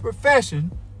 in that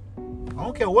profession, I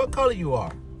don't care what color you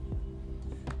are,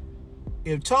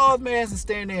 if Charles Manson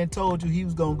stand there and told you he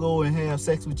was going to go and have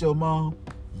sex with your mom,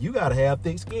 you got to have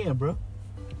thick skin, bro.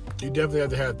 You definitely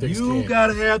have to have thick skin. You got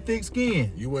to have thick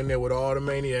skin. You in there with all the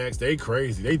maniacs. They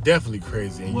crazy. They definitely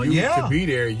crazy. And to be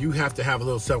there, you have to have a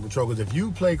little self-control. Because if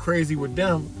you play crazy with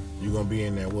them, you're going to be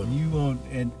in there with them. You going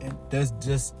and that's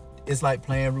just, it's like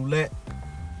playing roulette.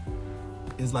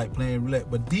 It's like playing roulette.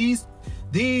 But these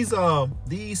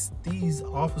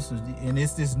officers, and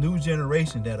it's this new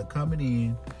generation that are coming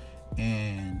in,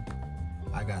 and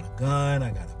I got a gun,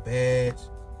 I got a badge,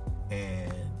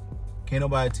 and can't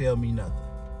nobody tell me nothing.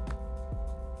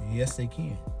 Yes, they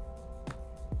can.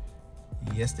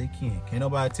 Yes, they can. Can't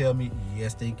nobody tell me,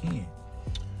 yes, they can.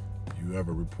 You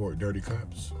ever report dirty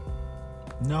cops?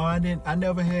 No, I didn't. I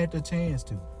never had the chance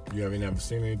to. You haven't ever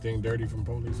seen anything dirty from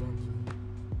police officers?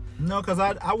 No, because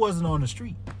I wasn't on the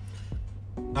street.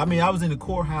 I mean, I was in the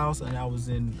courthouse, and I was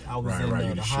in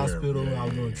the hospital. I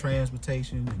was doing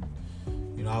transportation,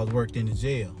 and I was worked in the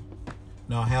jail.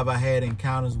 Now, have I had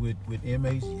encounters with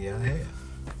inmates? Yeah, I have.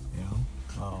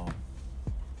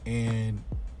 and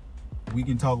we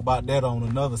can talk about that on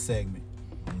another segment.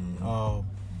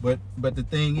 But the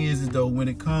thing is though, when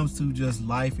it comes to just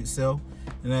life itself,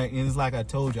 and it's like I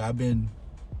told you, I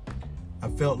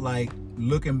felt like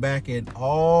looking back at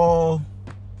all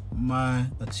my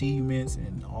achievements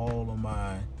and all of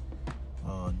my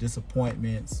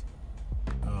disappointments.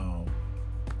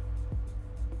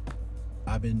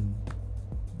 I've been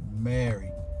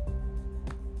married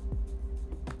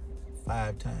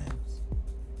 5 times,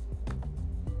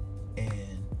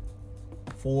 and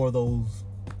 4 of those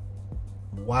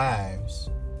wives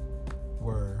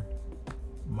were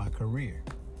my career.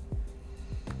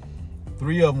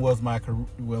 3 of them was my career.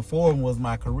 Well, 4 of them was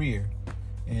my career,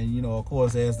 and of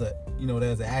course, there's the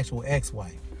actual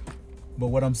ex-wife. But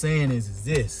what I'm saying is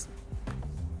this: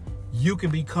 you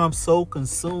can become so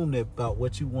consumed about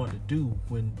what you want to do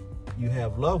when you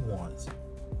have loved ones.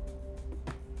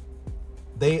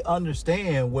 They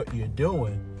understand what you're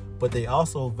doing, but they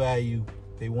also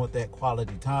they want that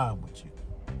quality time with you.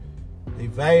 They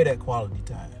value that quality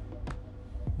time.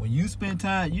 When you spend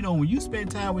time, when you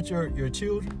spend time with your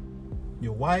children,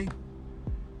 your wife,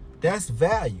 that's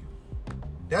value.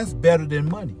 That's better than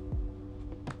money.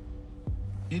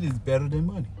 It is better than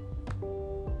money.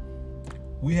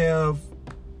 We have,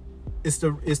 it's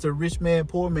the rich man,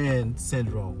 poor man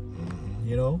syndrome.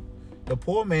 The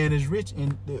poor man is rich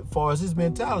as far as his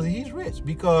mentality. He's rich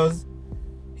because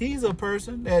he's a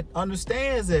person that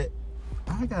understands that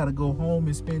I gotta go home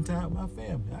and spend time with my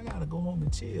family. I gotta go home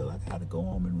and chill. I gotta go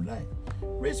home and relax.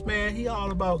 Rich man, he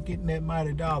all about getting that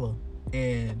mighty dollar,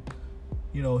 and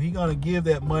he gonna give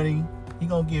that money. He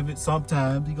gonna give it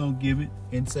sometimes. He gonna give it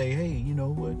and say, hey, you know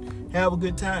what? Have a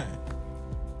good time.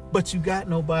 But you got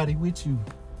nobody with you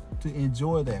to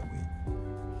enjoy that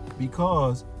with,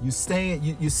 because you're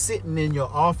sitting in your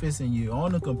office and you're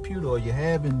on the computer, or you're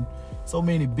having so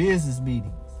many business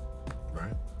meetings.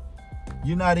 Right.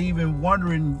 You're not even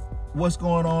wondering what's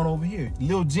going on over here.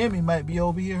 Little Jimmy might be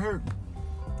over here hurting.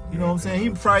 You know what I'm saying? He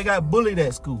probably got bullied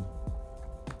at school.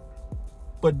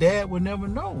 But dad would never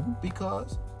know,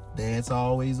 because dad's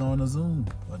always on a Zoom,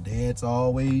 or dad's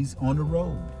always on the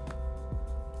road.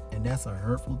 And that's a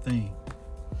hurtful thing.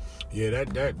 Yeah,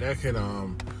 that can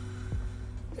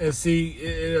and see,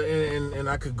 and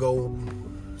I could go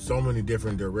so many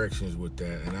different directions with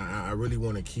that, and I really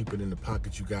want to keep it in the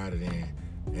pocket you got it in,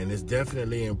 and it's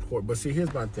definitely important. But see,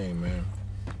 here's my thing, man.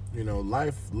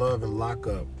 Life, love, and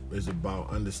lockup is about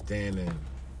understanding,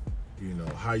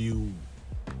 how you.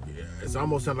 Yeah, it's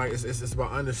almost like it's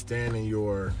about understanding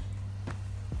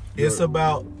It's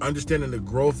about understanding the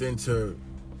growth into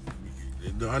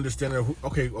the understanding of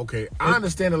okay. I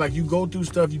understand that, like, you go through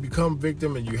stuff, you become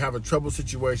victim, and you have a trouble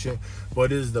situation,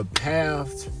 but it's the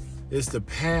path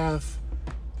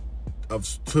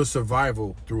to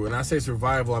survival through. And I say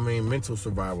survival, I mean mental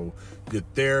survival. Your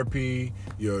therapy,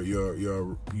 your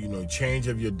change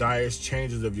of your diets,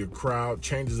 changes of your crowd,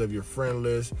 changes of your friend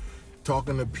list,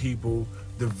 talking to people,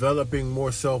 developing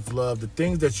more self-love, the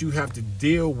things that you have to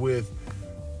deal with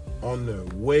on the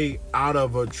way out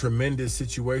of a tremendous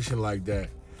situation like that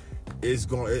is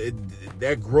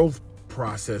that growth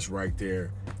process right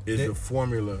there is the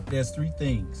formula. There's 3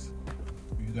 things.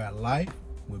 You got life,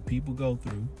 what people go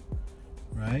through,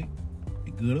 right?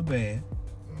 Good or bad.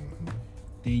 Mm-hmm.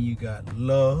 Then you got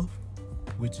love,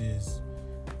 which is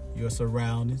your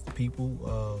surroundings,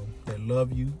 people that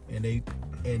love you, and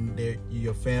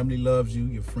your family loves you,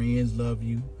 your friends love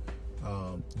you.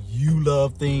 You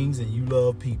love things and you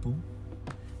love people.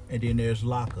 And then there's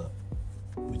lockup,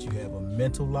 which you have a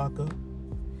mental lockup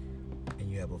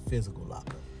and you have a physical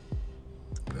lockup.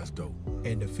 That's dope.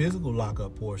 And the physical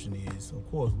lockup portion is, of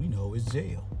course, we know it's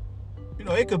jail.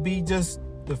 It could be just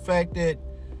the fact that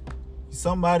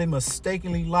somebody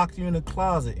mistakenly locked you in a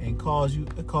closet and caused you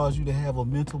to have a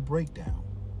mental breakdown.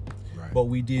 Right. But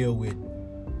we deal with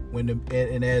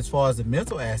and as far as the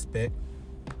mental aspect,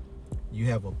 you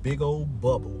have a big old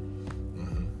bubble,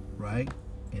 mm-hmm. right?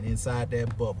 And inside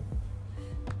that bubble,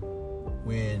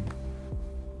 when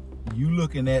you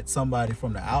looking at somebody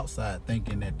from the outside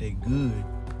thinking that they good,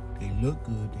 they look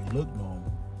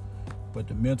normal, but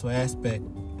the mental aspect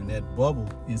in that bubble,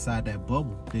 inside that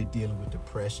bubble, they're dealing with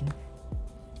depression,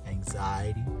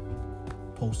 anxiety,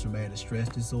 post-traumatic stress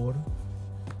disorder.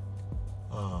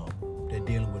 They're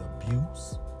dealing with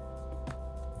abuse,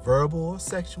 verbal or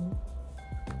sexual.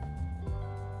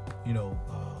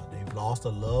 They've lost a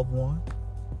loved one.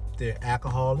 They're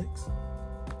alcoholics,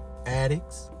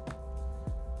 addicts.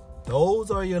 Those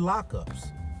are your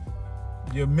lockups,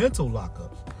 your mental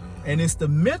lockups. And it's the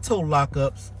mental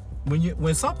lockups,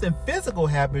 when something physical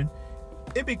happens,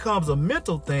 it becomes a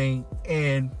mental thing,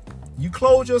 and You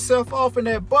close yourself off in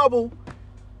that bubble,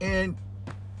 and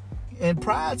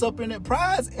pride's up in that.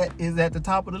 Pride is at the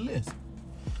top of the list.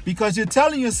 Because you're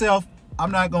telling yourself, I'm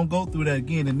not going to go through that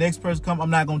again. The next person come, I'm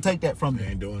not going to take that from you. I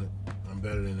ain't doing it. I'm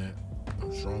better than that.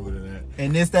 I'm stronger than that.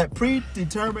 And it's that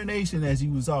predetermination as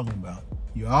you was talking about.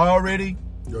 You already,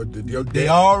 they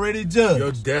already judged.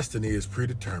 Your destiny is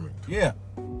predetermined. Yeah.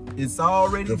 It's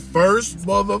already. The first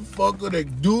motherfucker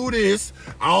that do this,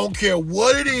 I don't care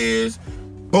what it is,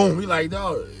 boom. He like,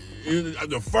 dog,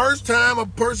 the first time a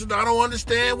person, I don't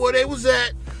understand where they was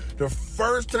at, the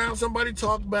first time somebody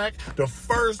talked back, the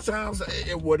first time,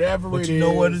 whatever it is. But you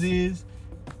know what it is?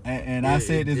 And I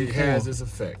said this before. It has its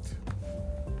effect.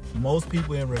 Most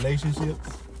people in relationships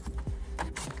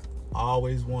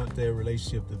always want their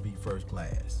relationship to be first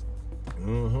class.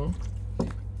 Mm-hmm.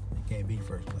 It can't be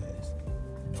first class.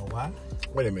 You know why?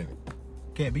 Wait a minute.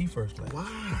 Can't be first class.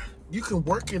 Why? You can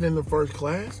work it in the first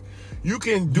class. You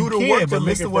can do the work to make it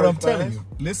listen to what I'm first class. telling you.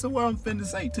 Listen to what I'm finna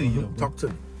say to you. Mm-hmm. Talk to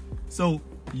me. So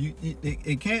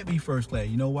it can't be first class.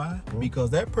 You know why? Mm-hmm. Because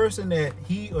that person that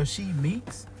he or she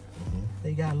meets,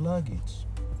 they got luggage.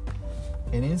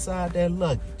 And inside that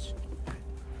luggage,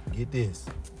 get this,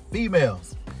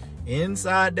 females,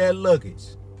 inside that luggage,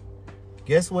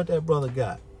 guess what that brother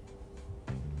got?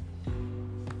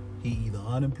 He either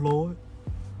unemployed,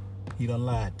 he done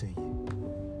lied to you.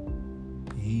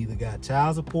 He either got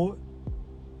child support,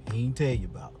 he ain't tell you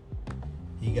about.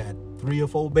 He got 3 or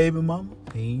 4 baby mamas,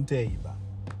 he ain't tell you about.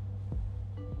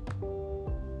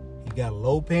 He got a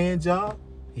low paying job,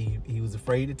 he was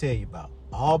afraid to tell you about.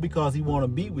 All because he want to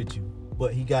be with you.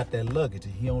 But he got that luggage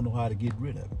and he don't know how to get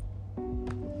rid of it.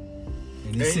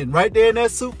 And he's sitting right there in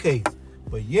that suitcase.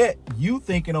 But yet, you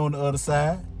thinking on the other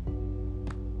side,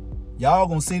 y'all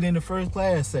gonna sit in the first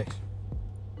class section.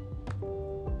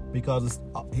 Because it's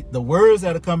the words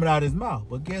that are coming out of his mouth.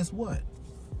 But guess what?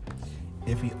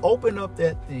 If he open up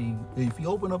that thing, if he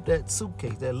open up that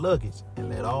suitcase, that luggage, and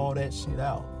let all that shit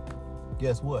out,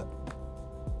 guess what?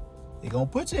 They gonna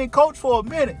put you in coach for a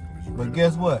minute. But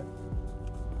guess what?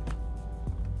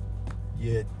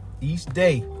 Yeah, each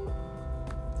day,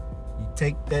 you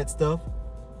take that stuff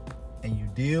and you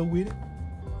deal with it,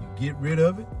 you get rid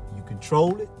of it, you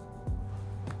control it,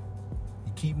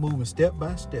 you keep moving step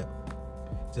by step.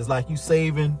 Just like you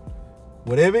saving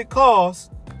whatever it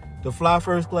costs to fly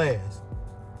first class.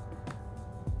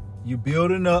 You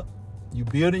building up, you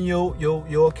building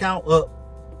your account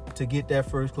up to get that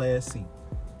first class seat.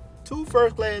 2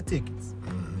 first class tickets.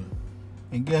 Mm-hmm.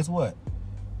 And guess what?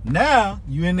 Now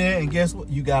you in there, and guess what?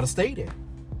 You gotta stay there.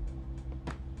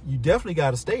 You definitely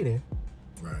gotta stay there.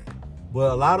 Right.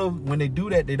 But a lot of when they do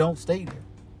that, they don't stay there.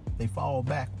 They fall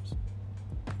backwards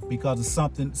because of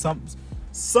something,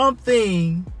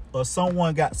 or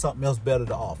someone got something else better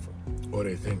to offer. Or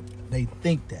they think. They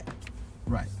think that.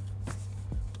 Right.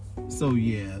 So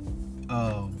yeah,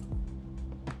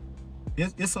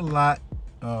 it's a lot,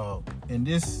 and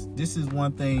this is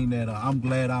one thing that I'm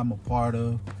glad I'm a part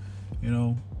of. You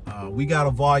know. We got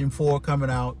a volume 4 coming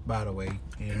out, by the way,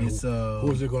 and it's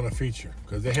who's it going to feature?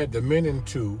 Because they had the men in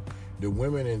 2, the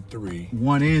women in 3,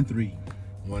 1 and 3.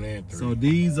 So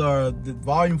these are the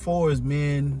volume 4 is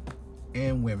men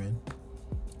and women,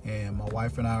 and my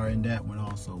wife and I are in that one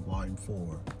also, volume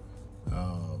 4.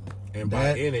 And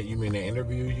by in it, you mean they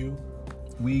interview you?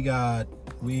 We got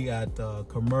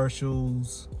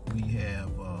commercials. We have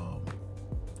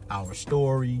our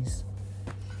stories.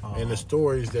 And the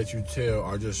stories that you tell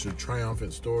are just your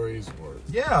triumphant stories? Or?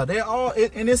 Yeah, they're all,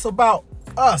 and it's about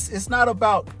us. It's not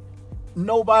about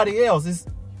nobody else.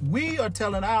 We are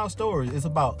telling our stories. It's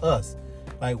about us.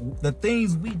 Like the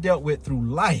things we dealt with through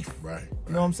life. Right.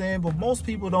 You know what I'm saying? But most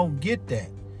people don't get that.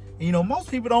 And, you know,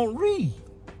 most people don't read.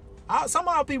 Some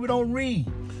of our people don't read.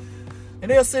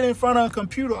 And they'll sit in front of a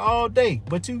computer all day.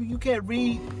 But you can't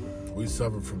read. We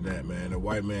suffered from that, man. The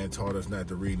white man taught us not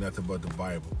to read nothing but the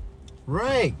Bible.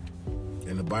 Right.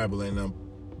 And the Bible ain't nothing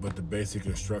but the basic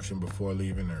instruction before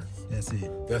leaving earth. That's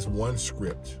it. That's one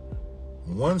script.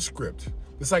 One script.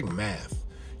 It's like math.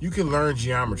 You can learn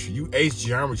geometry. You ace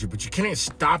geometry, but you can't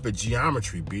stop at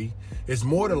geometry, B. It's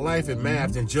more to life in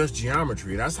math than just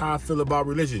geometry. That's how I feel about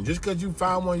religion. Just because you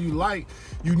found one you like,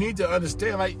 you need to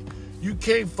understand, like, you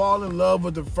can't fall in love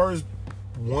with the first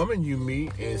woman you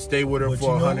meet and stay with her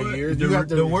for 100 years.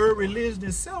 The word religion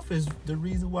itself is the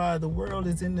reason why the world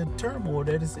is in the turmoil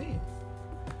that it's in.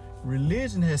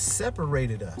 Religion has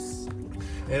separated us.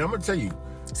 And I'm going to tell you,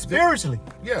 spiritually.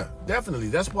 Yeah, definitely.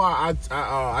 That's why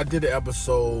I did an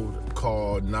episode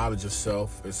called Knowledge of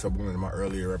Self. It's one of my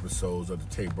earlier episodes of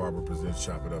the Tate Barber Presents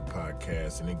Chop It Up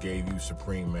podcast, and it gave you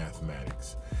supreme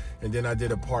mathematics. And then I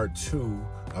did a part 2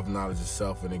 of Knowledge of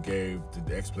Self, and it gave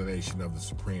the explanation of the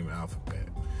supreme alphabet.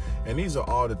 And these are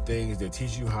all the things that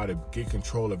teach you how to get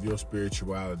control of your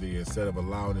spirituality instead of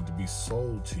allowing it to be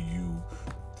sold to you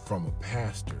from a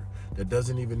pastor that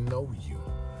doesn't even know you.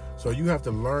 So you have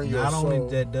to learn your soul. Not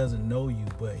only that doesn't know you,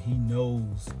 but he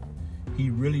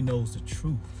really knows the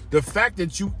truth. The fact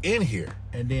that you in here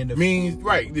and then means,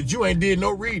 right, that you ain't did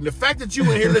no reading. The fact that you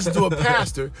in here listen to a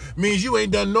pastor means you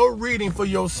ain't done no reading for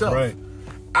yourself. Right.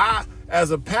 I,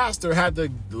 as a pastor, had to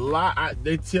lie.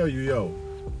 They tell you, yo,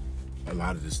 a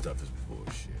lot of this stuff is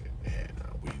bullshit. And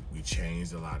we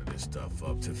changed a lot of this stuff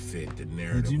up to fit the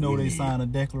narrative. Did you know they signed a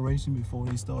declaration before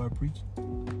they started preaching?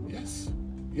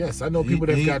 Yes, I know people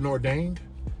that have gotten ordained.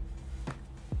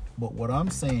 But what I'm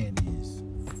saying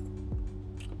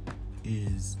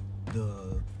is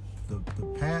those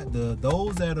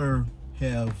that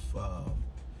have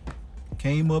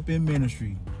came up in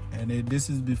ministry, and this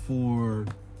is before,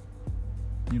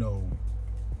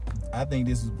 I think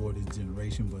this is before this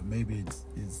generation, but maybe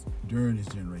it's during this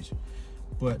generation.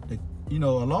 But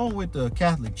along with the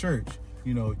Catholic Church,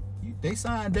 they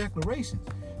signed declarations,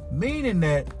 meaning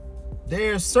that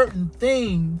there's certain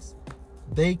things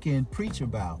they can preach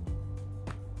about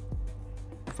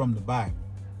from the Bible,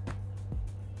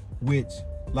 which,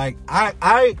 like,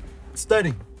 I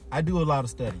study. I do a lot of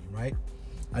studying, right?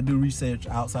 I do research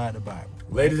outside the Bible.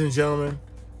 Right? Ladies and gentlemen,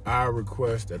 I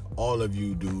request that all of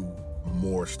you do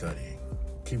more studying.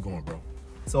 Keep going, bro.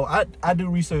 So I do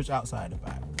research outside the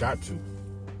Bible. Got to.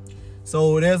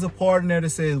 So there's a part in there that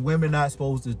says women not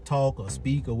supposed to talk or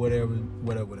speak or whatever.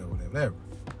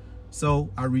 So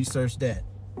I researched that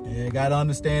and I got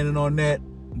understanding on that,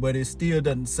 but it still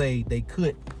doesn't say they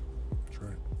couldn't. That's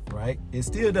right. Right? It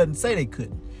still doesn't say they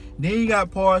couldn't. Then you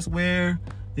got parts where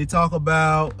they talk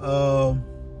about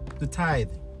the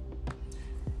tithing.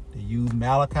 They use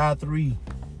Malachi 3,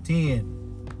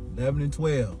 10, 11, and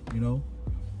 12,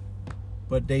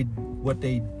 But what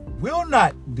they will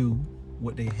not do,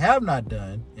 what they have not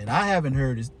done, and I haven't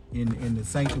heard is in the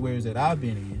sanctuaries that I've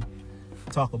been in,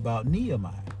 talk about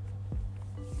Nehemiah.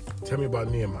 Tell me about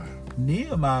Nehemiah.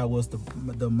 Nehemiah was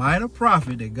the minor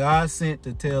prophet that God sent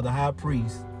to tell the high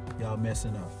priest, y'all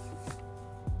messing up.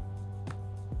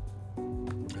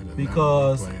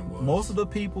 Because most of the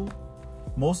people,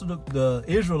 most of the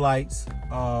Israelites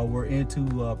were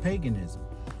into paganism.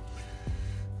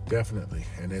 Definitely.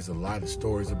 And there's a lot of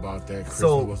stories about that.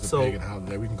 Christmas was a pagan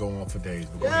holiday. We can go on for days.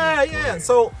 But go ahead.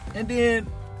 So, and then,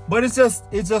 but it's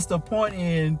just a point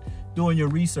in doing your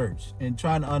research and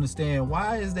trying to understand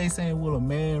why is they saying, will a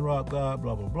man rob God,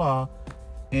 blah, blah, blah.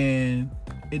 And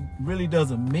it really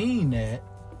doesn't mean that.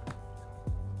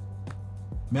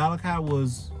 Malachi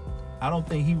I don't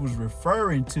think he was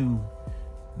referring to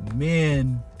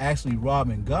men actually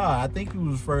robbing God. I think he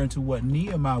was referring to what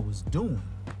Nehemiah was doing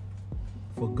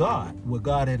for God, what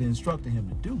God had instructed him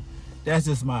to do. That's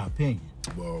just my opinion.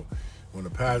 Well, when the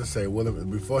pastor say, well,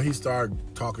 before he started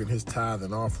talking his tithe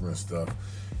and offering stuff,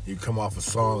 he come off a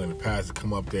song and the pastor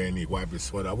come up there and he wipe his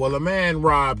sweat out. Well, a man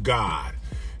robbed God.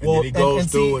 And then he goes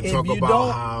through and talk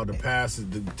about how the pastor,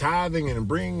 the tithing and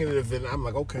bringing it. And I'm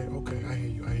like, okay, I hear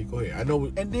you. Go ahead. I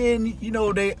know. And then,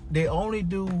 they only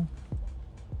do,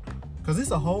 because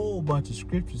it's a whole bunch of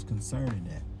scriptures concerning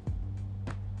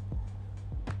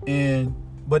that.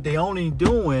 But they only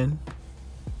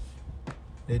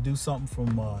they do something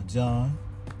from John,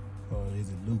 or is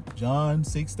it Luke? John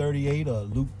 6:38 or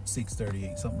Luke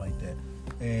 6:38, something like that.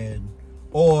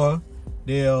 Or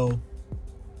they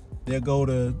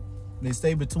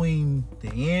stay between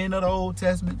the end of the Old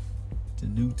Testament to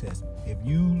New Testament. If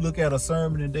you look at a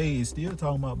sermon today, it's still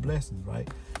talking about blessings, right?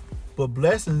 But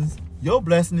blessings, your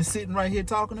blessing is sitting right here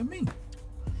talking to me.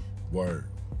 Word.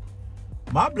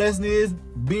 My blessing is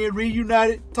being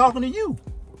reunited, talking to you.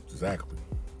 Exactly.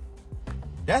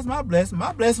 That's my blessing.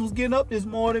 My blessing was getting up this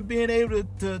morning, being able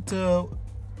to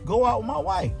go out with my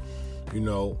wife.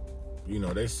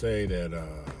 They say that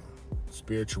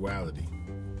spirituality.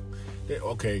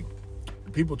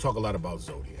 People talk a lot about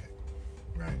Zodiac,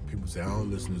 right? People say, I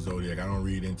don't listen to Zodiac, I don't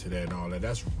read into that and all that.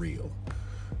 That's real.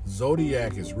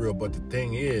 Zodiac is real, but the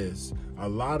thing is, a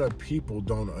lot of people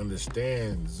don't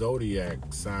understand Zodiac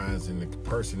signs and the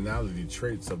personality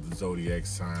traits of the Zodiac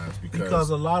signs because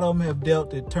a lot of them have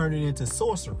dealt to turn it into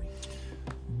sorcery.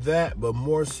 That, but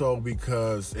more so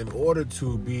because in order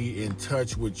to be in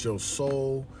touch with your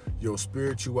soul, your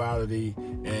spirituality,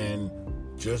 and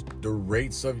just the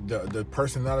rates of the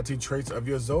personality traits of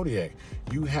your zodiac.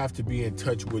 You have to be in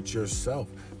touch with yourself.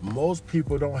 Most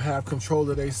people don't have control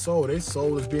of their soul. Their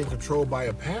soul is being controlled by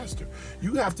a pastor.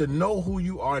 You have to know who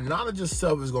you are. Knowledge of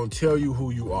self is going to tell you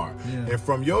who you are. Yeah. And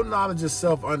from your knowledge of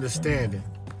self-understanding,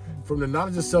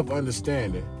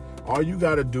 all you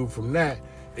got to do from that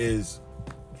is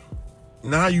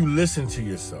now you listen to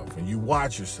yourself and you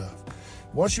watch yourself.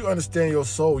 Once you understand your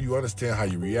soul, you understand how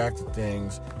you react to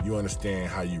things. You understand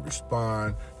how you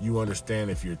respond. You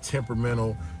understand if you're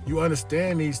temperamental. You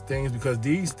understand these things because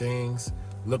these things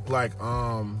look like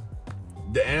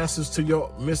the answers to your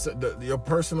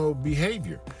personal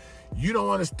behavior. You don't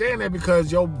understand that because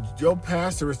your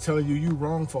pastor is telling you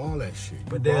wrong for all that shit.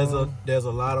 But there's a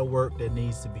lot of work that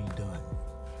needs to be done.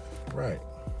 Right.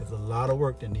 There's a lot of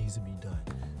work that needs to be done.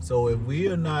 So if we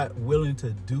are not willing to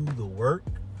do the work,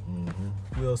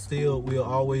 we'll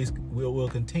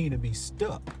continue to be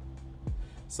stuck.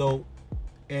 So,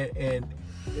 and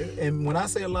when I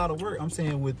say a lot of work, I'm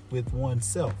saying with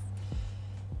oneself.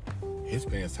 His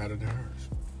pants tighter than hers.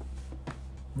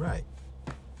 Right.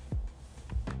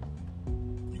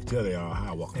 You can tell they all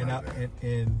high walking out there.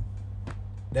 And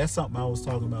that's something I was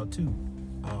talking about too.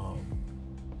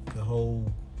 The whole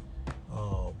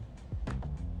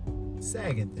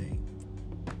sagging thing.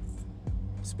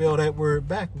 Spell that word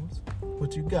backwards,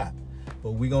 what you got.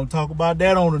 But we're going to talk about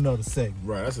that on another segment.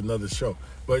 Right, that's another show.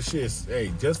 But shit,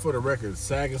 hey, just for the record,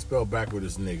 sagging spelled backwards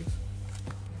is niggas.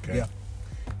 Okay? Yeah.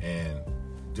 And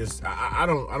just, I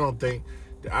don't think,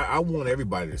 I want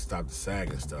everybody to stop the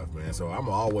sagging stuff, man. So I'm going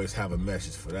to always have a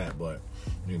message for that. But,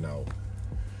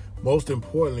 most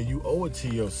importantly, you owe it to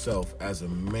yourself as a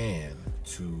man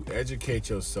to educate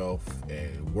yourself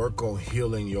and work on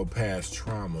healing your past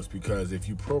traumas, because if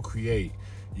you procreate,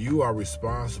 you are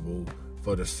responsible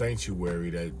for the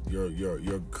sanctuary that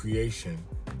your creation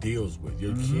deals with.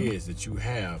 Your kids that you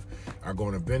have are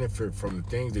going to benefit from the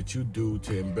things that you do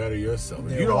to better yourself.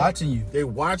 They're watching you. They're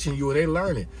watching you and they're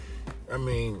learning. I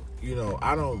mean,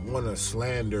 I don't want to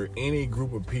slander any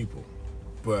group of people,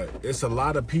 but it's a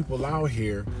lot of people out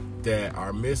here that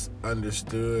are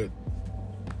misunderstood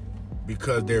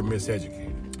because they're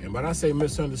miseducated. And when I say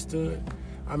misunderstood,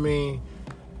 I mean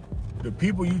the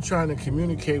people you trying to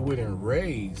communicate with and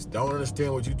raise don't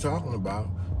understand what you're talking about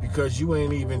because you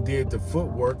ain't even did the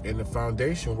footwork and the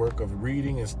foundation work of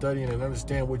reading and studying and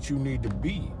understand what you need to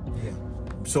be. Yeah.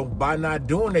 So by not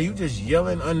doing that, you just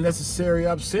yelling unnecessary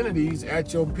obscenities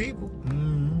at your people.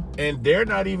 And they're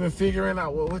not even figuring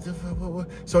out what the fuck. What.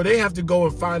 So they have to go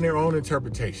and find their own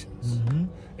interpretations.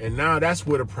 And now that's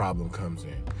where the problem comes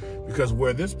in. Because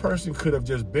where this person could have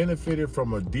just benefited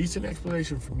from a decent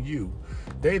explanation from you,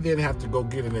 they then have to go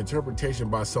get an interpretation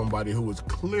by somebody who is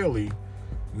clearly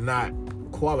not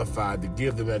qualified to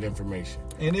give them that information.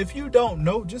 And if you don't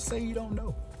know, just say you don't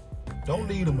know. Don't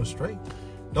lead them astray.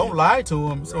 Don't lie to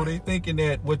them so they thinking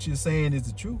that what you're saying is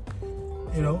the truth.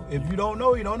 If you don't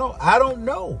know, you don't know. I don't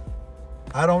know.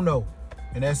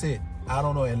 And that's it. I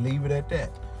don't know, and leave it at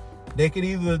that. They could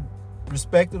either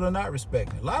respect it or not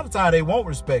respect it. A lot of times they won't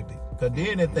respect it because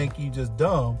then they think you just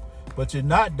dumb, but you're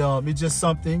not dumb. It's just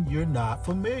something you're not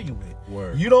familiar with.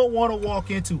 Word. You don't want to walk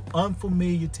into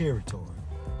unfamiliar territory.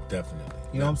 Definitely.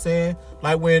 You know what I'm saying?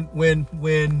 Like when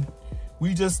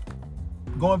we just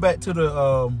going back to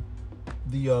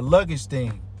the luggage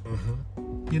thing.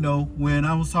 When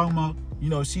I was talking about,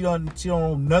 she don't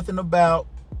know nothing about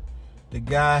the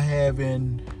guy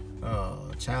having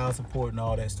child support and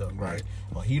all that stuff, right?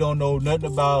 Or he don't know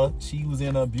nothing about she was in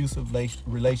an abusive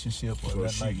relationship or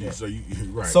nothing like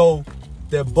that. So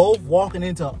they're both walking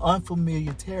into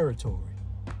unfamiliar territory.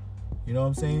 You know what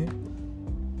I'm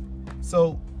saying?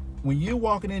 So when you're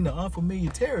walking into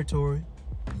unfamiliar territory,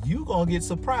 you're going to get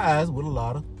surprised with a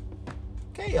lot of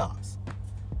chaos.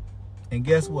 And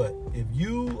guess what? If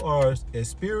you are as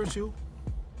spiritual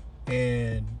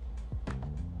and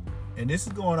this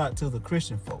is going out to the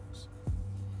Christian folks,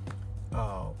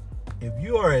 if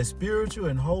you are as spiritual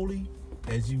and holy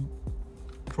as you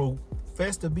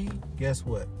profess to be, guess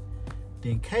what?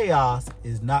 Then chaos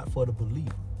is not for the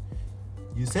believer.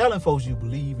 You're telling folks you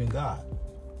believe in God,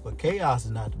 but chaos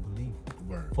is not the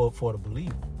believer for the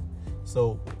believer.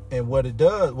 So, and what it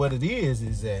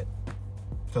is that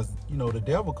because the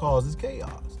devil causes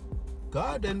chaos.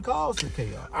 God doesn't cause the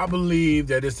chaos. I believe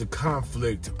that it's a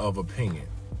conflict of opinion,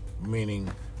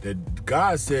 meaning that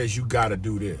God says you got to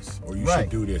do this or you should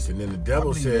do this, and then the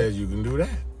devil says you can do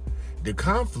that. The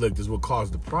conflict is what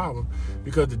caused the problem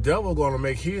because the devil going to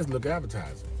make his look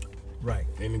appetizing, right?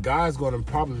 And the God's going to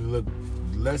probably look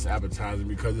less appetizing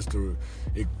because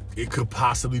it could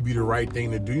possibly be the right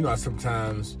thing to do.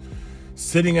 Sometimes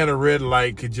sitting at a red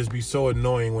light could just be so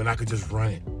annoying when I could just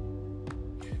run it.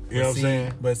 You know what I'm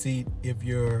saying? But see, if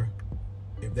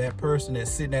that person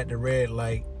that's sitting at the red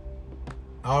light,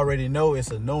 I already know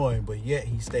it's annoying, but yet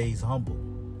he stays humble.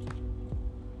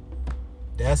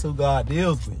 That's who God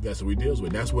deals with. That's what he deals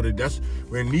with. That's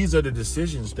when these are the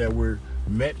decisions that we're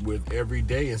met with every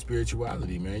day in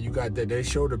spirituality, man. You got that. They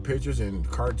show the pictures in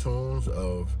cartoons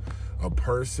of a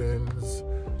person's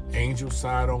angel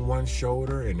side on one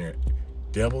shoulder and their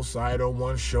devil side on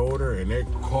one shoulder, and they're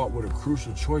caught with a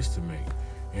crucial choice to make.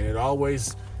 And the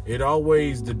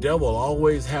devil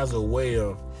always has a way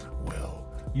of,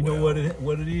 you know what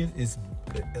it is? It's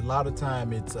a lot of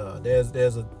time. It's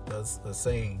there's a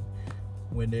saying,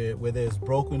 where there's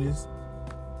brokenness,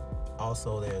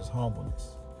 also there's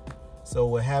humbleness. So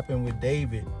what happened with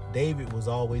David? David was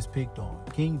always picked on.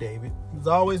 King David was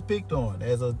always picked on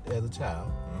as a child.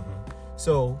 Mm-hmm.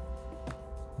 So,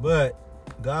 but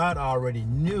God already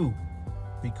knew,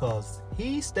 because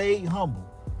he stayed humble.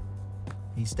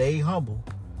 He stayed humble.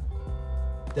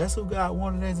 That's who God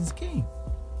wanted as his king.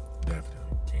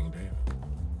 Definitely, King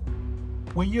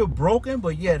David. When you're broken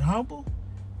but yet humble,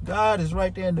 God is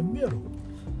right there in the middle.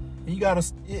 And you gotta,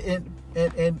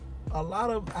 and a lot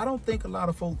of, I don't think a lot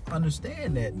of folks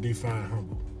understand that. Define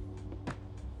humble.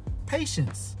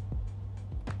 Patience.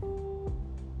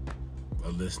 A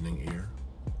listening ear.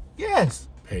 Yes.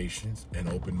 Patience, an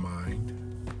open mind.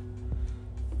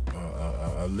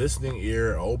 A listening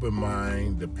ear, open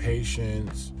mind, the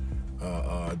patience,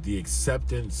 the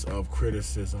acceptance of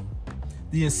criticism.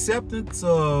 The acceptance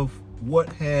of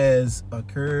what has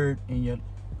occurred in your,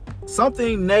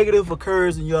 something negative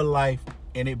occurs in your life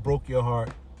and it broke your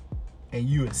heart, and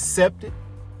you accept it,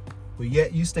 but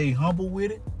yet you stay humble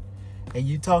with it and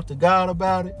you talk to God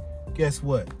about it. Guess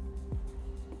what?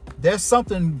 There's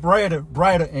something brighter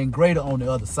and greater on the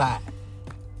other side.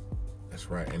 That's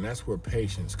right. And that's where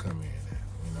patience come in.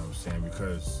 You know what I'm saying?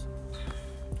 Because,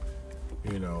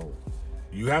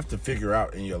 you have to figure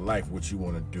out in your life what you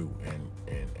want to do, and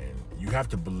you have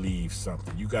to believe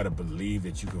something. You got to believe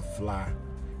that you can fly.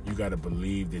 You got to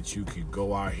believe that you can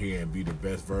go out here and be the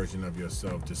best version of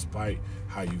yourself despite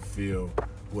how you feel,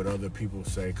 what other people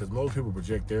say. Because most people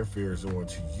project their fears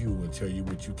onto you and tell you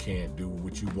what you can't do,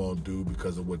 what you won't do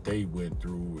because of what they went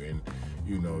through. And,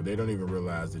 they don't even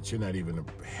realize that you're not even,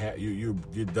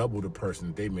 you're double the person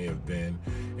that they may have been.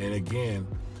 And again,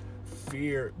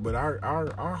 fear, but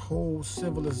our whole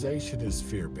civilization is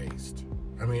fear-based.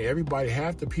 I mean,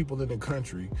 half the people in the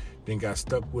country then got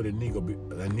stuck with a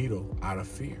needle out of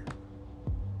fear.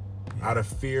 Out of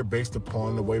fear based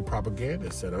upon the way propaganda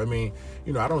is set up. I mean,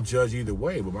 I don't judge either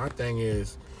way, but my thing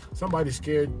is, somebody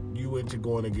scared you into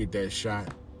going to get that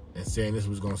shot and saying this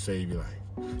was going to save your life.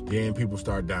 Then people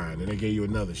start dying, and they gave you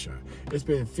another shot. It's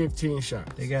been 15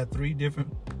 shots. They got 3 different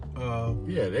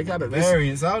they got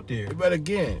variants out there. But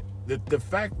again, the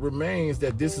fact remains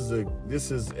that this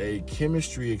is a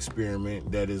chemistry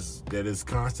experiment that is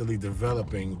constantly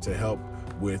developing to help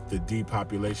with the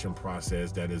depopulation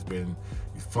process that has been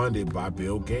funded by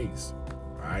Bill Gates.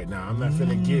 All right, now I'm not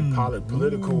finna get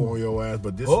political on your ass,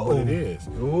 but this is what it is.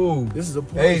 Ooh. This is a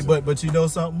poison. Hey, but you know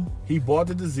something? He bought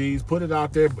the disease, put it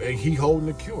out there, and he holding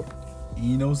the cure.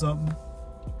 You know something?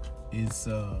 It's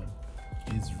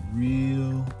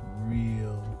real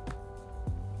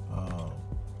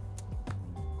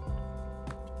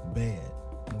bad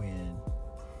when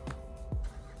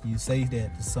you say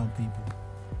that to some people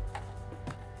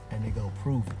and they go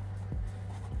prove it.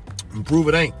 And prove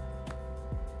it ain't.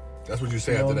 That's what you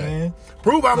say after that. Man?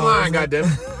 Prove I'm lying,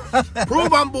 goddammit.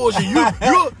 Prove I'm bullshit. You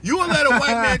will let a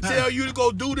white man tell you to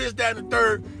go do this, that, and the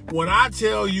third. When I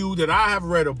tell you that I have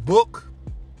read a book,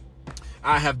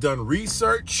 I have done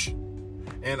research,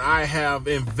 and I have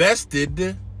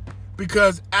invested,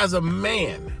 because as a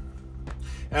man,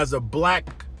 as a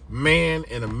black man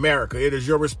in America, it is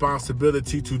your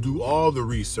responsibility to do all the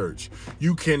research.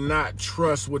 You cannot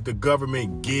trust what the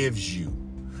government gives you,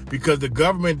 because the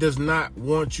government does not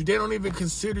want you. They don't even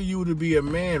consider you to be a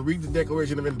man. Read the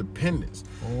Declaration of Independence.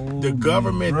 The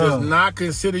government does not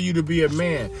consider you to be a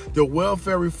man. The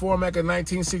Welfare Reform Act of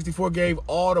 1964 gave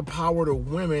all the power to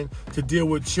women to deal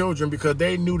with children, because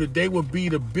they knew that they would be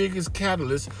the biggest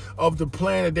catalyst of the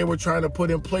plan that they were trying to put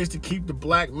in place to keep the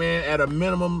black man at a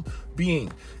minimum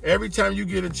being. Every time you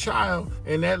get a child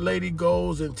and that lady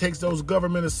goes and takes those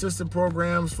government assistance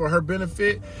programs for her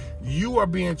benefit, you are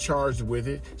being charged with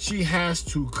it. She has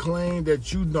to claim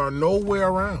that you are nowhere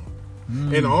around.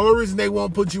 And the only reason they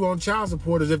won't put you on child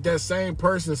support is if that same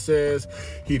person says,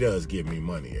 he does give me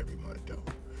money every month, though.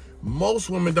 Most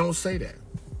women don't say that.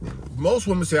 Most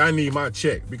women say, I need my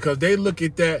check, because they look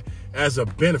at that as a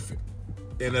benefit.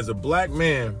 as a black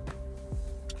man,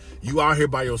 you out here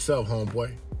by yourself,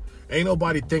 homeboy. Ain't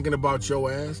nobody thinking about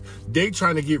your ass. They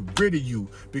trying to get rid of you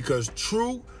because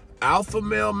true alpha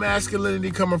male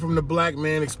masculinity coming from the black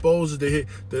man exposes the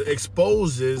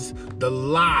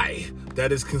lie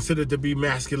that is considered to be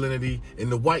masculinity in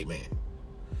the white man.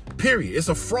 Period. It's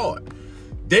a fraud.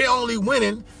 They only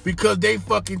winning because they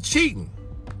fucking cheating.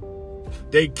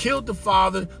 They killed the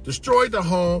father, destroyed the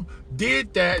home,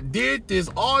 did this,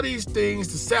 all these things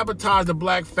to sabotage the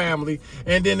black family,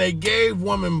 and then they give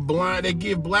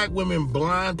black women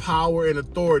blind power and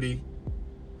authority,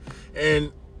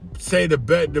 and say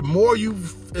the more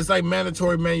it's like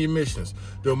mandatory manumissions.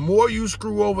 The more you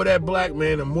screw over that black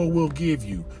man, the more we'll give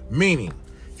you. Meaning,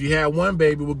 if you had one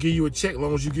baby, we'll give you a check as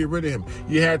long as you get rid of him.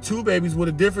 You had two babies with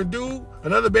a different dude,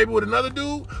 another baby with another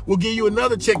dude, we'll give you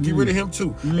another check, get rid of him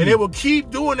too. And it will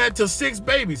keep doing that till 6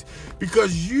 babies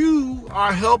because you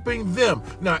are helping them.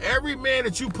 Now, every man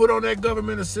that you put on that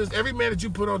government assist, every man that you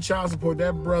put on child support,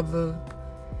 that brother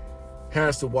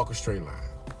has to walk a straight line.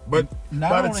 But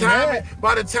by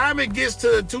the time it gets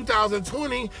to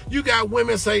 2020, you got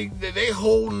women say that they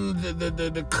holding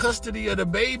the custody of the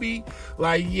baby.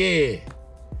 Like, yeah,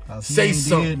 say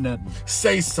something.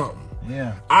 Say something.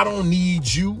 Yeah, I don't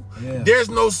need you. Yeah. There's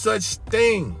no such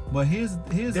thing. But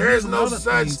there's no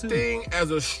such thing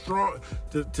as a strong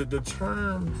to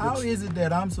determine. How is it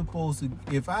that I'm supposed to,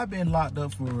 if I've been locked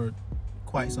up for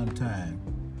quite some time,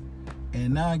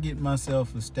 and now I get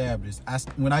myself established,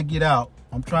 when I get out,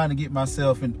 I'm trying to get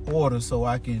myself in order so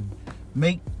I can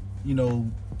make,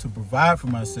 to provide for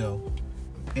myself.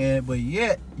 But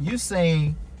yet you're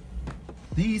saying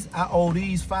I owe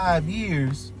these 5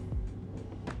 years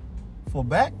for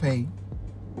back pay,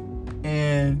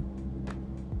 and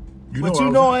You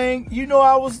know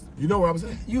I was. You know where I was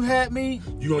at. You had me.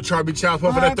 You gonna charge me child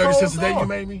support for that 30 cents a day you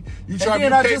made me? You charge me.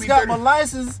 I just got my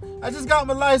license. I just got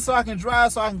my license so I can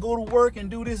drive, so I can go to work and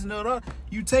do this and that.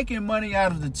 You taking money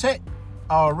out of the check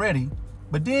already,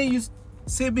 but then you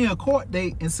send me a court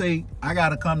date and say I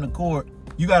gotta come to court.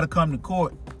 You gotta come to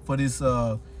court for this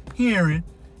hearing,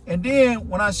 and then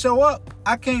when I show up,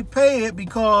 I can't pay it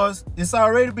because it's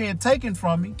already being taken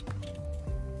from me.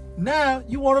 Now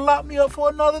you want to lock me up for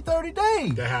another 30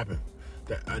 days. That happened.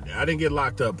 I didn't get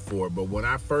locked up for it, but when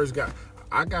I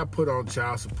got put on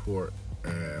child support,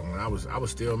 when I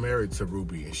was still married to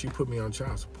Ruby, and she put me on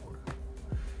child support.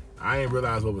 I didn't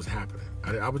realize what was happening.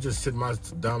 I was just sitting my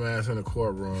dumb ass in the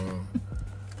courtroom,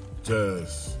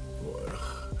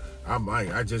 I'm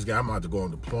about to go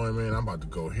on deployment. I'm about to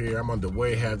go here. I'm on the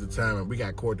way half the time, and we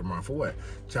got court tomorrow for what?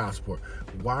 Child support.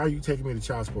 Why are you taking me to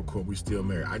child support court? We still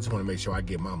married. I just want to make sure I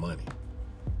get my money.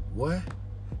 What?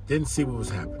 Didn't see what was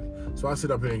happening. So I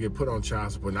sit up here and get put on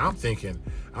child support. Now I'm thinking,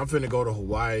 I'm finna go to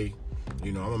Hawaii.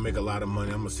 I'm gonna make a lot of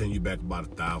money. I'm gonna send you back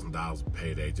about $1,000 a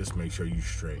payday. Just make sure you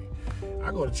straight.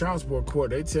 I go to child support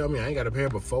court. They tell me I ain't got to pay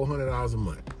but $400 a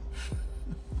month.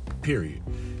 Period.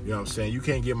 You know what I'm saying? You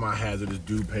can't get my hazardous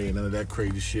due pay and none of that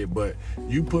crazy shit, but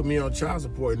you put me on child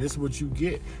support and this is what you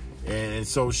get. And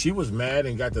so she was mad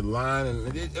and got the line,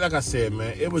 and like I said,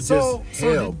 man, it was just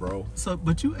hell, bro.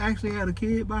 But you actually had a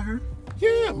kid by her?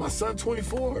 Yeah, my son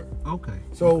 24. Okay.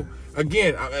 So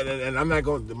again, and I'm not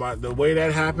going the way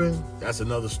that happened. That's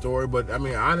another story. But I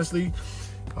mean, honestly,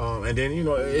 and then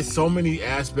it's so many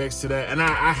aspects to that, and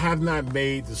I have not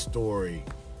made the story.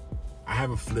 I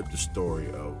haven't flipped the story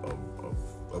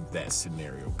of that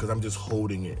scenario because I'm just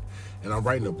holding it, and I'm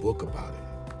writing a book about it.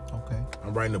 Okay.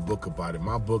 I'm writing a book about it.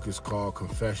 My book is called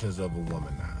Confessions of a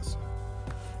Womanizer,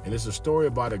 and it's a story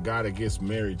about a guy that gets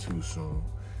married too soon,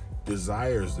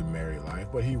 desires the married life,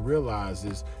 but he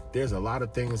realizes there's a lot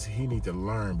of things he needs to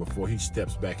learn before he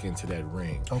steps back into that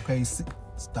ring. Okay,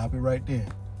 stop it right there.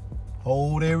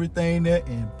 Hold everything there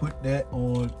and put that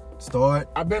on start.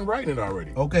 I've been writing it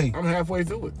already. Okay. I'm halfway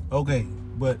through it. Okay,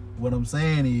 but what I'm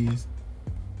saying is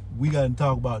we got to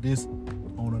talk about this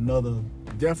on another.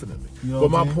 Definitely. But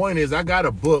my point is, I got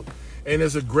a book, and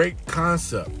it's a great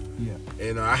concept. Yeah.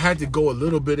 And I had to go a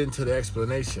little bit into the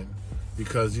explanation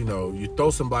because, you throw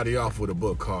somebody off with a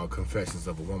book called Confessions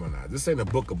of a Womanizer. This ain't a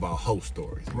book about hoe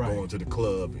stories, right, going to the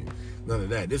club and none of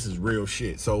that. This is real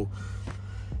shit. So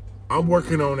I'm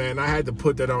working on that, and I had to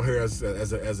put that on here as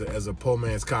a poor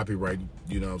man's copyright.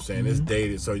 You know what I'm saying? Mm-hmm. It's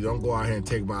dated, so you don't go out here and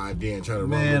take my idea and try to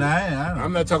run with it.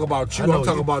 I'm not talking about you. I'm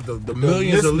talking about the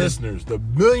millions of listeners. The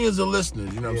millions of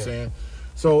listeners. You know what I'm saying?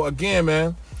 So again,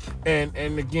 man, and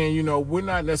again, we're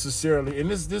not necessarily, and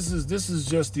this is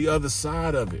just the other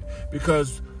side of it,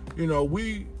 because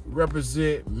we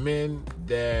represent men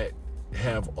that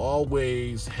have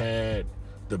always had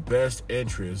the best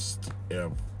interest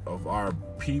of of our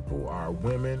people, our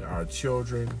women, our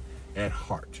children at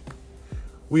heart.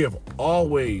 We have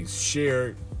always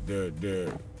shared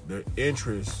the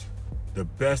interest, the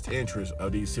best interest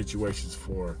of these situations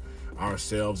for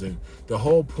ourselves. And the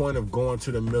whole point of going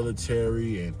to the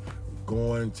military and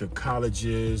going to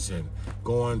colleges and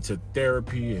going to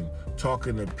therapy and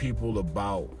talking to people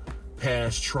about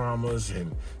past traumas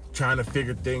and trying to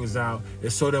figure things out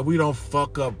is so that we don't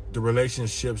fuck up the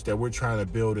relationships that we're trying to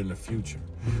build in the future.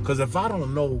 Because if I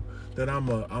don't know that I'm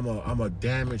a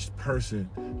damaged person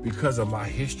because of my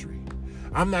history,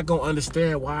 I'm not gonna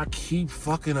understand why I keep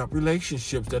fucking up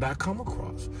relationships that I come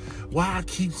across. Why I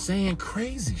keep saying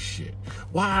crazy shit.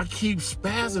 Why I keep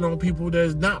spazzing on people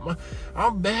that's not my...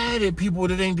 I'm mad at people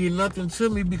that ain't did nothing to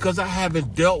me because I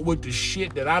haven't dealt with the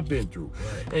shit that I've been through.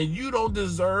 Right. And you don't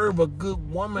deserve a good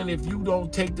woman if you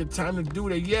don't take the time to do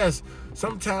that. Yes,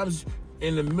 sometimes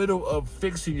in the middle of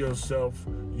fixing yourself,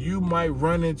 you might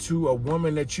run into a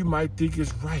woman that you might think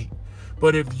is right.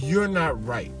 But if you're not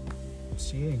right,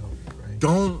 she ain't gonna be right.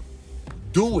 Don't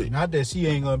do it. Not that she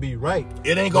ain't gonna be right.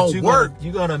 It ain't gonna work.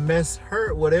 You're gonna mess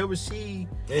her, whatever she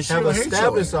have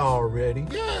established already.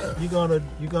 Yeah. You're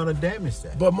gonna damage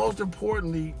that. But most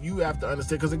importantly, you have to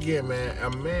understand, because again, man, a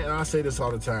man, I say this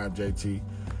all the time, JT,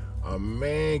 a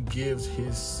man gives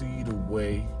his seed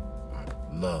away out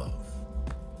of love.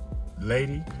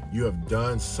 Lady, you have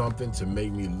done something to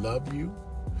make me love you.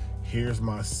 Here's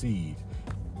my seed.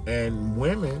 And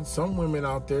women, some women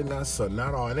out there,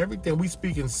 not all, and everything, we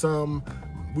speak in Sumbernal.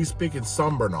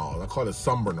 I call it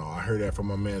Sumbernal. I heard that from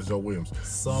my man Zoe Williams.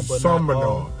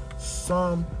 Sumbernal.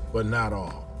 Some, but not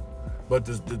all. But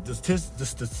the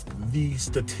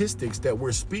statistics that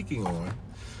we're speaking on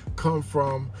come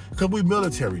from, because we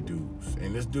military dudes,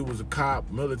 and this dude was a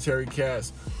cop, military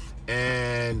cats,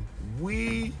 and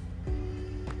when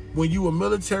you a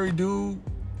military dude,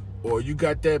 or you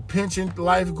got that pension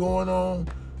life going on,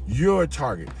 you're a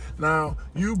target. Now,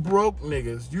 you broke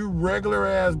niggas, you regular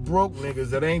ass broke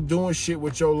niggas that ain't doing shit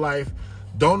with your life,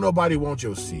 don't nobody want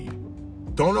your seed.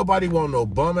 Don't nobody want no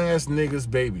bum ass niggas,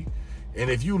 baby. And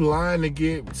if you lying to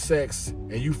get sex,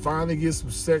 and you finally get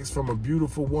some sex from a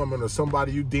beautiful woman or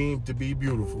somebody you deem to be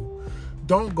beautiful,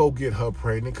 don't go get her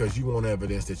pregnant because you want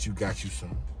evidence that you got you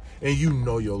some. And you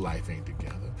know your life ain't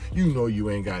together. You know you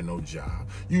ain't got no job.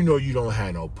 You know you don't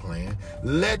have no plan.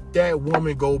 Let that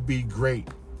woman go be great.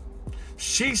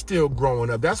 She's still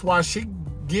growing up. That's why she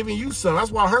giving you some.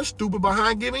 That's why her stupid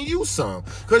behind giving you some.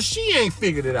 Because she ain't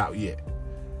figured it out yet.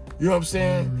 You know what I'm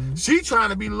saying? Mm-hmm. She trying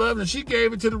to be loved and she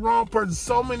gave it to the wrong person.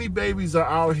 So many babies are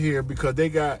out here because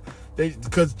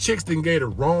because chicks done gave the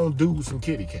wrong dude some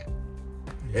kitty cat.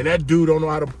 And that dude don't know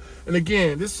how to... And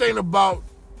again, this ain't about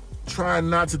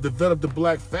trying not to develop the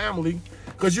black family,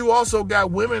 because you also got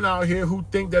women out here who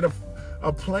think that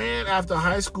a plan after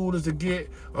high school is to get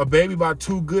a baby by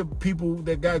two good people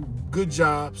that got good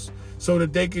jobs so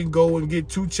that they can go and get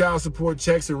 2 child support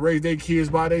checks and raise their kids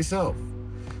by themselves.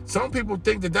 Some people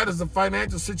think that is a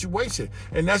financial situation,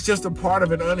 and that's just a part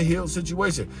of an unhealed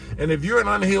situation. And if you're an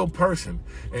unhealed person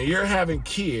and you're having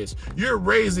kids, you're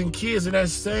raising kids in that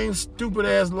same stupid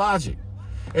ass logic.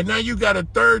 And now you got a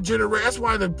 3rd generation. That's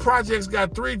why the projects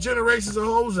got 3 generations of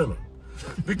hoes in them.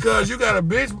 Because you got a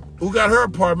bitch who got her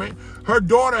apartment. Her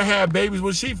daughter had babies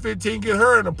when she 15, get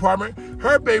her an apartment.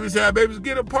 Her babies had babies,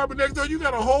 get an apartment next door. You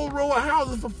got a whole row of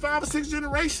houses for 5 or 6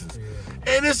 generations.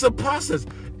 And it's a process.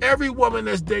 Every woman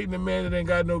that's dating a man that ain't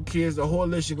got no kids, the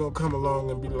coalition gonna come along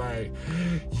and be like,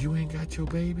 you ain't got your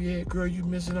baby yet, girl, you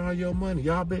missing all your money.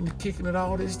 Y'all been kicking it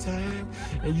all this time,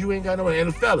 and you ain't got no money.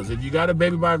 And the fellas, if you got a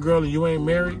baby by a girl and you ain't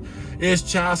married, it's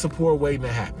child support waiting to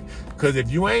happen. Because if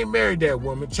you ain't married that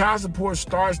woman, child support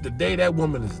starts the day that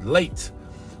woman is late.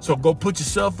 So go put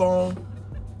yourself on.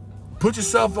 Put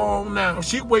yourself on now.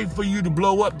 She waiting for you to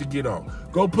blow up to get on.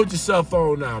 Go put yourself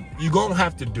on now. You're going to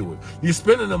have to do it. You're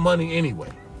spending the money anyway.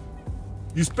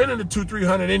 You're spending the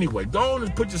 $200-300 anyway. Go on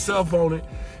and put yourself on it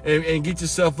and get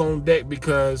yourself on deck,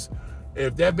 because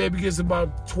if that baby gets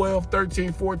about 12,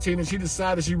 13, 14 and she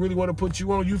decided she really want to put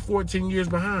you on, you 14 years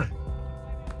behind.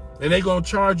 And they going to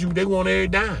charge you, they want every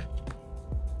dime.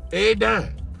 Every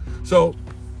dime. So,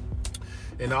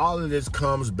 and all of this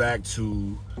comes back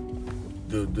to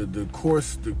the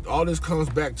course, all this comes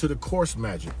back to the course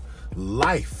magic.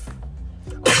 Life.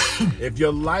 If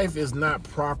your life is not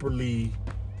properly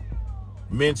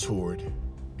mentored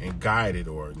and guided,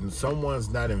 or someone's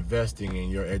not investing in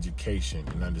your education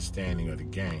and understanding of the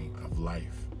game of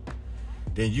life,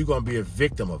 then you're going to be a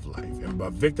victim of life. And a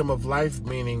victim of life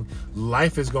meaning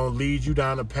life is going to lead you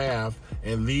down a path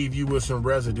and leave you with some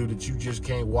residue that you just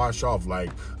can't wash off,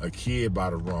 like a kid by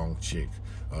the wrong chick,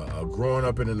 growing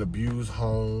up in an abused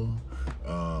home,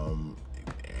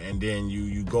 and then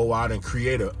you go out and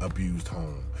create a abused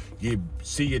home. You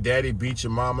see your daddy beat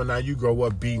your mama, now you grow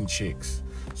up beating chicks.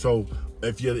 So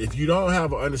if you don't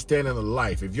have an understanding of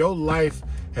life, if your life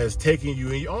has taken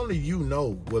you, and only you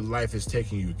know what life is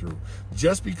taking you through,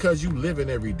 just because you living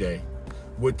every day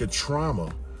with the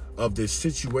trauma of the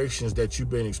situations that you've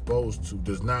been exposed to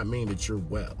does not mean that you're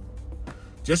well.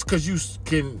 Just because you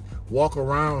can walk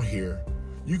around here,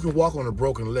 you can walk on a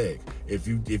broken leg if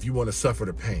you want to suffer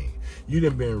the pain. You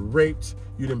done been raped,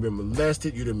 you done been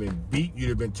molested, you done been beat, you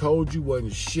done been told you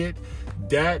wasn't shit.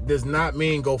 That does not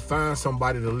mean go find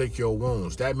somebody to lick your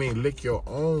wounds. That means lick your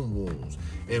own wounds.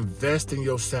 Invest in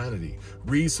your sanity.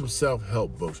 Read some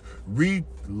self-help books. Read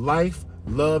Life,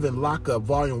 Love, and Lockup,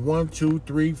 volume 1, 2,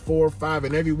 3, 4, 5,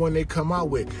 and every one they come out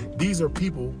with. These are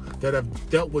people that have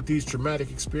dealt with these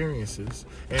traumatic experiences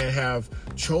and have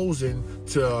chosen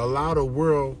to allow the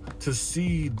world to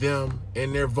see them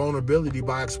in their vulnerability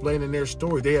by explaining their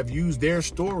story. They have used their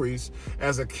stories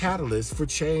as a catalyst for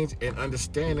change and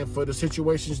understanding for the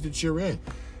situations that you're in.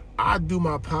 I do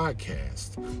my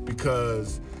podcast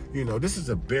because, this is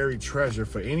a buried treasure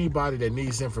for anybody that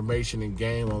needs information and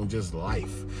game on just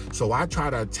life. So I try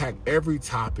to attack every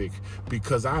topic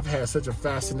because I've had such a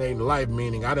fascinating life,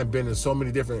 meaning I done been in so many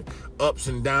different ups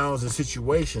and downs and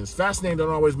situations. Fascinating don't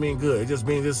always mean good. It just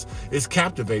means it's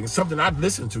captivating. It's something I'd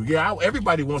listen to. Yeah,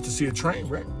 everybody wants to see a train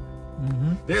wreck.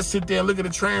 Mm-hmm. They'll sit there and look at a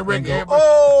train wreck and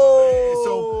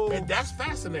go, and that's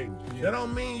fascinating. Yeah. That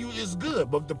don't mean it's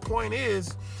good. But the point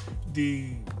is,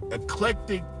 the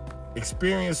eclectic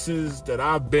experiences that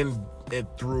I've been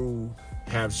through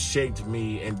have shaped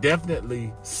me and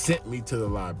definitely sent me to the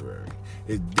library.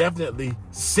 It definitely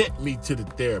sent me to the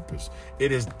therapist.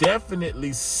 It has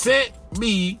definitely sent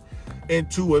me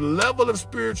into a level of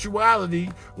spirituality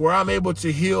where I'm able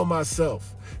to heal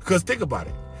myself. Because think about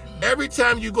it. Every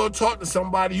time you go talk to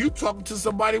somebody, you talking to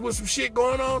somebody with some shit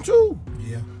going on too.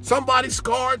 Yeah. Somebody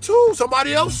scarred too.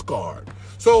 Somebody else scarred.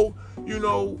 So,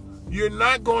 you're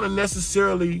not going to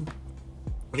necessarily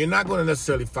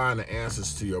find the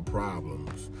answers to your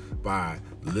problems by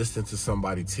listening to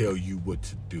somebody tell you what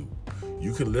to do.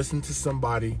 You can listen to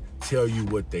somebody tell you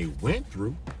what they went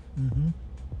through,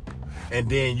 and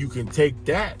then you can take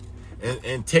that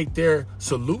and take their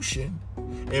solution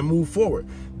and move forward.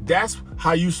 That's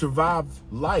how you survive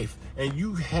life. And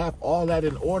you have all that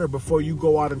in order before you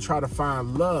go out and try to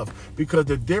find love. Because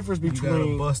the difference between... You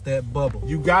gotta bust that bubble.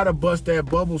 You gotta bust that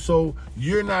bubble so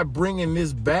you're not bringing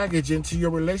this baggage into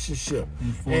your relationship.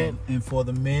 And for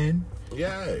the men,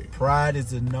 pride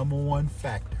is the number one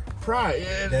factor. Pride.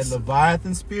 That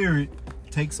Leviathan spirit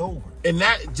takes over. And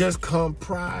that just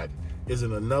pride is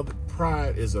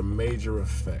a major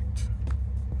effect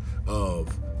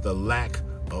of the lack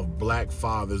of black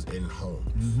fathers in homes.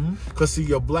 Because see,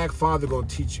 your black father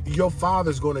your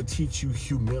father's gonna teach you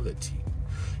humility.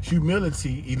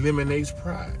 Humility eliminates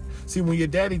pride. See, when your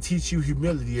daddy teach you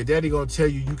humility, your daddy gonna tell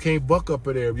you can't buck up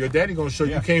at everybody. Your daddy gonna show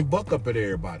you can't buck up at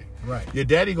everybody. Right. Your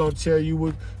daddy gonna tell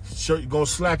you gonna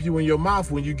slap you in your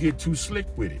mouth when you get too slick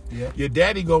with it. Yep. Your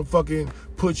daddy gonna fucking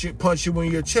punch you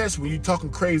in your chest when you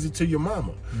talking crazy to your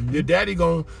mama. Your daddy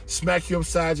gonna smack you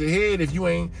upside your head if you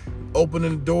ain't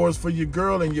opening the doors for your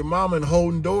girl and your mama and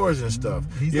holding doors and stuff.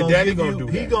 Your daddy gonna do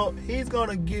that. He's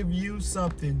gonna give you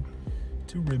something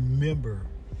to remember.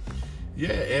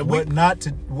 Yeah, and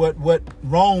what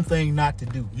wrong thing not to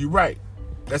do. You're right.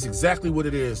 That's exactly what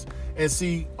it is. And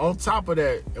see, on top of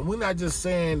that, and we're not just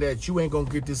saying that you ain't gonna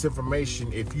get this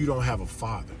information if you don't have a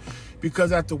father.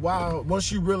 Because after a while,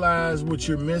 once you realize what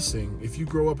you're missing, if you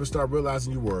grow up and start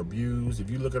realizing you were abused, if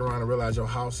you looking around and realize your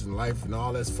house and life and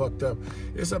all that's fucked up,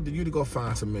 it's up to you to go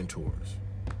find some mentors.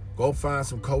 Go find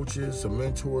some coaches, some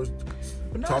mentors.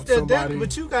 But talk to somebody.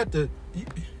 But you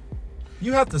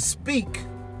have to speak.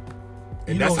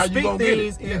 And that's how you gonna get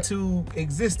things into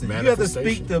existence. You have to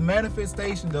speak the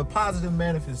manifestation, the positive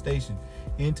manifestation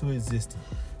into existence.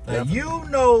 Like,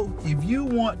 if you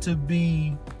want to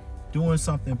be doing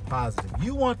something positive,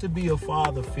 you want to be a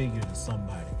father figure to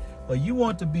somebody, or you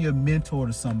want to be a mentor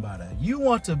to somebody, you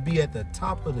want to be at the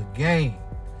top of the game,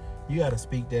 you got to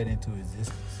speak that into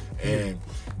existence. And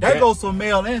that goes for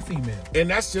male and female. And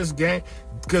that's just game.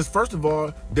 Because first of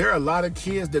all, there are a lot of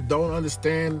kids that don't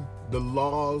understand the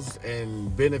laws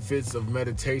and benefits of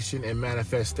meditation and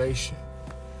manifestation.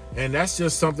 And that's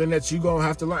just something that you're going to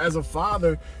have to learn. As a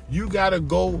father, you got to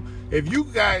go. If you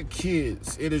got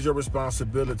kids, it is your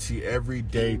responsibility every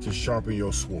day to sharpen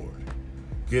your sword.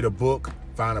 Get a book,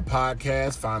 Find a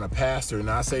podcast, find a pastor. And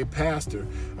I say pastor,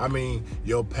 I mean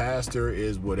your pastor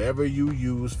is whatever you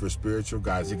use for spiritual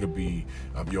guidance. It could be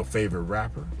your favorite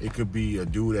rapper. It could be a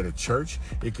dude at a church.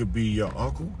 It could be your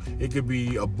uncle. It could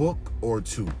be a book or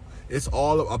two. It's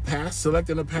all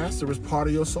selecting a pastor is part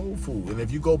of your soul food. And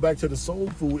if you go back to the soul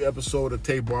food episode of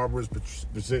Tay Barber's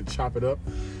Chop It Up,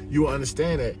 you will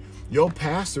understand that your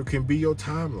pastor can be your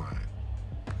timeline.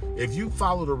 If you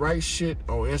follow the right shit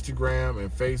on Instagram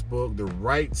and Facebook, the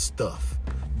right stuff,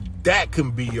 that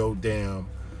can be your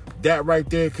that right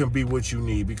there can be what you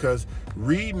need, because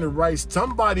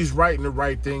somebody's writing the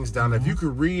right things down. If you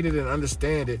can read it and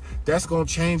understand it, that's going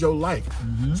to change your life.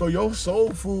 So your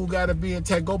soul food got to be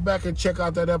intact. Go back and check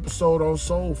out that episode on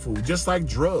soul food. Just like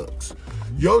drugs.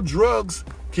 Your drugs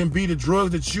can be the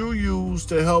drugs that you use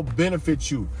to help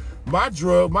benefit you. My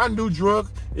new drug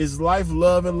is Life,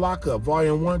 Love, and Lockup,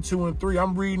 Volume 1, 2, and 3.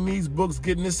 I'm reading these books,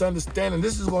 getting this understanding.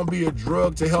 This is going to be a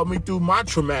drug to help me through my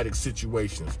traumatic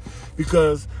situations,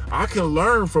 because I can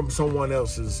learn from someone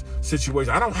else's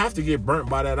situation. I don't have to get burnt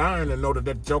by that iron and know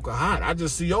that joker hot. I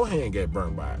just see your hand get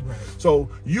burnt by it. Right. So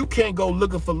you can't go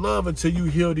looking for love until you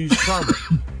heal these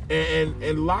traumas.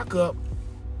 and Lockup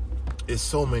is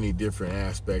so many different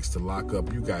aspects to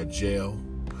Lockup. You got jail.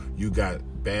 You got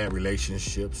bad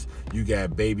relationships. You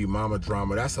got baby mama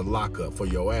drama. That's a lockup for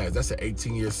your ass. That's an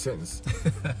 18-year sentence.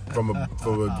 From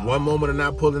one moment of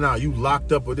not pulling out, you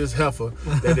locked up with this heifer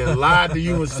that then lied to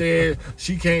you and said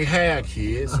she can't have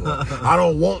kids. Or, I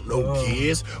don't want no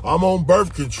kids. I'm on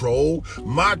birth control.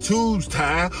 My tubes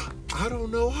tied. I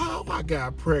don't know how I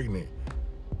got pregnant,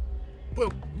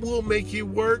 but we'll make it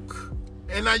work.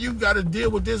 And now you got to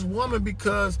deal with this woman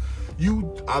because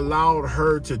you allowed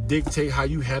her to dictate how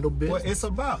you handle business. Well, it's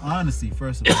about honesty,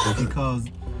 first of all, because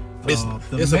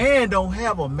the man don't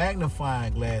have a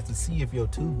magnifying glass to see if your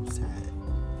tube's tied.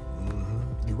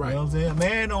 You're right. You know what I'm saying? A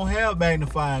man don't have a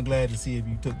magnifying glass to see if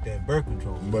you took that birth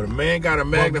control. But a man got a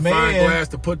magnifying glass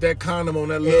to put that condom on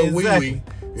that little wee-wee.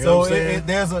 You know what I'm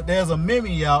saying? There's a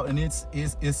meme out, and it's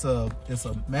a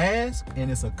mask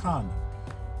and it's a condom.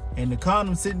 And the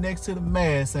condom sitting next to the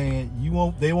mask saying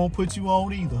they won't put you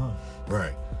on either, huh?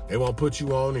 Right. They won't put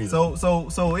you on either.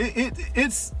 So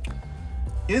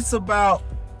it's about,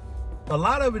 a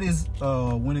lot of it is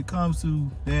when it comes to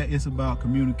that, it's about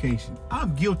communication.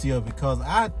 I'm guilty of it because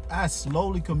I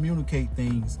slowly communicate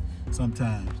things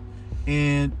sometimes.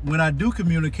 And when I do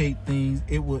communicate things,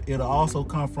 it'll also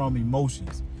come from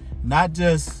emotions. Not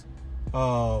just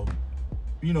the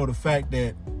fact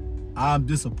that I'm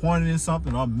disappointed in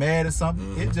something, or I'm mad at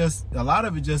something. It just, a lot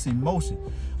of it just emotion.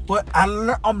 But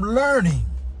I'm learning.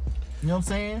 You know what I'm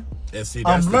saying? And see,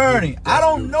 I'm learning. I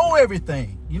don't know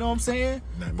everything. You know what I'm saying?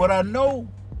 But I know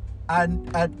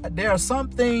there are some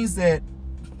things that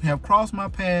have crossed my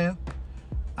path.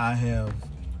 I have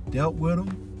dealt with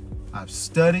them. I've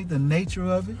studied the nature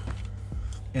of it.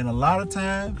 And a lot of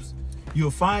times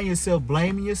you'll find yourself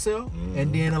blaming yourself.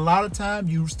 And then a lot of times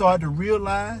you start to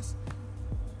realize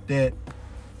that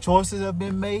choices have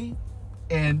been made,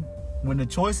 and when the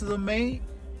choices are made,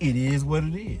 it is what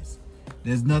it is.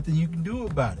 There's nothing you can do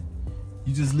about it.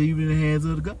 You just leave it in the hands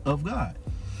of God.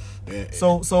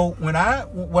 So what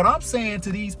I'm saying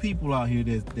to these people out here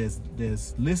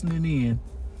that's listening in,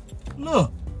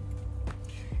 look,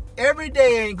 every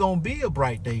day ain't gonna be a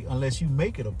bright day unless you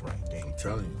make it a bright day. I'm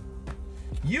telling you.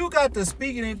 You got to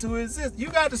speak it into existence. You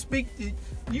got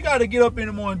to get up in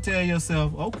the morning and tell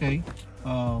yourself, okay,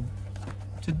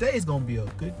 today's gonna be a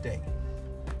good day.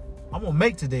 I'm gonna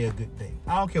make today a good day.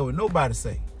 I don't care what nobody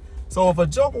say. So if a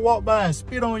joker walk by and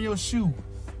spit on your shoe,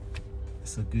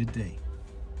 it's a good day,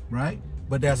 right?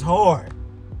 But that's hard,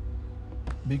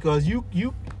 because you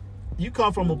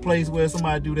come from a place where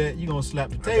somebody do that, you gonna slap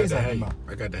the taste out of them.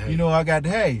 I got the hay. I got the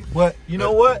hay. But you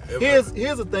know what? Here's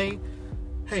the thing.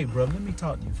 Hey, bro, let me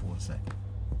talk to you for a second.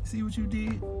 See what you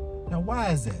did? Now,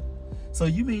 why is that? So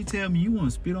you mean tell me you want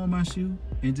to spit on my shoe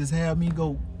and just have me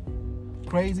go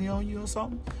crazy on you or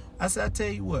something? I said, I tell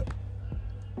you what.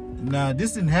 Now,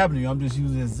 this didn't happen to you. I'm just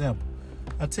using an example.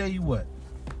 I tell you what.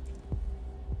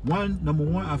 Number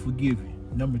one, I forgive you.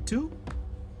 Number two,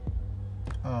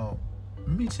 let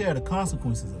me share the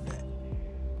consequences of that.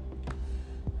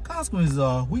 Consequences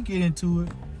are, we get into it,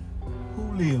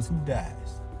 who lives, who dies.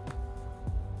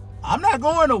 I'm not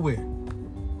going nowhere.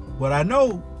 But I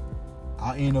know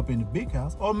I'll end up in the big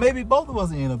house, or maybe both of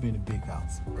us end up in the big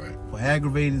house, right, for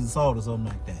aggravated assault or something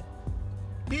like that.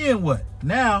 Then what?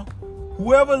 Now,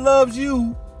 whoever loves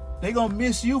you, they gonna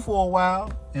miss you for a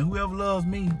while, and whoever loves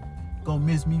me, gonna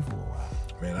miss me for a while.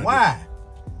 Man, why?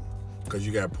 Because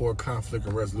you got poor conflict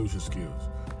and resolution skills.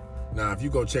 Now, if you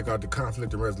go check out the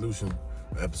conflict and resolution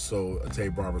episode of Tay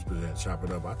Barbers Present Chop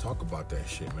It Up, I talk about that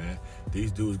shit, man.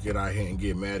 These dudes get out here and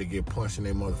get mad and get punched in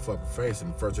their motherfucking face,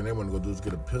 and the first thing they want to go do is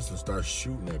get a pistol and start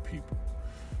shooting at people.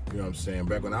 You know what I'm saying?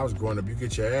 Back when I was growing up, you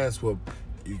get your ass whooped,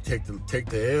 you take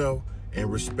the L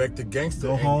and respect the gangster.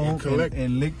 Go home and collect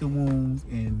and lick the wounds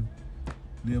and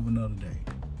live another day.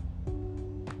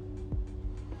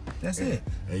 That's it.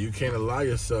 And you can't allow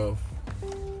yourself.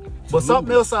 But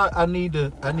something else I need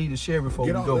to share before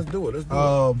we go. Let's do it.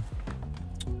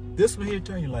 This one here,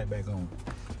 turn your light back on.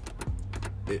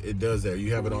 It does that.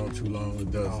 You have it on too long, it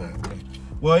does that. Okay.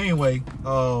 Well, anyway,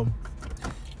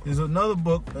 there's another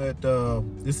book that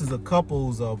this is a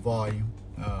couples volume,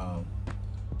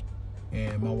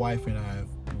 and my wife and I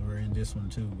were in this one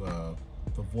too.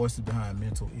 The Voices Behind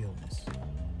Mental Illness.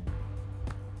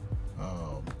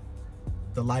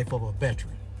 The life of a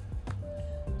veteran.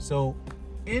 So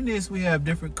in this, we have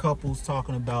different couples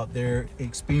talking about their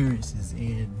experiences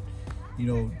in,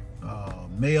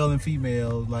 male and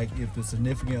female, like if the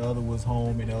significant other was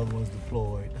home and the other was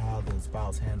deployed, how the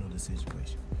spouse handled the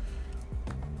situation.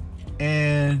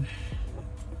 And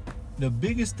the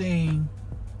biggest thing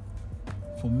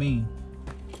for me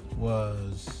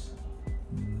was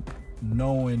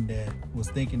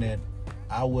thinking that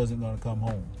I wasn't going to come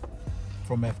home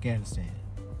from Afghanistan.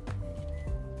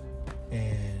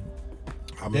 And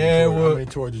how many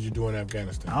tours did you do in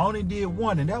Afghanistan? I only did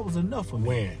one, and that was enough for me.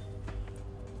 When?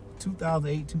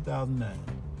 2008, 2009.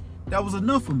 That was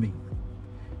enough for me.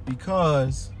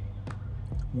 Because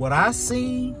what I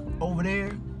seen over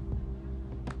there,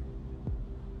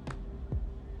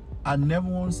 I never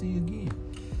want to see again.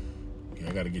 Yeah,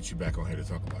 I got to get you back on here to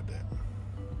talk about that.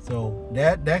 So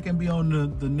that can be on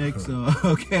the next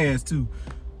cast too.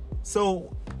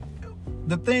 So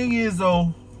the thing is,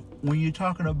 though, when you're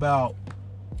talking about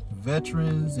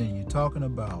veterans and you're talking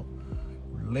about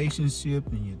relationship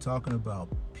and you're talking about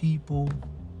people,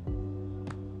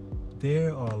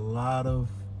 there are a lot of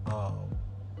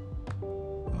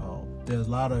there's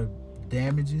a lot of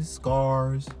damages,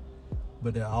 scars,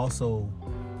 but there are also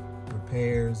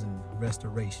repairs and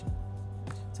restoration.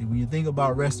 See, when you think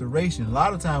about restoration, a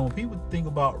lot of time when people think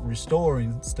about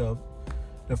restoring stuff,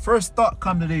 the first thought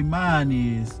come to their mind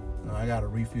is, oh, I got to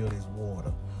refill this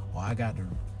water, or I got to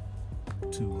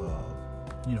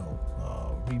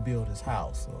rebuild his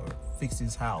house or fix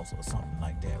his house or something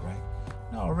like that, right?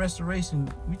 No,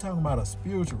 restoration, we talking about a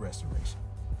spiritual restoration.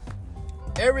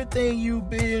 Everything you've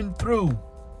been through,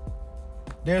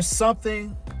 there's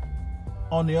something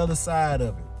on the other side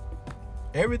of it.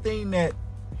 Everything that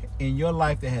in your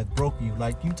life that has broken you,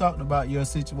 like you talking about your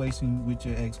situation with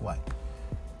your ex-wife,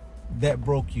 that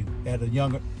broke you at a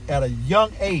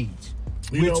young age,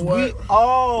 which we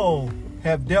all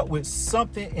have dealt with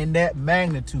something in that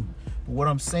magnitude. But what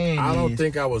I'm saying I don't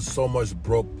think I was so much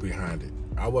broke behind it.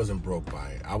 I wasn't broke by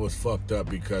it. I was fucked up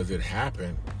because it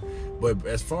happened. But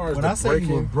as far as when I say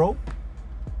you were broke,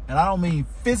 and I don't mean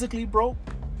physically broke,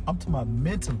 I'm talking about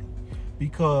mentally,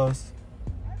 because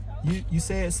you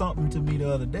said something to me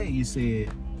the other day. You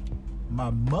said my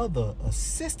mother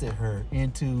assisted her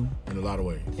in a lot of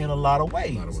ways. In a lot of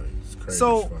ways. It's crazy.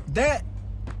 So that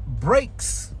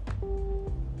breaks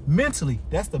mentally.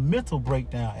 That's the mental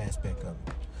breakdown aspect of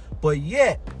it. But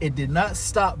yet, it did not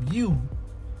stop you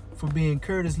from being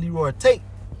Curtis Leroy Tate.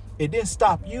 It didn't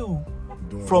stop you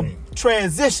from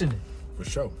transitioning. For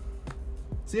sure.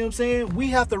 See what I'm saying? We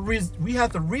have to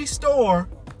restore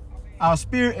our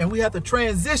spirit, and we have to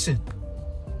transition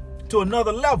to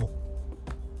another level.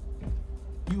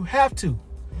 You have to.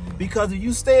 Because if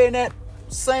you stay in that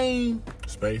same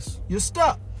space, you're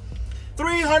stuck.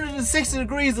 360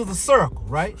 degrees is a circle,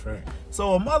 right? That's right.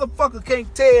 So a motherfucker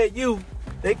can't tell you,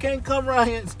 they can't come around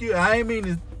here and excuse. I ain't mean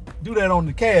to do that on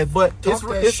the cast, but it's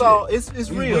real. It's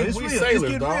real. It's real. It's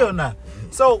getting real now.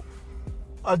 So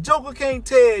a joker can't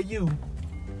tell you,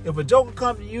 if a joker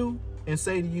come to you and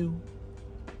say to you,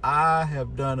 I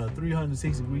have done a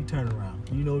 360 degree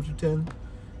turnaround. You know what you're telling?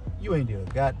 You ain't did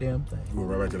a goddamn thing. You go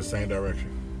right back to the same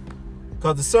direction.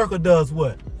 Because the circle does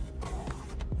what?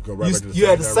 Go right back to the you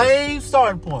had the same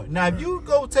starting point. Now, if you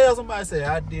go tell somebody, say,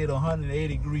 I did a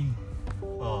 180 degree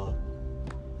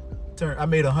turn. I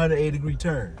made a 180 degree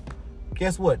turn.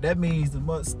 Guess what? That means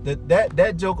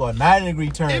that joke a 90 degree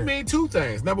turn. It means two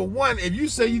things. Number one, if you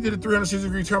say you did a 360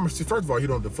 degree turn, first of all, you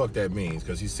don't know what the fuck that means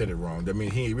because he said it wrong. That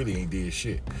means he really ain't did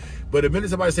shit. But the minute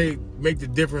somebody say make the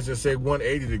difference and say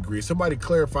 180 degrees, somebody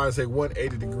clarify and say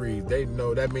 180 degrees, they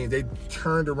know that means they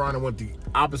turned around and went the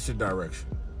opposite direction.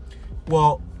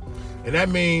 Well, and that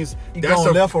means you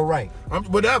going left or right.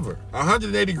 Whatever.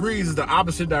 180 degrees is the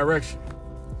opposite direction.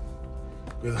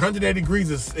 Because 180 degrees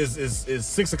is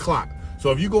 6 o'clock. So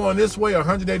if you going this way,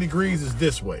 180 degrees is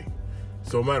this way.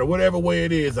 So no matter whatever way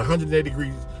it is, 180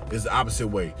 degrees is the opposite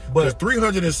way. But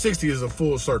 360 is a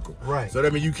full circle. Right. So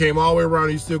that means you came all the way around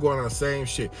and you still going on the same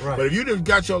shit. Right. But if you just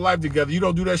got your life together, you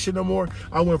don't do that shit no more.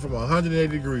 I went from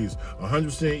 180 degrees,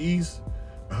 100% east,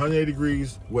 180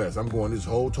 degrees west. I'm going this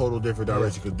whole total different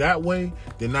direction. Because that way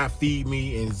did not feed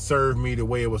me and serve me the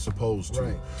way it was supposed to.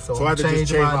 Right. So I had to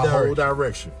just change my whole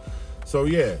direction. So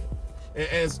yeah.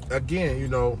 And again, you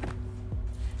know,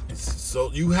 so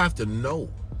you have to know.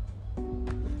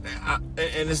 And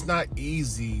it's not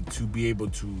easy to be able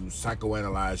to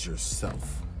psychoanalyze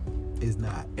yourself. It's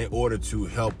not. In order to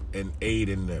help and aid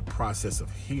in the process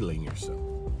of healing yourself.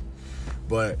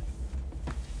 But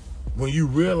when you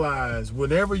realize,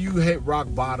 whenever you hit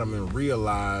rock bottom and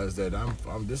realize that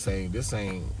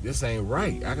this ain't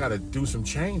right, I gotta do some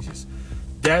changes.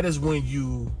 That is when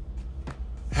you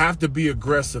have to be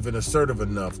aggressive and assertive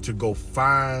enough to go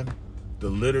find the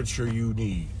literature you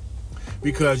need.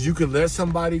 Because you can let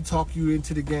somebody talk you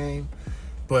into the game,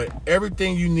 but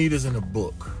everything you need is in a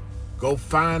book. Go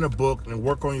find a book and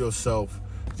work on yourself.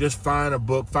 Just find a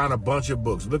book, find a bunch of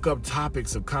books. Look up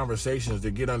topics of conversations to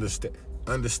get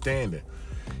understanding.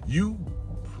 You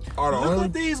are the only... Look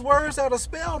at these words that are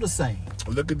spelled the same.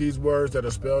 Look at these words that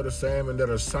are spelled the same and that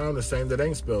are sound the same that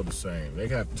ain't spelled the same. They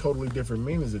have totally different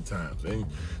meanings at times. And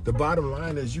the bottom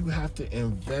line is you have to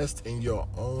invest in your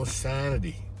own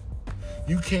sanity.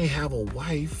 You can't have a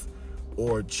wife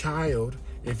or a child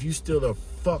if you still a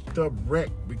fucked up wreck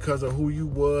because of who you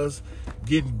was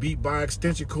getting beat by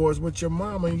extension cords with your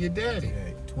mama and your daddy.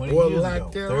 Yeah, or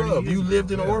lack thereof. You lived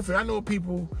in an orphan. I know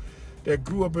people that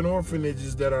grew up in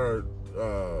orphanages that are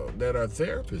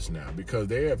therapists now because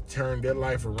they have turned their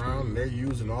life around and they're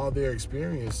using all their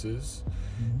experiences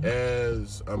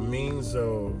as a means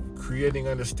of creating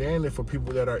understanding for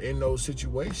people that are in those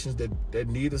situations that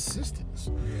need assistance.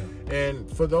 Yeah. And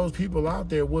for those people out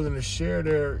there willing to share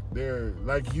their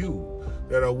like you,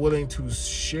 that are willing to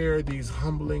share these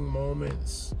humbling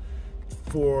moments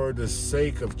for the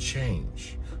sake of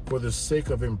change, for the sake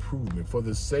of improvement, for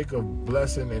the sake of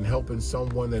blessing and helping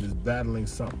someone that is battling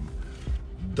something.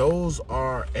 Those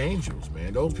are angels,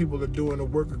 man. Those people are doing the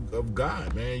work of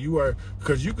God, man. You are,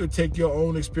 because you could take your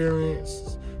own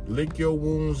experience, lick your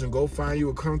wounds, and go find you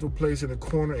a comfortable place in a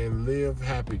corner and live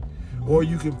happy. Or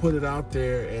you can put it out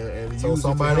there and so use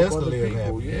somebody it to else help can other live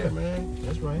people. happy. Yeah, man.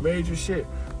 That's right. Major shit.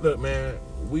 Look, man,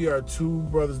 we are two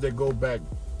brothers that go back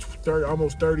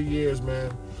almost 30 years, man.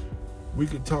 We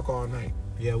could talk all night.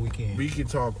 Yeah, we can. We can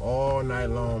talk all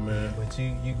night long, man. But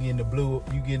you getting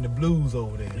the blues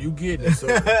over there. You getting it? So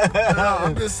no,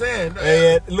 I'm just saying.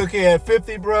 Hey, look here at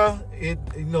 50, bro.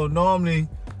 Normally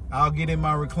I'll get in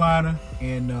my recliner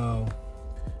and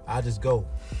I just go.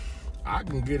 I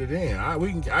can get it in.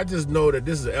 I just know that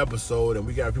this is an episode and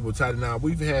we got people tighten out.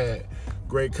 We've had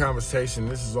great conversation.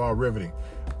 This is all riveting.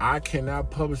 I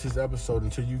cannot publish this episode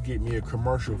until you get me a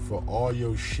commercial for all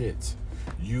your shit.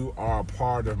 You are a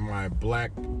part of my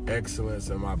black excellence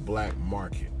and my black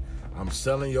market. I'm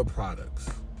selling your products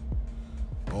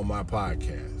on my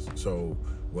podcast. So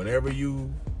whenever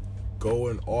you go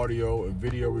and audio and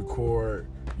video record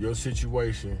your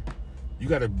situation, you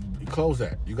gotta close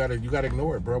that. You gotta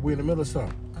ignore it, bro. We're in the middle of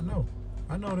something.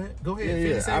 I know that. Go ahead.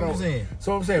 Yeah, Finish what you're saying.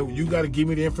 So I'm saying you gotta give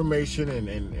me the information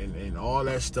and all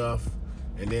that stuff,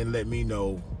 and then let me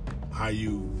know how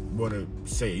you want to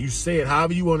say it. You say it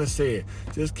however you want to say it.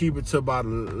 Just keep it to about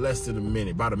less than a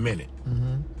minute, about a minute.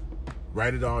 Mm-hmm.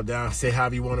 Write it all down. Say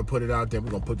however you want to put it out there.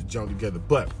 We're going to put the junk together.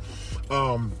 But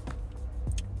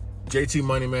JT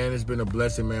Money, man, it's been a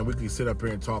blessing, man. We can sit up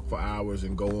here and talk for hours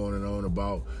and go on and on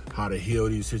about how to heal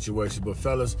these situations. But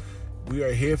fellas, we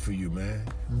are here for you, man.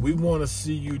 Mm-hmm. We want to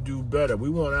see you do better. We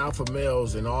want alpha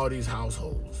males in all these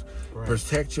households. Right.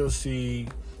 Protect your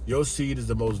seed. Your seed is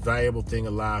the most valuable thing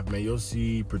alive, man. Your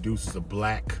seed produces a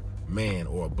black man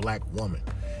or a black woman.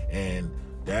 And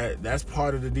that's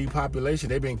part of the depopulation.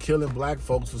 They've been killing black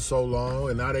folks for so long,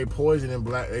 and now they poisoning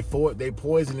they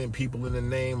poisoning people in the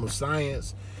name of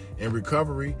science and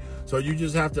recovery. So you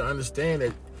just have to understand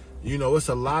that, it's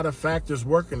a lot of factors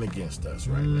working against us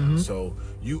right now. So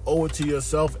you owe it to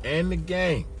yourself and the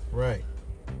game. Right.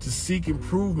 To seek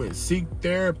improvement, seek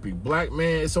therapy. Black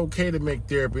man, it's okay to make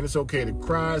therapy, and it's okay to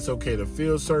cry, it's okay to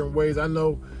feel certain ways. I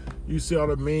know you see all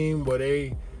the meme where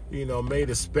they made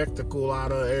a spectacle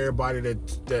out of everybody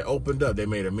that opened up. They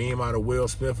made a meme out of Will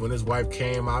Smith when his wife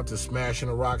came out to smashing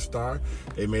a rock star.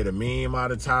 They made a meme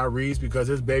out of Tyrese because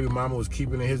his baby mama was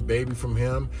keeping his baby from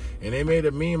him. And they made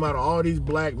a meme out of all these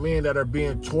black men that are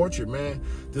being tortured, man.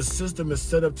 The system is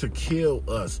set up to kill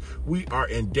us. We are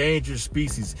endangered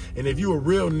species. And if you a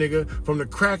real nigga from the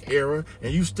crack era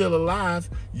and you still alive,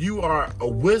 you are a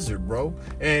wizard, bro.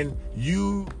 And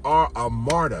you are a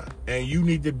martyr. And you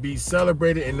need to be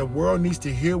celebrated, and the world needs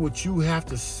to hear what you have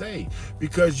to say,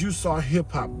 because you saw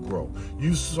hip-hop grow.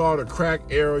 You saw the crack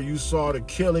era. You saw the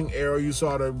killing era. You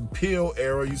saw the pill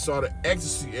era. You saw the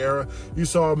ecstasy era. You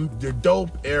saw the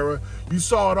dope era. You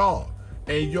saw it all.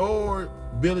 And your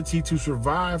ability to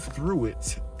survive through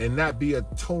it and not be a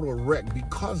total wreck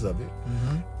because of it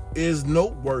is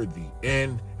noteworthy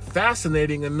and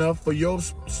fascinating enough for your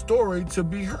story to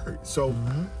be heard. So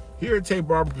here at Tape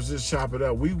Barber Presents Chop It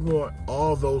Up, we want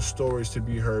all those stories to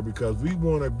be heard, because we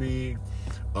want to be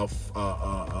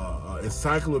a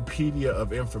encyclopedia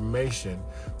of information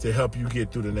to help you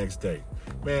get through the next day.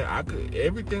 Man,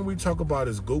 everything we talk about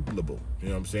is Googleable, you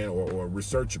know what I'm saying, or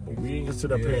researchable. We ain't gonna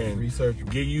sit up here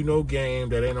and give you no game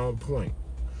that ain't on point.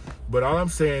 But all I'm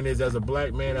saying is, as a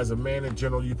black man, as a man in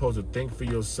general, you're supposed to think for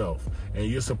yourself, and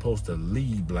you're supposed to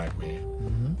lead, black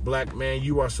man. Black man,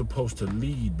 you are supposed to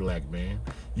lead, black man.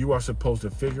 You are supposed to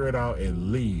figure it out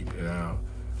and lead. Now,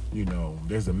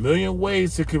 there's a million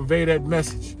ways to convey that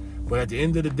message, but at the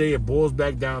end of the day, it boils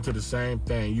back down to the same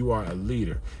thing. You are a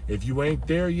leader. If you ain't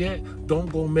there yet, don't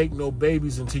go make no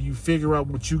babies until you figure out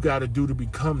what you got to do to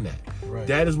become that. Right.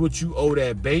 That is what you owe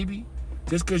that baby.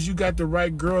 Just because you got the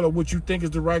right girl or what you think is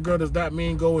the right girl does not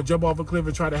mean go and jump off a cliff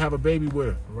and try to have a baby with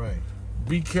her. Right.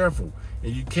 Be careful.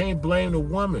 And you can't blame the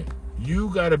woman. You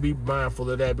got to be mindful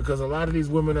of that, because a lot of these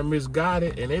women are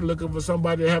misguided and they looking for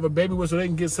somebody to have a baby with so they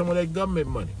can get some of that government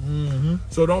money.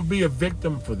 So don't be a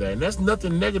victim for that. And that's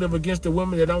nothing negative against the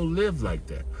women that don't live like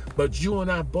that. But you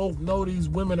and I both know these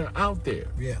women are out there.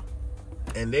 Yeah.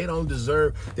 And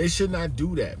they should not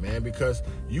do that, man, because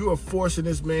you are forcing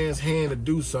this man's hand to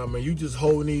do something, and you just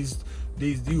holding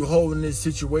you holding this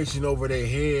situation over their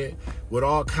head with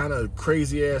all kind of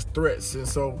crazy ass threats. And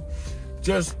so,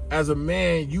 just as a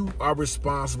man, you are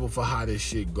responsible for how this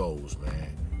shit goes,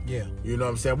 man. Yeah. You know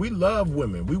what I'm saying? We love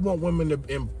women. We want women to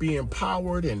be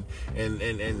empowered and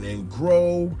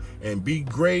grow and be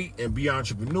great and be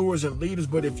entrepreneurs and leaders.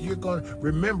 But if you're going to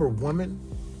remember, woman,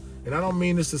 and I don't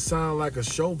mean this to sound like a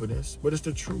chauvinist, but it's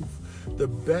the truth. The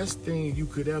best thing you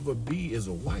could ever be is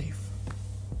a wife.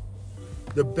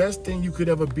 The best thing you could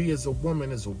ever be as a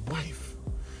woman is a wife.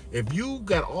 If you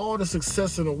got all the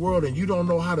success in the world and you don't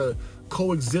know how to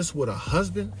coexist with a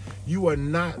husband, you are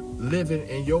not living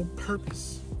in your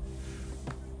purpose.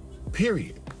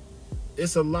 Period.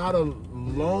 It's a lot of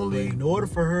lonely. But in order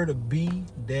for her to be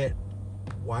that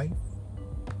wife,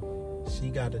 she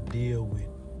got to deal with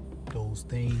those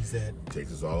things that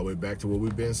takes us all the way back to what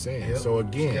we've been saying. Yep. So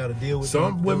again, gotta deal with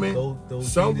some women,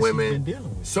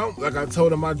 like I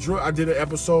told them, I did an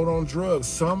episode on drugs.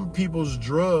 Some people's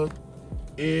drug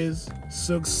is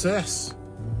success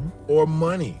or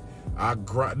money.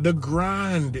 The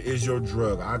grind is your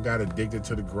drug. I got addicted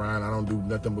to the grind. I don't do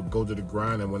nothing but go to the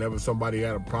grind, and whenever somebody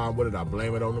had a problem with it, I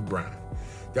blame it on the grind.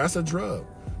 That's a drug.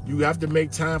 You have to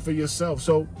make time for yourself.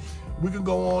 So we can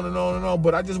go on and on and on,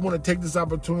 but I just want to take this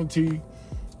opportunity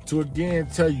to again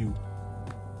tell you,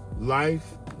 life,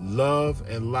 love,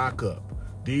 and lock up.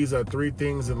 These are 3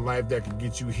 things in life that can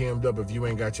get you hemmed up if you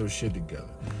ain't got your shit together.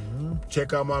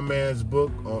 Check out my man's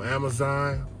book on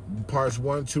Amazon, parts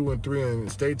 1, 2, and 3,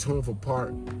 and stay tuned for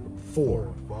part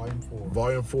 4.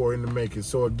 Volume 4 in the making.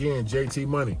 So again, JT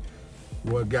Money,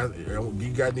 you got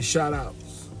any shout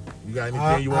outs? You got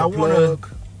anything you want to plug?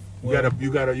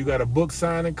 You got a book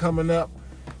signing coming up.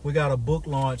 We got a book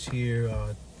launch here.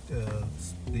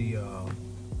 The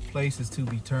place is to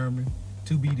be determined.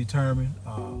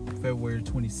 February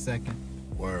 22nd.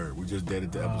 Word. We just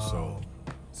did the episode.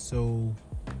 So,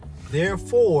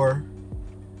 therefore,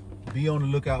 be on the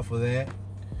lookout for that.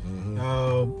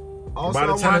 Also, by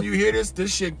the time you hear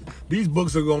this shit, these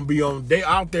books are gonna be they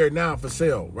out there now for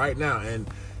sale right now, and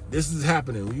this is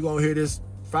happening. You gonna hear this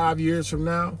 5 years from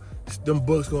now. Them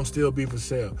books gonna still be for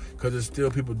sale, because there's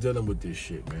still people dealing with this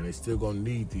shit, man. They still gonna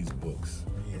need these books.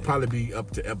 Yeah. Probably be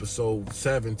up to episode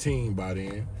 17 by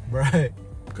then. Right.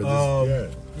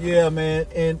 Yeah, man.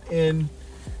 And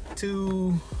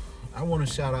I want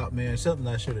to shout out, man, something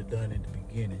I should have done in the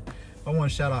beginning. I want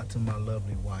to shout out to my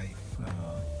lovely wife,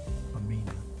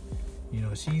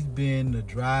 Amina. She's been the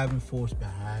driving force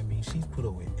behind me. She's put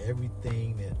up with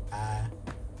everything that I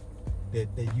that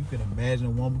you can imagine a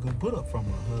woman could put up from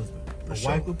her husband. A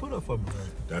wife could put up from her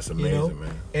husband. That's amazing,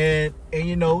 man. And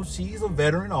you know, she's a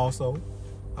veteran also.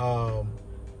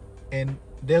 And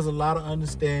there's a lot of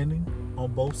understanding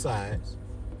on both sides.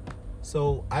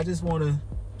 So I just want to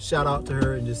shout out to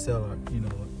her and just tell her, you know,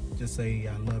 just say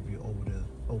I love you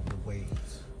over the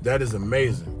waves. That is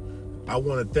amazing. I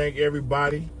want to thank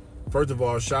everybody. First of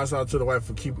all, shouts out to the wife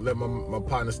for letting my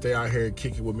partner stay out here and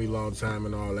kick it with me long time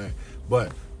and all that.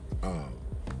 But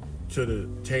to the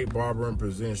Tate Barbering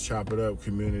Presents Chop It Up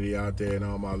community out there and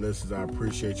all my listeners, I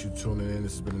appreciate you tuning in.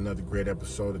 This has been another great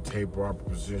episode of Tate Barbering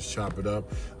Presents Chop It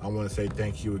Up. I want to say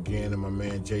thank you again to my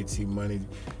man JT Money,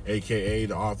 a.k.a.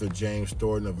 the author James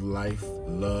Thorton of Life,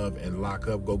 Love, and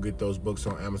Lockup. Go get those books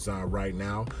on Amazon right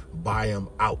now. Buy them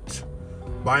out.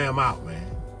 Buy them out,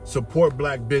 man. Support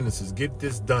black businesses. Get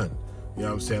this done. You know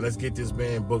what I'm saying? Let's get this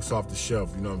man books off the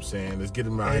shelf. You know what I'm saying? Let's get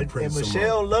him out here printing some. And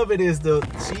Michelle Lovett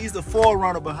she's the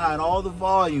forerunner behind all the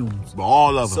volumes.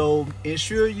 All of them. So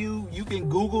ensure you can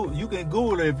Google it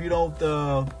if you don't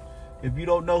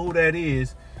know who that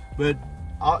is. But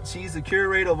she's the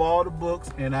curator of all the books,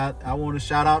 and I want to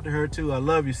shout out to her too. I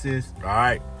love you, sis. All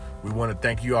right. We want to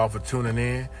thank you all for tuning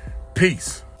in.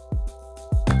 Peace.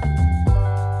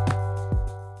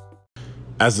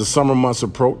 As the summer months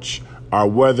approach, our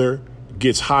weather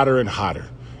gets hotter and hotter,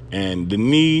 and the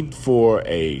need for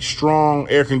a strong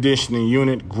air conditioning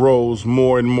unit grows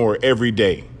more and more every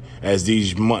day as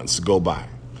these months go by.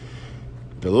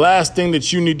 The last thing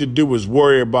that you need to do is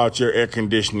worry about your air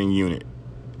conditioning unit.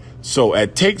 So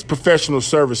at Tate's Professional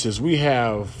Services, we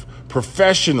have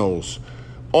professionals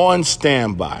on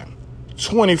standby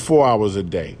 24 hours a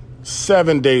day,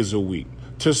 7 days a week,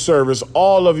 to service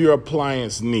all of your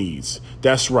appliance needs.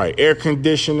 That's right, air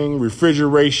conditioning,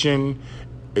 refrigeration,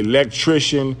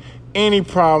 electrician, any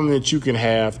problem that you can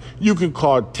have, you can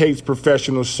call Tate's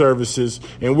Professional Services,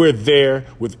 and we're there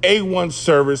with A1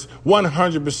 service,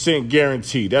 100%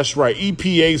 guaranteed. That's right,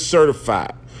 EPA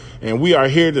certified, and we are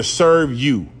here to serve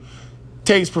you.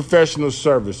 Tate's Professional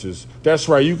Services. That's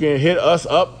right, you can hit us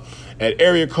up at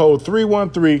area code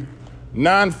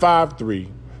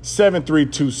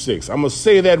 313-953-7326. I'm going to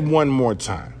say that one more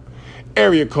time.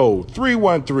 Area code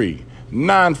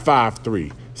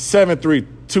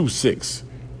 313-953-7326.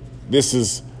 This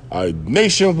is a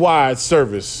nationwide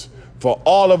service for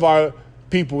all of our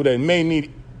people that may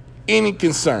need any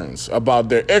concerns about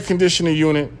their air conditioning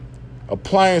unit,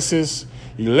 appliances,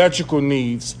 electrical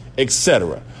needs,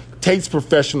 etc. Tate's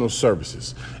Professional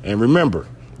Services. And remember,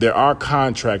 there are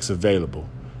contracts available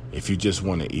if you just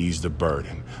want to ease the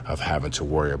burden of having to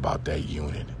worry about that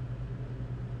unit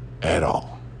at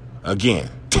all. Again,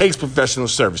 Tate's Professional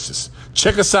Services.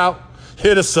 Check us out,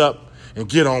 hit us up, and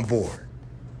get on board.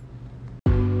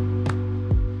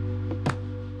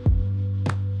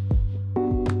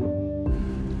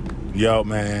 Yo,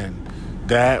 man,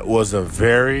 that was a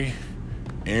very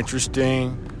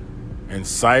interesting,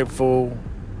 insightful,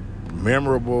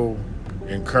 memorable,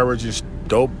 encouraging,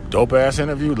 dope ass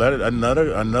interview.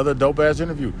 Another dope ass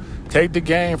interview. Take the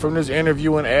game from this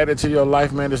interview and add it to your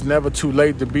life, man. It's never too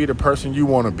late to be the person you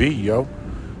want to be, yo.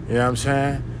 You know what I'm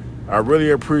saying? I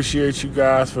really appreciate you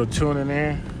guys for tuning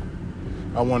in.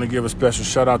 I want to give a special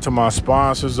shout out to my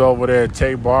sponsors over there at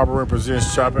Tate Barbering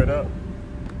Presents Chop It Up. You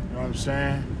know what I'm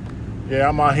saying? Yeah,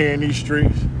 I'm out here in these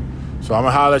streets. So I'm going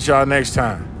to holler at y'all next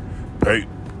time. Peace.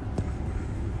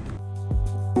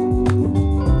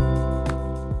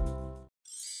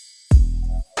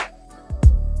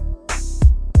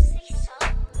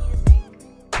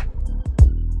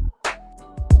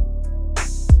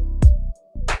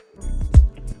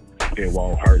 It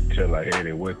won't hurt till I hit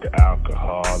it with the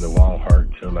alcohol. It won't hurt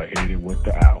till I hit it with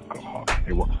the alcohol.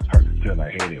 It won't hurt till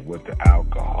I hit it with the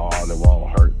alcohol. It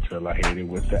won't hurt till I hit it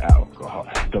with the alcohol.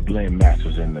 The Blend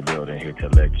Masters in the building here to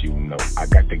let you know I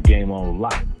got the game on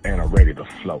lock and I'm ready to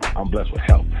flow. I'm blessed with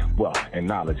health, wealth, and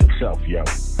knowledge of self, yo.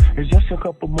 It's just a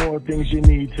couple more things you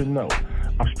need to know.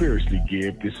 I'm spiritually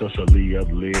gifted, socially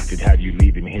uplifted. Have you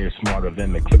leaving here smarter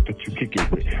than the clip that you kick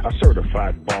it with? A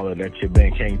certified baller that your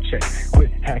bank can't check.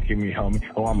 Quit hacking me, homie,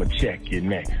 or I'ma check your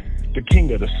neck. The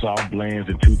king of the soft blends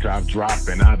and two-top drop,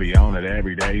 and I be on it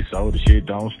every day, so the shit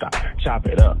don't stop. Chop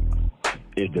It Up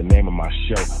is the name of my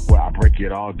show, where I break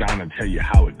it all down and tell you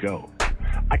how it go.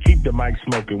 I keep the mic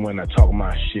smoking when I talk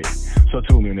my shit, so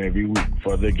tune in every week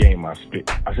for the game I spit.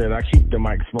 I said I keep the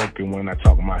mic smoking when I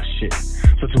talk my shit,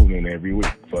 so tune in every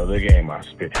week for the game I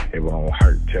spit. It won't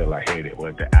hurt till I hit it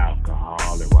with the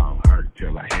alcohol. It won't hurt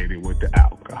till I hit it with the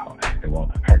alcohol. It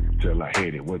won't hurt till I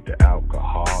hit it with the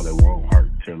alcohol. It won't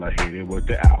hurt till till I hit it with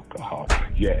the alcohol.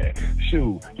 Yeah,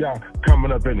 shoot, y'all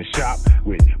coming up in the shop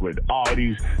with all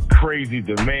these crazy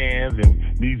demands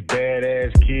and these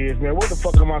badass kids. Man, what the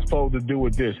fuck am I supposed to do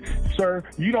with this? Sir,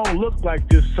 you don't look like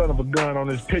this son of a gun on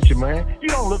this picture, man. You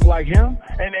don't look like him.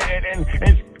 And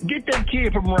get that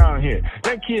kid from around here.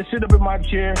 That kid sit up in my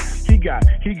chair. He got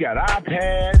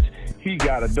iPads. He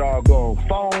got a doggone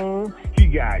phone. He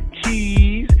got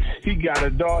keys. He got a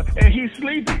dog, and he's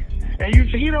sleepy. And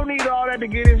he don't need all that to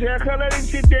get his hair cut. Let him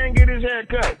sit there and get his hair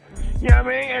cut. You know what I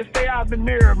mean? And stay out the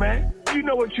mirror, man. You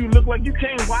know what you look like. You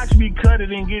can't watch me cut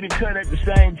it and get it cut at the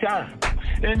same time.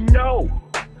 And no,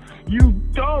 you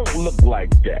don't look like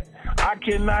that. I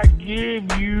cannot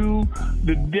give you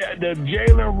the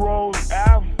Jalen Rose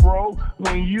afro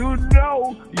when you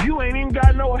know you ain't even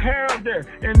got no hair up there.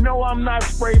 And no, I'm not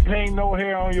spray painting no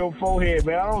hair on your forehead,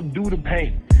 man. I don't do the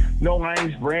paint. No, I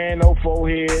ain't spraying no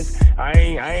foreheads. I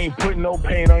ain't putting no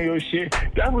paint on your shit.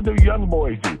 That's what them young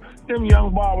boys do. Them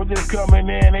young boys will just come in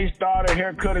there and they start a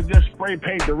haircut and just spray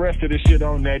paint the rest of the shit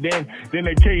on there. Then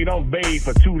they tell you don't bathe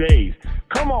for 2 days.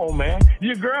 Come on, man.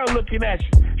 Your girl looking at you.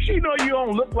 She know you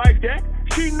don't look like that.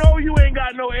 She know you ain't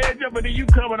got no edge up, and then you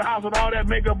come in the house with all that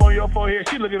makeup on your forehead.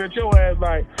 She looking at your ass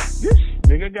like, this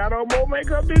nigga got on more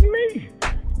makeup than me.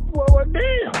 Well,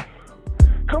 damn.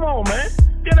 Come on, man.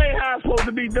 That ain't how it's supposed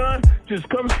to be done. Just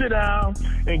come sit down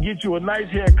and get you a nice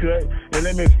haircut and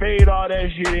let me fade all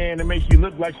that shit in and make you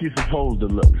look like you're supposed to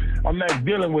look. I'm not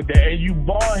dealing with that. And you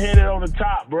bald-headed on the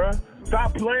top, bruh.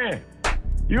 Stop playing.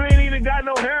 You ain't even got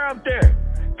no hair up there.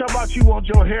 Talk about you want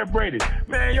your hair braided.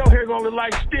 Man, your hair gonna look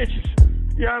like stitches.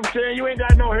 You know what I'm saying? You ain't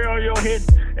got no hair on your head.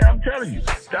 And I'm telling you,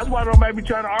 that's why I don't might be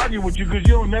trying to argue with you, because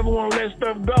you don't never want to let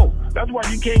stuff go. That's why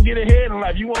you can't get ahead in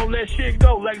life. You won't let shit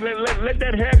go. Like, let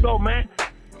that hair go, man.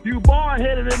 You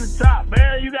bald-headed in the top,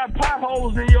 man. You got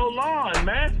potholes in your lawn,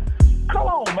 man. Come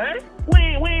on, man. We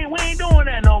ain't doing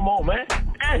that no more, man.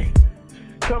 Hey,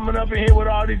 coming up in here with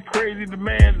all these crazy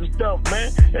demands and stuff,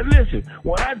 man. And listen,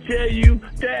 when I tell you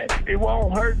that it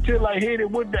won't hurt till I hit it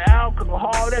with the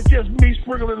alcohol, that's just me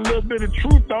sprinkling a little bit of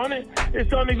truth on it.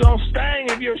 It's only gonna sting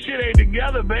if your shit ain't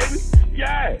together, baby.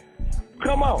 Yeah.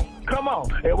 Come on.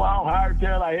 It won't hurt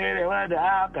till I hit it with the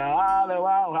alcohol. It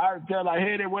won't hurt till I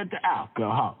hit it with the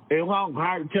alcohol. It won't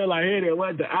hurt till I hit it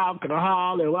with the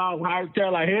alcohol. It won't hurt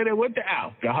till I hit it with the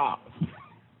alcohol.